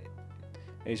 Like,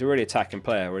 he's a really attacking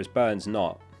player, whereas Burns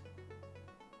not.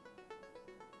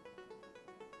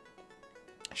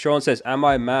 Sean says, am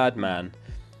I a madman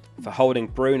for holding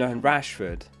Bruno and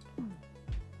Rashford?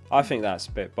 I think that's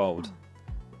a bit bold.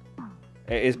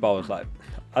 It is bold. Like,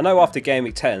 I know after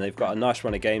Gameweek 10 they've got a nice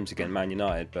run of games against Man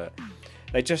United, but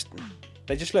they just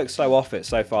look so off it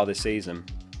so far this season.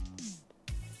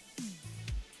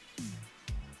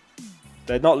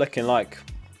 They're not looking like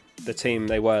the team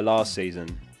they were last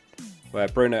season, where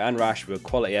Bruno and Rashford were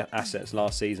quality assets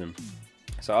last season.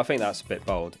 So I think that's a bit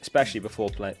bold, especially before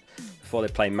they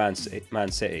play Man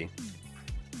City.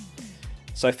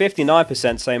 So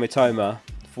 59% say Mitoma,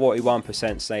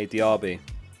 41% say Diaby.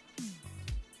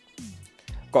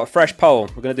 Got a fresh poll.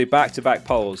 We're going to do back-to-back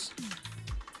polls.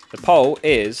 The poll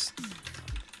is,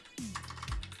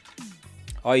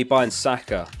 are you buying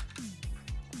Saka?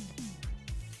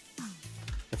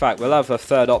 In fact, we'll have a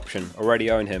third option.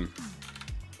 Already own him.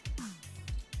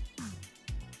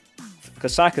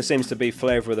 Because Saka seems to be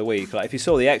flavour of the week. Like, if you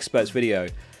saw the experts video,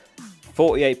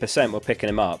 48% were picking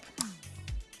him up.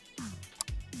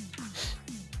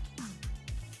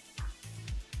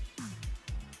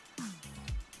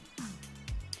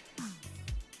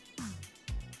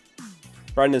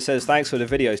 Brendan says, thanks for the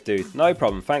videos, dude. No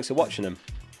problem. Thanks for watching them.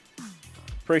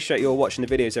 Appreciate you all watching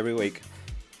the videos every week.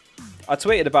 I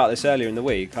tweeted about this earlier in the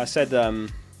week. I said,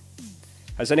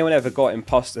 has anyone ever got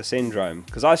imposter syndrome?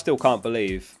 Because I still can't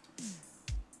believe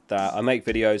that I make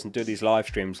videos and do these live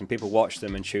streams and people watch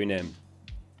them and tune in.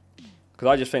 Because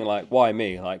I just think, like, why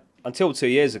me? Like, until 2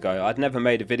 years ago, I'd never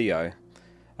made a video.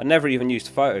 I never even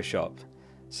used Photoshop.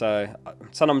 So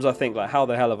sometimes I think, like, how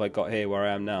the hell have I got here where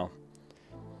I am now?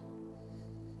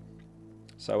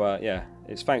 So yeah,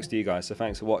 it's thanks to you guys. So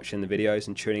thanks for watching the videos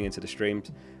and tuning into the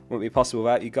streams. Wouldn't be possible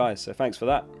without you guys. So thanks for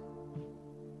that.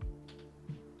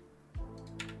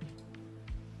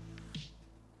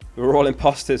 We're all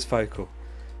imposters, Focal.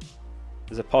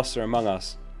 There's a imposter among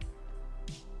us.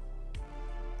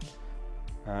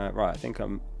 Right, I think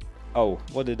I'm... Oh,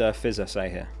 what did Fizzer say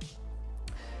here?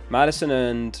 Maddison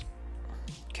and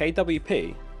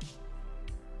KWP?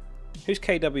 Who's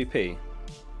KWP?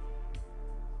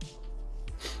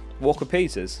 Walker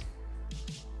Peters?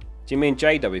 Do you mean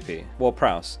JWP?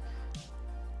 Ward-Prowse?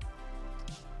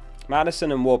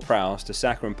 Maddison and Ward-Prowse to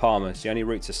Saka and Palmer is the only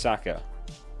route to Saka.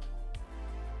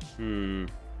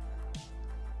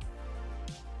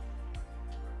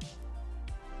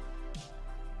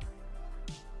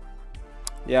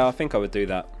 Yeah, I think I would do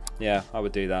that. Yeah, I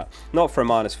would do that. Not for a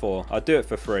 -4. I'd do it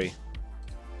for free.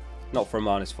 Not for a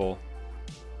 -4.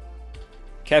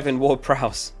 Kevin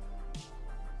Ward-Prowse.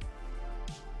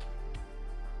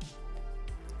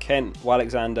 Kent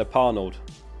Alexander-Arnold.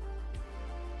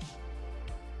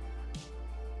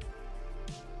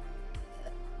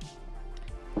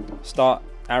 Start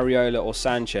Areola or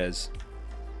Sanchez.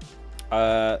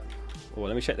 Well,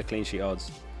 let me check the clean sheet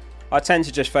odds. I tend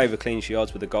to just favour clean sheet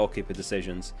odds with the goalkeeper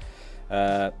decisions.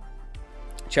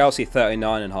 Chelsea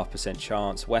 39.5%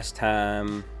 chance. West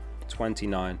Ham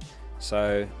 29.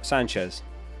 So Sanchez.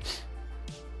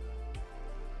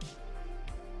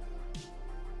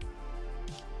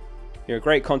 You're a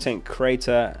great content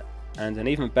creator and an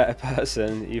even better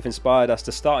person. You've inspired us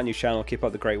to start a new channel. Keep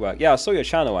up the great work. Yeah, I saw your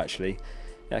channel actually.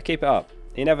 Yeah, keep it up.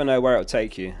 You never know where it'll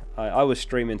take you. I was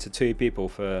streaming to 2 people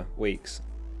for weeks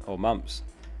or months,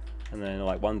 and then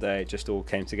like one day it just all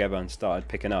came together and started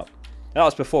picking up. That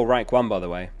was before rank 1, by the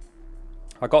way.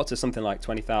 I got to something like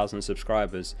 20,000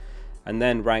 subscribers, and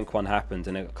then rank 1 happened,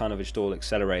 and it kind of just all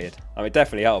accelerated. I mean, it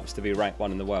definitely helps to be rank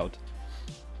 1 in the world.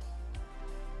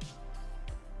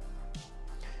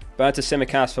 Burn to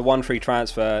Simicast for 1 free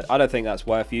transfer. I don't think that's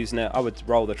worth using it. I would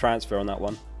roll the transfer on that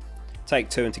one. Take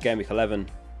 2 into Gameweek 11.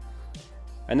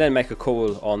 And then make a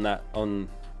call on that, on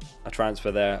a transfer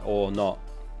there or not.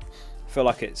 I feel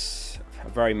like it's a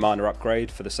very minor upgrade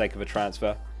for the sake of a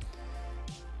transfer.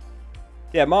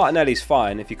 Yeah, Martinelli's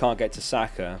fine if you can't get to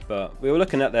Saka, but we were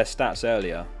looking at their stats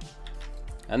earlier.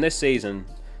 And this season,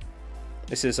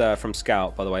 this is from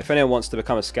Scout, by the way. If anyone wants to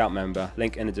become a Scout member,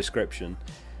 link in the description.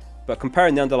 But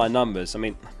comparing the underlying numbers, I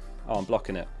mean, oh, I'm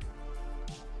blocking it.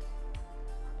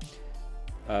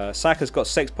 Saka's got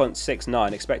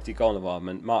 6.69 expected goal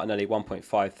involvement, Martinelli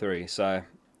 1.53. So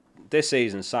this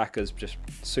season, Saka's just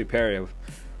superior with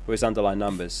his underlying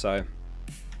numbers. So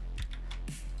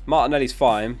Martinelli's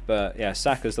fine, but yeah,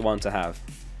 Saka's the one to have.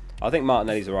 I think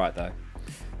Martinelli's alright though.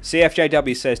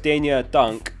 CFJW says Digne,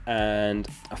 Dunk, and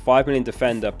a 5 million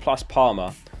defender plus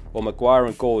Palmer or Maguire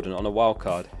and Gordon on a wild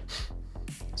card.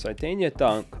 So Digne,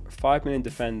 Dunk, 5 million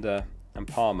defender and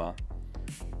Palmer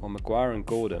or Maguire and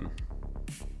Gordon.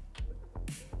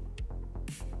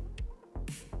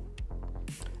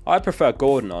 I prefer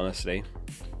Gordon, honestly.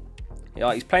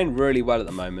 Yeah, he's playing really well at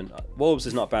the moment. Wolves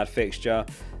is not a bad fixture.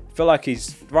 I feel like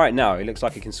he's, right now, he looks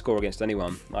like he can score against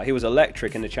anyone. Like, he was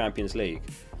electric in the Champions League.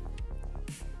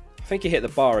 I think he hit the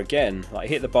bar again. Like,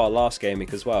 he hit the bar last game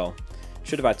week as well.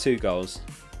 Should have had 2 goals.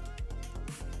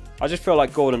 I just feel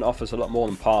like Gordon offers a lot more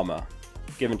than Palmer,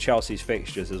 given Chelsea's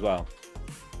fixtures as well.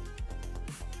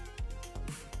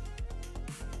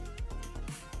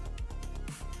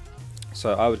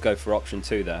 So I would go for option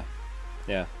 2 there.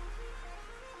 Yeah.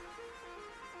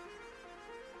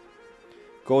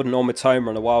 Gordon or Mitoma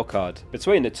on a wild card.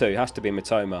 Between the 2, it has to be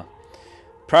Mitoma.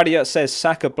 Pradiot says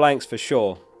Saka blanks for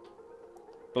sure.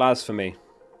 Blasphemy.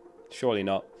 Surely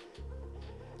not.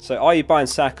 So are you buying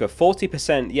Saka?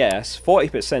 40% yes,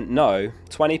 40% no,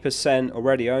 20%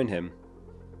 already own him.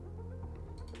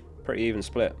 Pretty even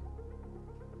split.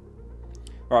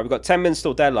 Alright, we've got 10 minutes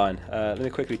till deadline. Let me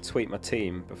quickly tweet my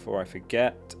team before I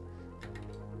forget.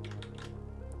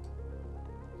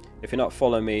 If you're not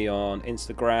following me on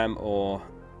Instagram or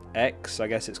X, I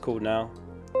guess it's called now,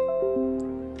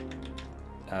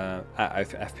 at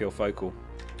fplfocal.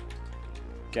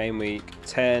 Gameweek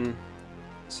 10.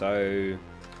 So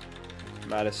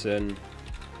Madison,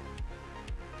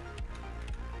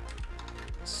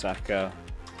 Saka,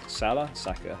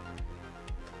 Saka,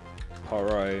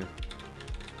 Porro,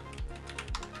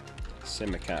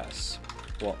 Simicast.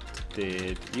 What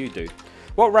did you do?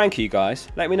 What rank are you guys?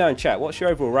 Let me know in chat. What's your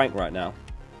overall rank right now?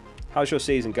 How's your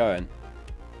season going?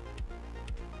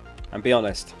 And be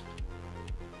honest.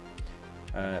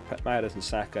 Madison,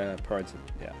 Saka, Porro,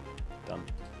 yeah, done.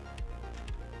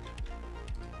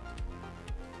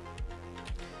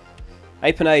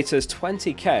 Apinator's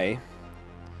 20k.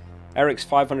 Eric's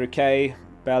 500k.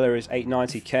 Bella is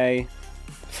 890k.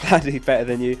 Fladdy better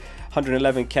than you.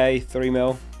 111k, 3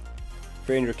 mil.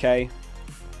 300k.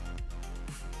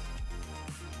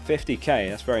 50k,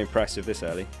 that's very impressive this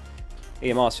early.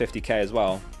 EMR's 50k as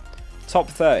well. Top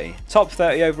 30. Top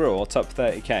 30 overall or top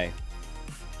 30k?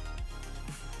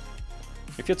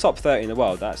 If you're top 30 in the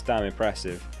world, that's damn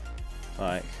impressive.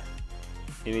 Like,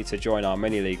 you need to join our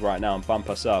mini league right now and bump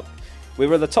us up. We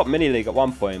were the top mini league at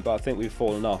one point, but I think we've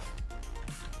fallen off.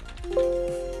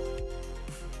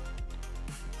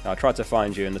 I tried to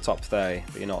find you in the top 30,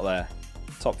 but you're not there.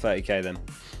 Top 30k then.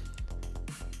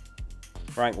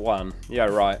 Rank 1. Yeah,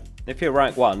 right. If you're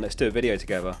rank 1, let's do a video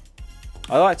together.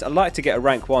 I'd like to get a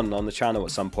rank 1 on the channel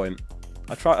at some point.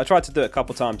 I tried to do it a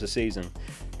couple times this season,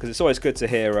 because it's always good to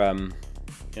hear,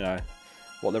 you know,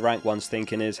 what the rank 1's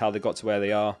thinking is, how they got to where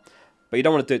they are. But you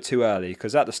don't want to do it too early,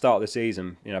 because at the start of the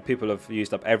season, you know, people have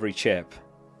used up every chip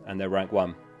and they're rank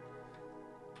 1.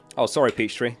 Oh, sorry,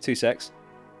 Peachtree. 2 secs.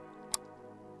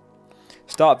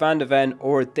 Start Van der Ven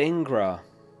or a Dingra.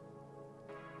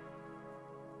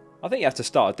 I think you have to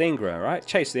start a Dingra, right?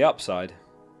 Chase the upside.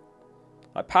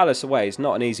 Like, Palace away is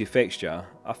not an easy fixture.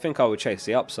 I think I would chase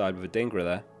the upside with a Dingra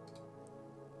there.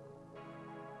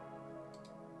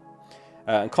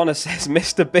 And Connor says,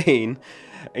 Mr. Bean,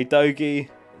 Edogi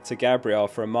to Gabriel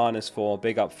for a -4.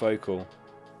 Big up Focal.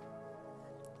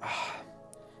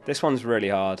 This one's really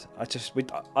hard.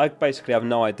 I basically have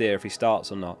no idea if he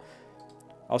starts or not.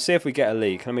 I'll see if we get a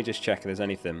leak. Let me just check if there's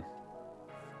anything.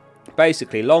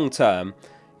 Basically, long term,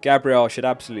 Gabriel should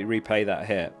absolutely repay that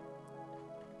hit.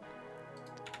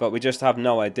 But we just have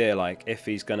no idea, like, if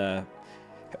he's going to...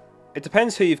 It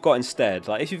depends who you've got instead.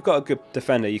 Like, if you've got a good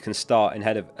defender you can start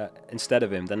instead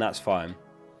of him, then that's fine.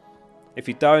 If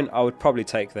you don't, I would probably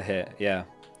take the hit, yeah.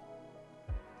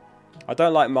 I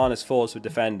don't like -4s with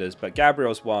defenders, but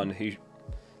Gabriel's one who,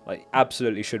 like,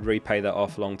 absolutely should repay that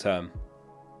off long term.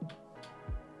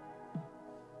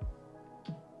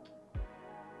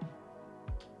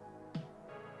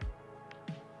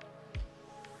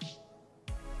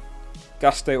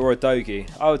 Gusto or Udogie?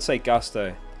 I would say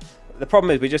Gusto. The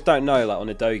problem is we just don't know, like, on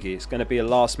Udogie. It's going to be a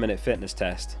last-minute fitness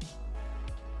test.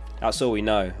 That's all we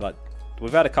know. Like,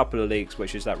 we've had a couple of leaks,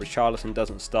 which is that Richarlison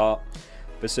doesn't start,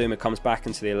 Basuma comes back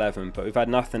into the 11, but we've had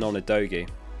nothing on Udogie.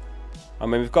 I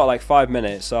mean, we've got like 5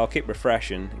 minutes, so I'll keep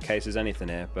refreshing in case there's anything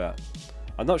here, but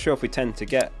I'm not sure if we tend to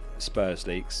get Spurs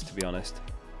leaks, to be honest.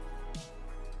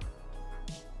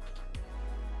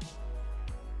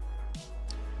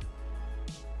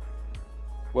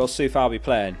 Will Soufal be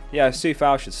playing? Yeah,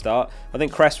 Soufal should start. I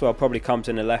think Cresswell probably comes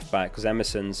in a left back because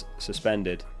Emerson's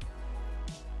suspended.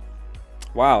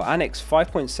 Wow, Annex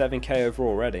 5.7k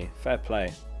overall already. Fair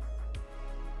play.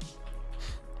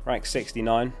 Rank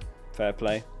 69. Fair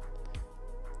play.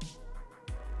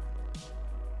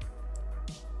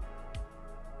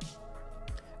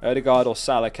 Odegaard or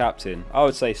Salah captain? I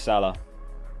would say Salah.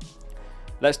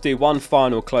 Let's do one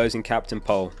final closing captain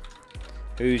poll.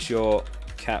 Who's your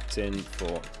captain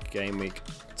for Game Week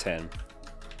 10?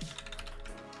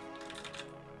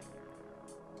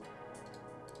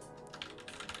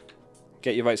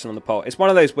 Get your votes on the poll. It's one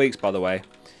of those weeks, by the way,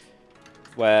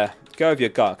 where go with your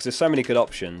gut, because there's so many good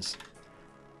options.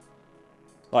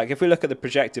 Like, if we look at the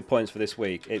projected points for this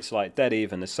week, it's like dead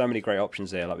even. There's so many great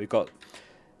options here. Like, we've got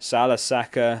Salah,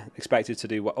 Saka, expected to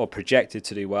do well, or projected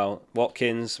to do well.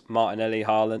 Watkins, Martinelli,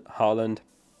 Haaland,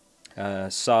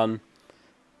 Son.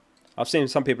 I've seen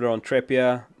some people are on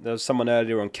Trippier. There was someone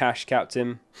earlier on Cash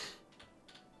captain.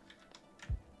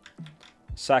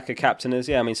 Saka captainers.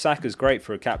 Yeah, I mean, Saka's great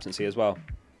for a captaincy as well.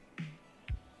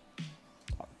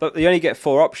 But you only get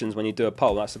 4 options when you do a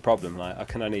poll. That's the problem. Like, I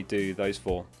can only do those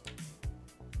 4.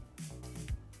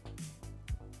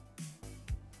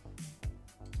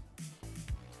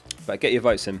 But get your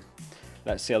votes in.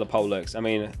 Let's see how the poll looks. I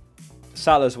mean,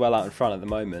 Salah's well out in front at the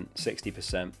moment,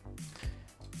 60%.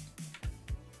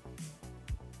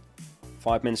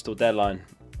 5 minutes till deadline.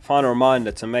 Final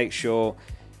reminder to make sure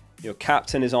your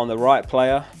captain is on the right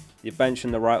player, your bench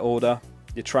in the right order,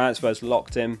 your transfers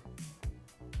locked in.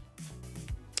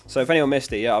 So if anyone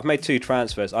missed it, yeah, I've made 2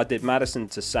 transfers. I did Maddison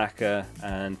to Saka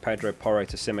and Pedro Porro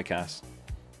to Tsimikas.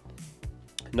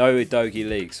 No Udogie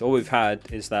leaks. All we've had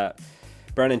is that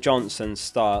Brennan Johnson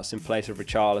starts in place of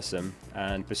Richarlison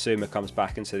and Basuma comes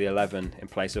back into the 11 in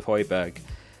place of Højbjerg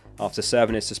after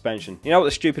serving his suspension. You know what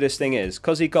the stupidest thing is?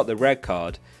 Because he got the red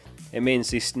card, it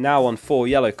means he's now on 4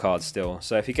 yellow cards still.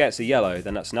 So if he gets a yellow,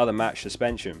 then that's another match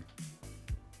suspension.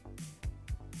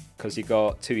 Because he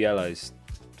got 2 yellows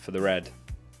for the red.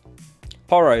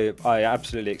 Porro, I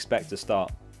absolutely expect to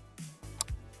start.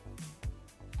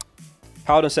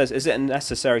 Howden says, is it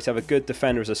necessary to have a good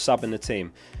defender as a sub in the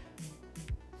team?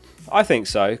 I think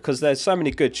so, because there's so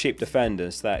many good cheap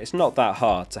defenders that it's not that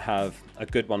hard to have a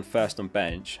good one first on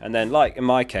bench. And then, like in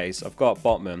my case, I've got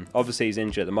Botman. Obviously he's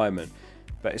injured at the moment,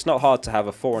 but it's not hard to have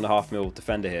a 4.5 mil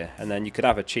defender here. And then you could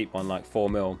have a cheap one like 4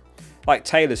 mil. Like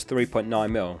Taylor's 3.9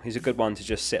 mil. He's a good one to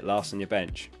just sit last on your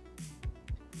bench.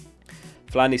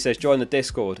 Flandy says, join the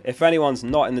Discord. If anyone's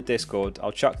not in the Discord,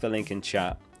 I'll chuck the link in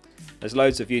chat. There's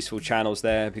loads of useful channels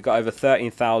there. We've got over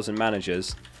 13,000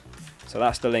 managers. So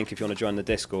that's the link if you want to join the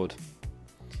Discord.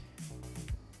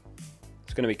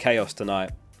 It's going to be chaos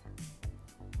tonight.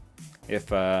 If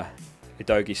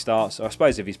Udogie starts, or I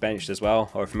suppose if he's benched as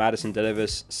well, or if Maddison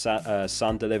delivers,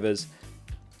 Son delivers.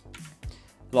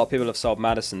 A lot of people have sold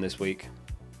Maddison this week.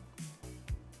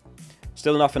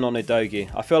 Still nothing on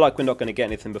Udogie. I feel like we're not going to get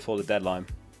anything before the deadline.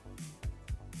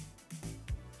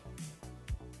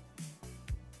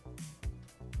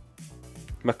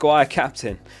 Maguire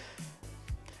captain.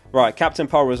 Right, captain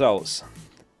poll results.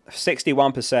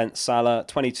 61% Salah,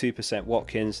 22%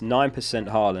 Watkins, 9%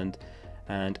 Haaland,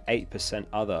 and 8%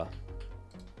 other.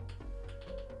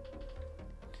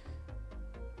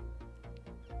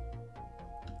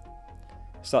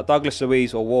 Start Douglas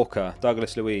Luiz or Walker.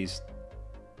 Douglas Luiz.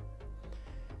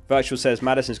 Virtual says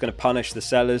Maddison's going to punish the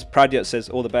sellers. Pradyut says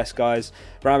all the best guys.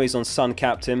 Rami's on Son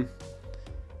captain.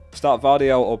 Start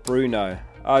Vardio or Bruno.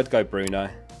 I'd go Bruno.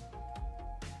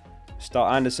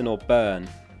 Start Anderson or Burn?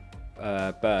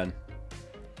 Burn.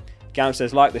 Gam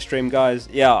says, like the stream, guys.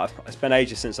 Yeah, it's been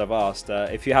ages since I've asked.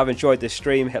 If you have enjoyed this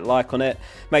stream, hit like on it.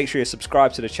 Make sure you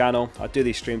subscribe to the channel. I do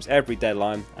these streams every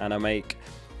deadline, and I make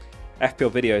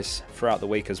FPL videos throughout the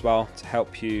week as well to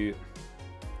help you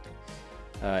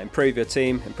improve your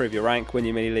team, improve your rank, win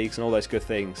your mini leagues, and all those good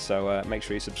things. So make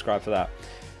sure you subscribe for that.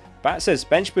 Bat says,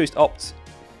 bench boost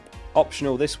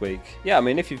optional this week. Yeah, I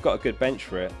mean, if you've got a good bench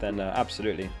for it, then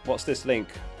absolutely. What's this link?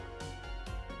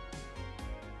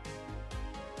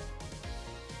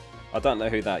 I don't know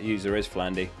who that user is,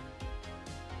 Flandy.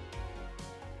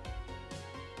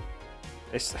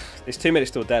 It's 2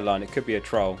 minutes till deadline. It could be a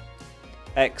troll.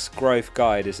 X Growth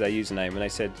Guide is their username, and they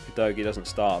said Dogi doesn't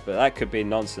start, but that could be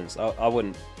nonsense. I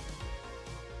wouldn't.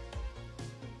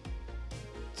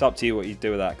 It's up to you what you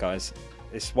do with that, guys.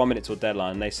 It's 1 minute till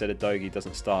deadline, and they said Dogi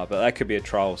doesn't start, but that could be a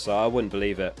troll, so I wouldn't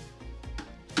believe it.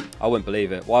 I wouldn't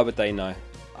believe it. Why would they know?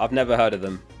 I've never heard of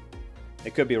them.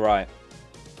 It could be right.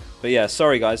 But yeah,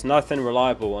 sorry guys, nothing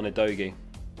reliable on a Dogi.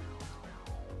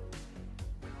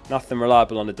 Nothing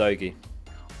reliable on a Dogi.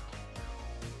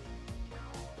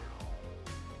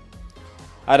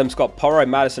 Adam's got Porro,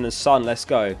 Madison and Son, let's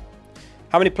go.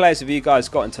 How many players have you guys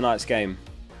got in tonight's game?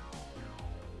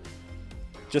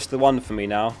 Just the one for me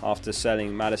now, after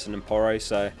selling Madison and Porro,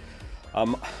 so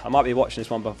I might be watching this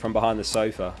one from behind the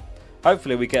sofa.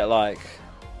 Hopefully we get, like,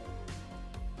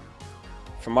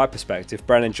 from my perspective,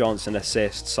 Brennan Johnson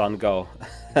assist, Son goal.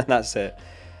 And that's it.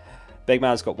 Big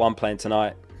man's got 1 playing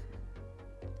tonight.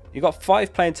 You got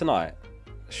 5 playing tonight?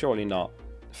 Surely not.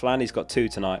 Flanny's got 2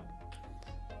 tonight.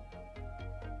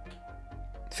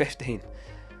 15.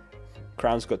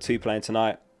 Crown's got 2 playing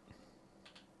tonight.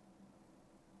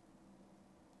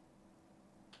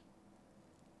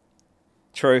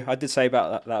 True, I did say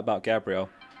about that about Gabriel.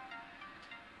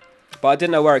 But I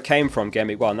didn't know where it came from,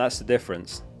 Gameweek 1. That's the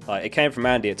difference. Like, it came from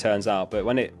Andy, it turns out, but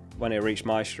when it reached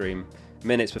my stream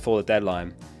minutes before the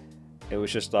deadline, it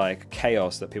was just like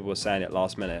chaos that people were saying it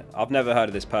last minute. I've never heard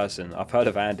of this person. I've heard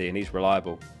of Andy, and he's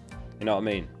reliable. You know what I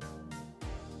mean?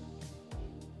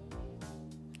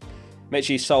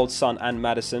 Mitchie sold Son and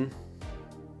Madison.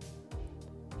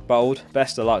 Bold.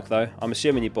 Best of luck, though. I'm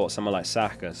assuming you bought someone like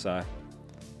Saka, so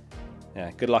yeah,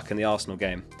 good luck in the Arsenal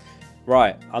game.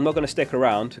 Right, I'm not going to stick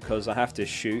around because I have to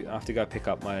shoot. I have to go pick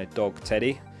up my dog,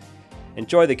 Teddy.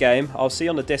 Enjoy the game. I'll see you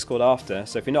on the Discord after,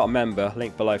 so if you're not a member,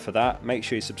 link below for that. Make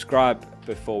sure you subscribe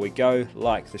before we go.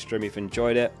 Like the stream if you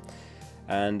enjoyed it.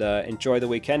 And enjoy the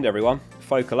weekend, everyone.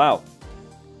 Focal out.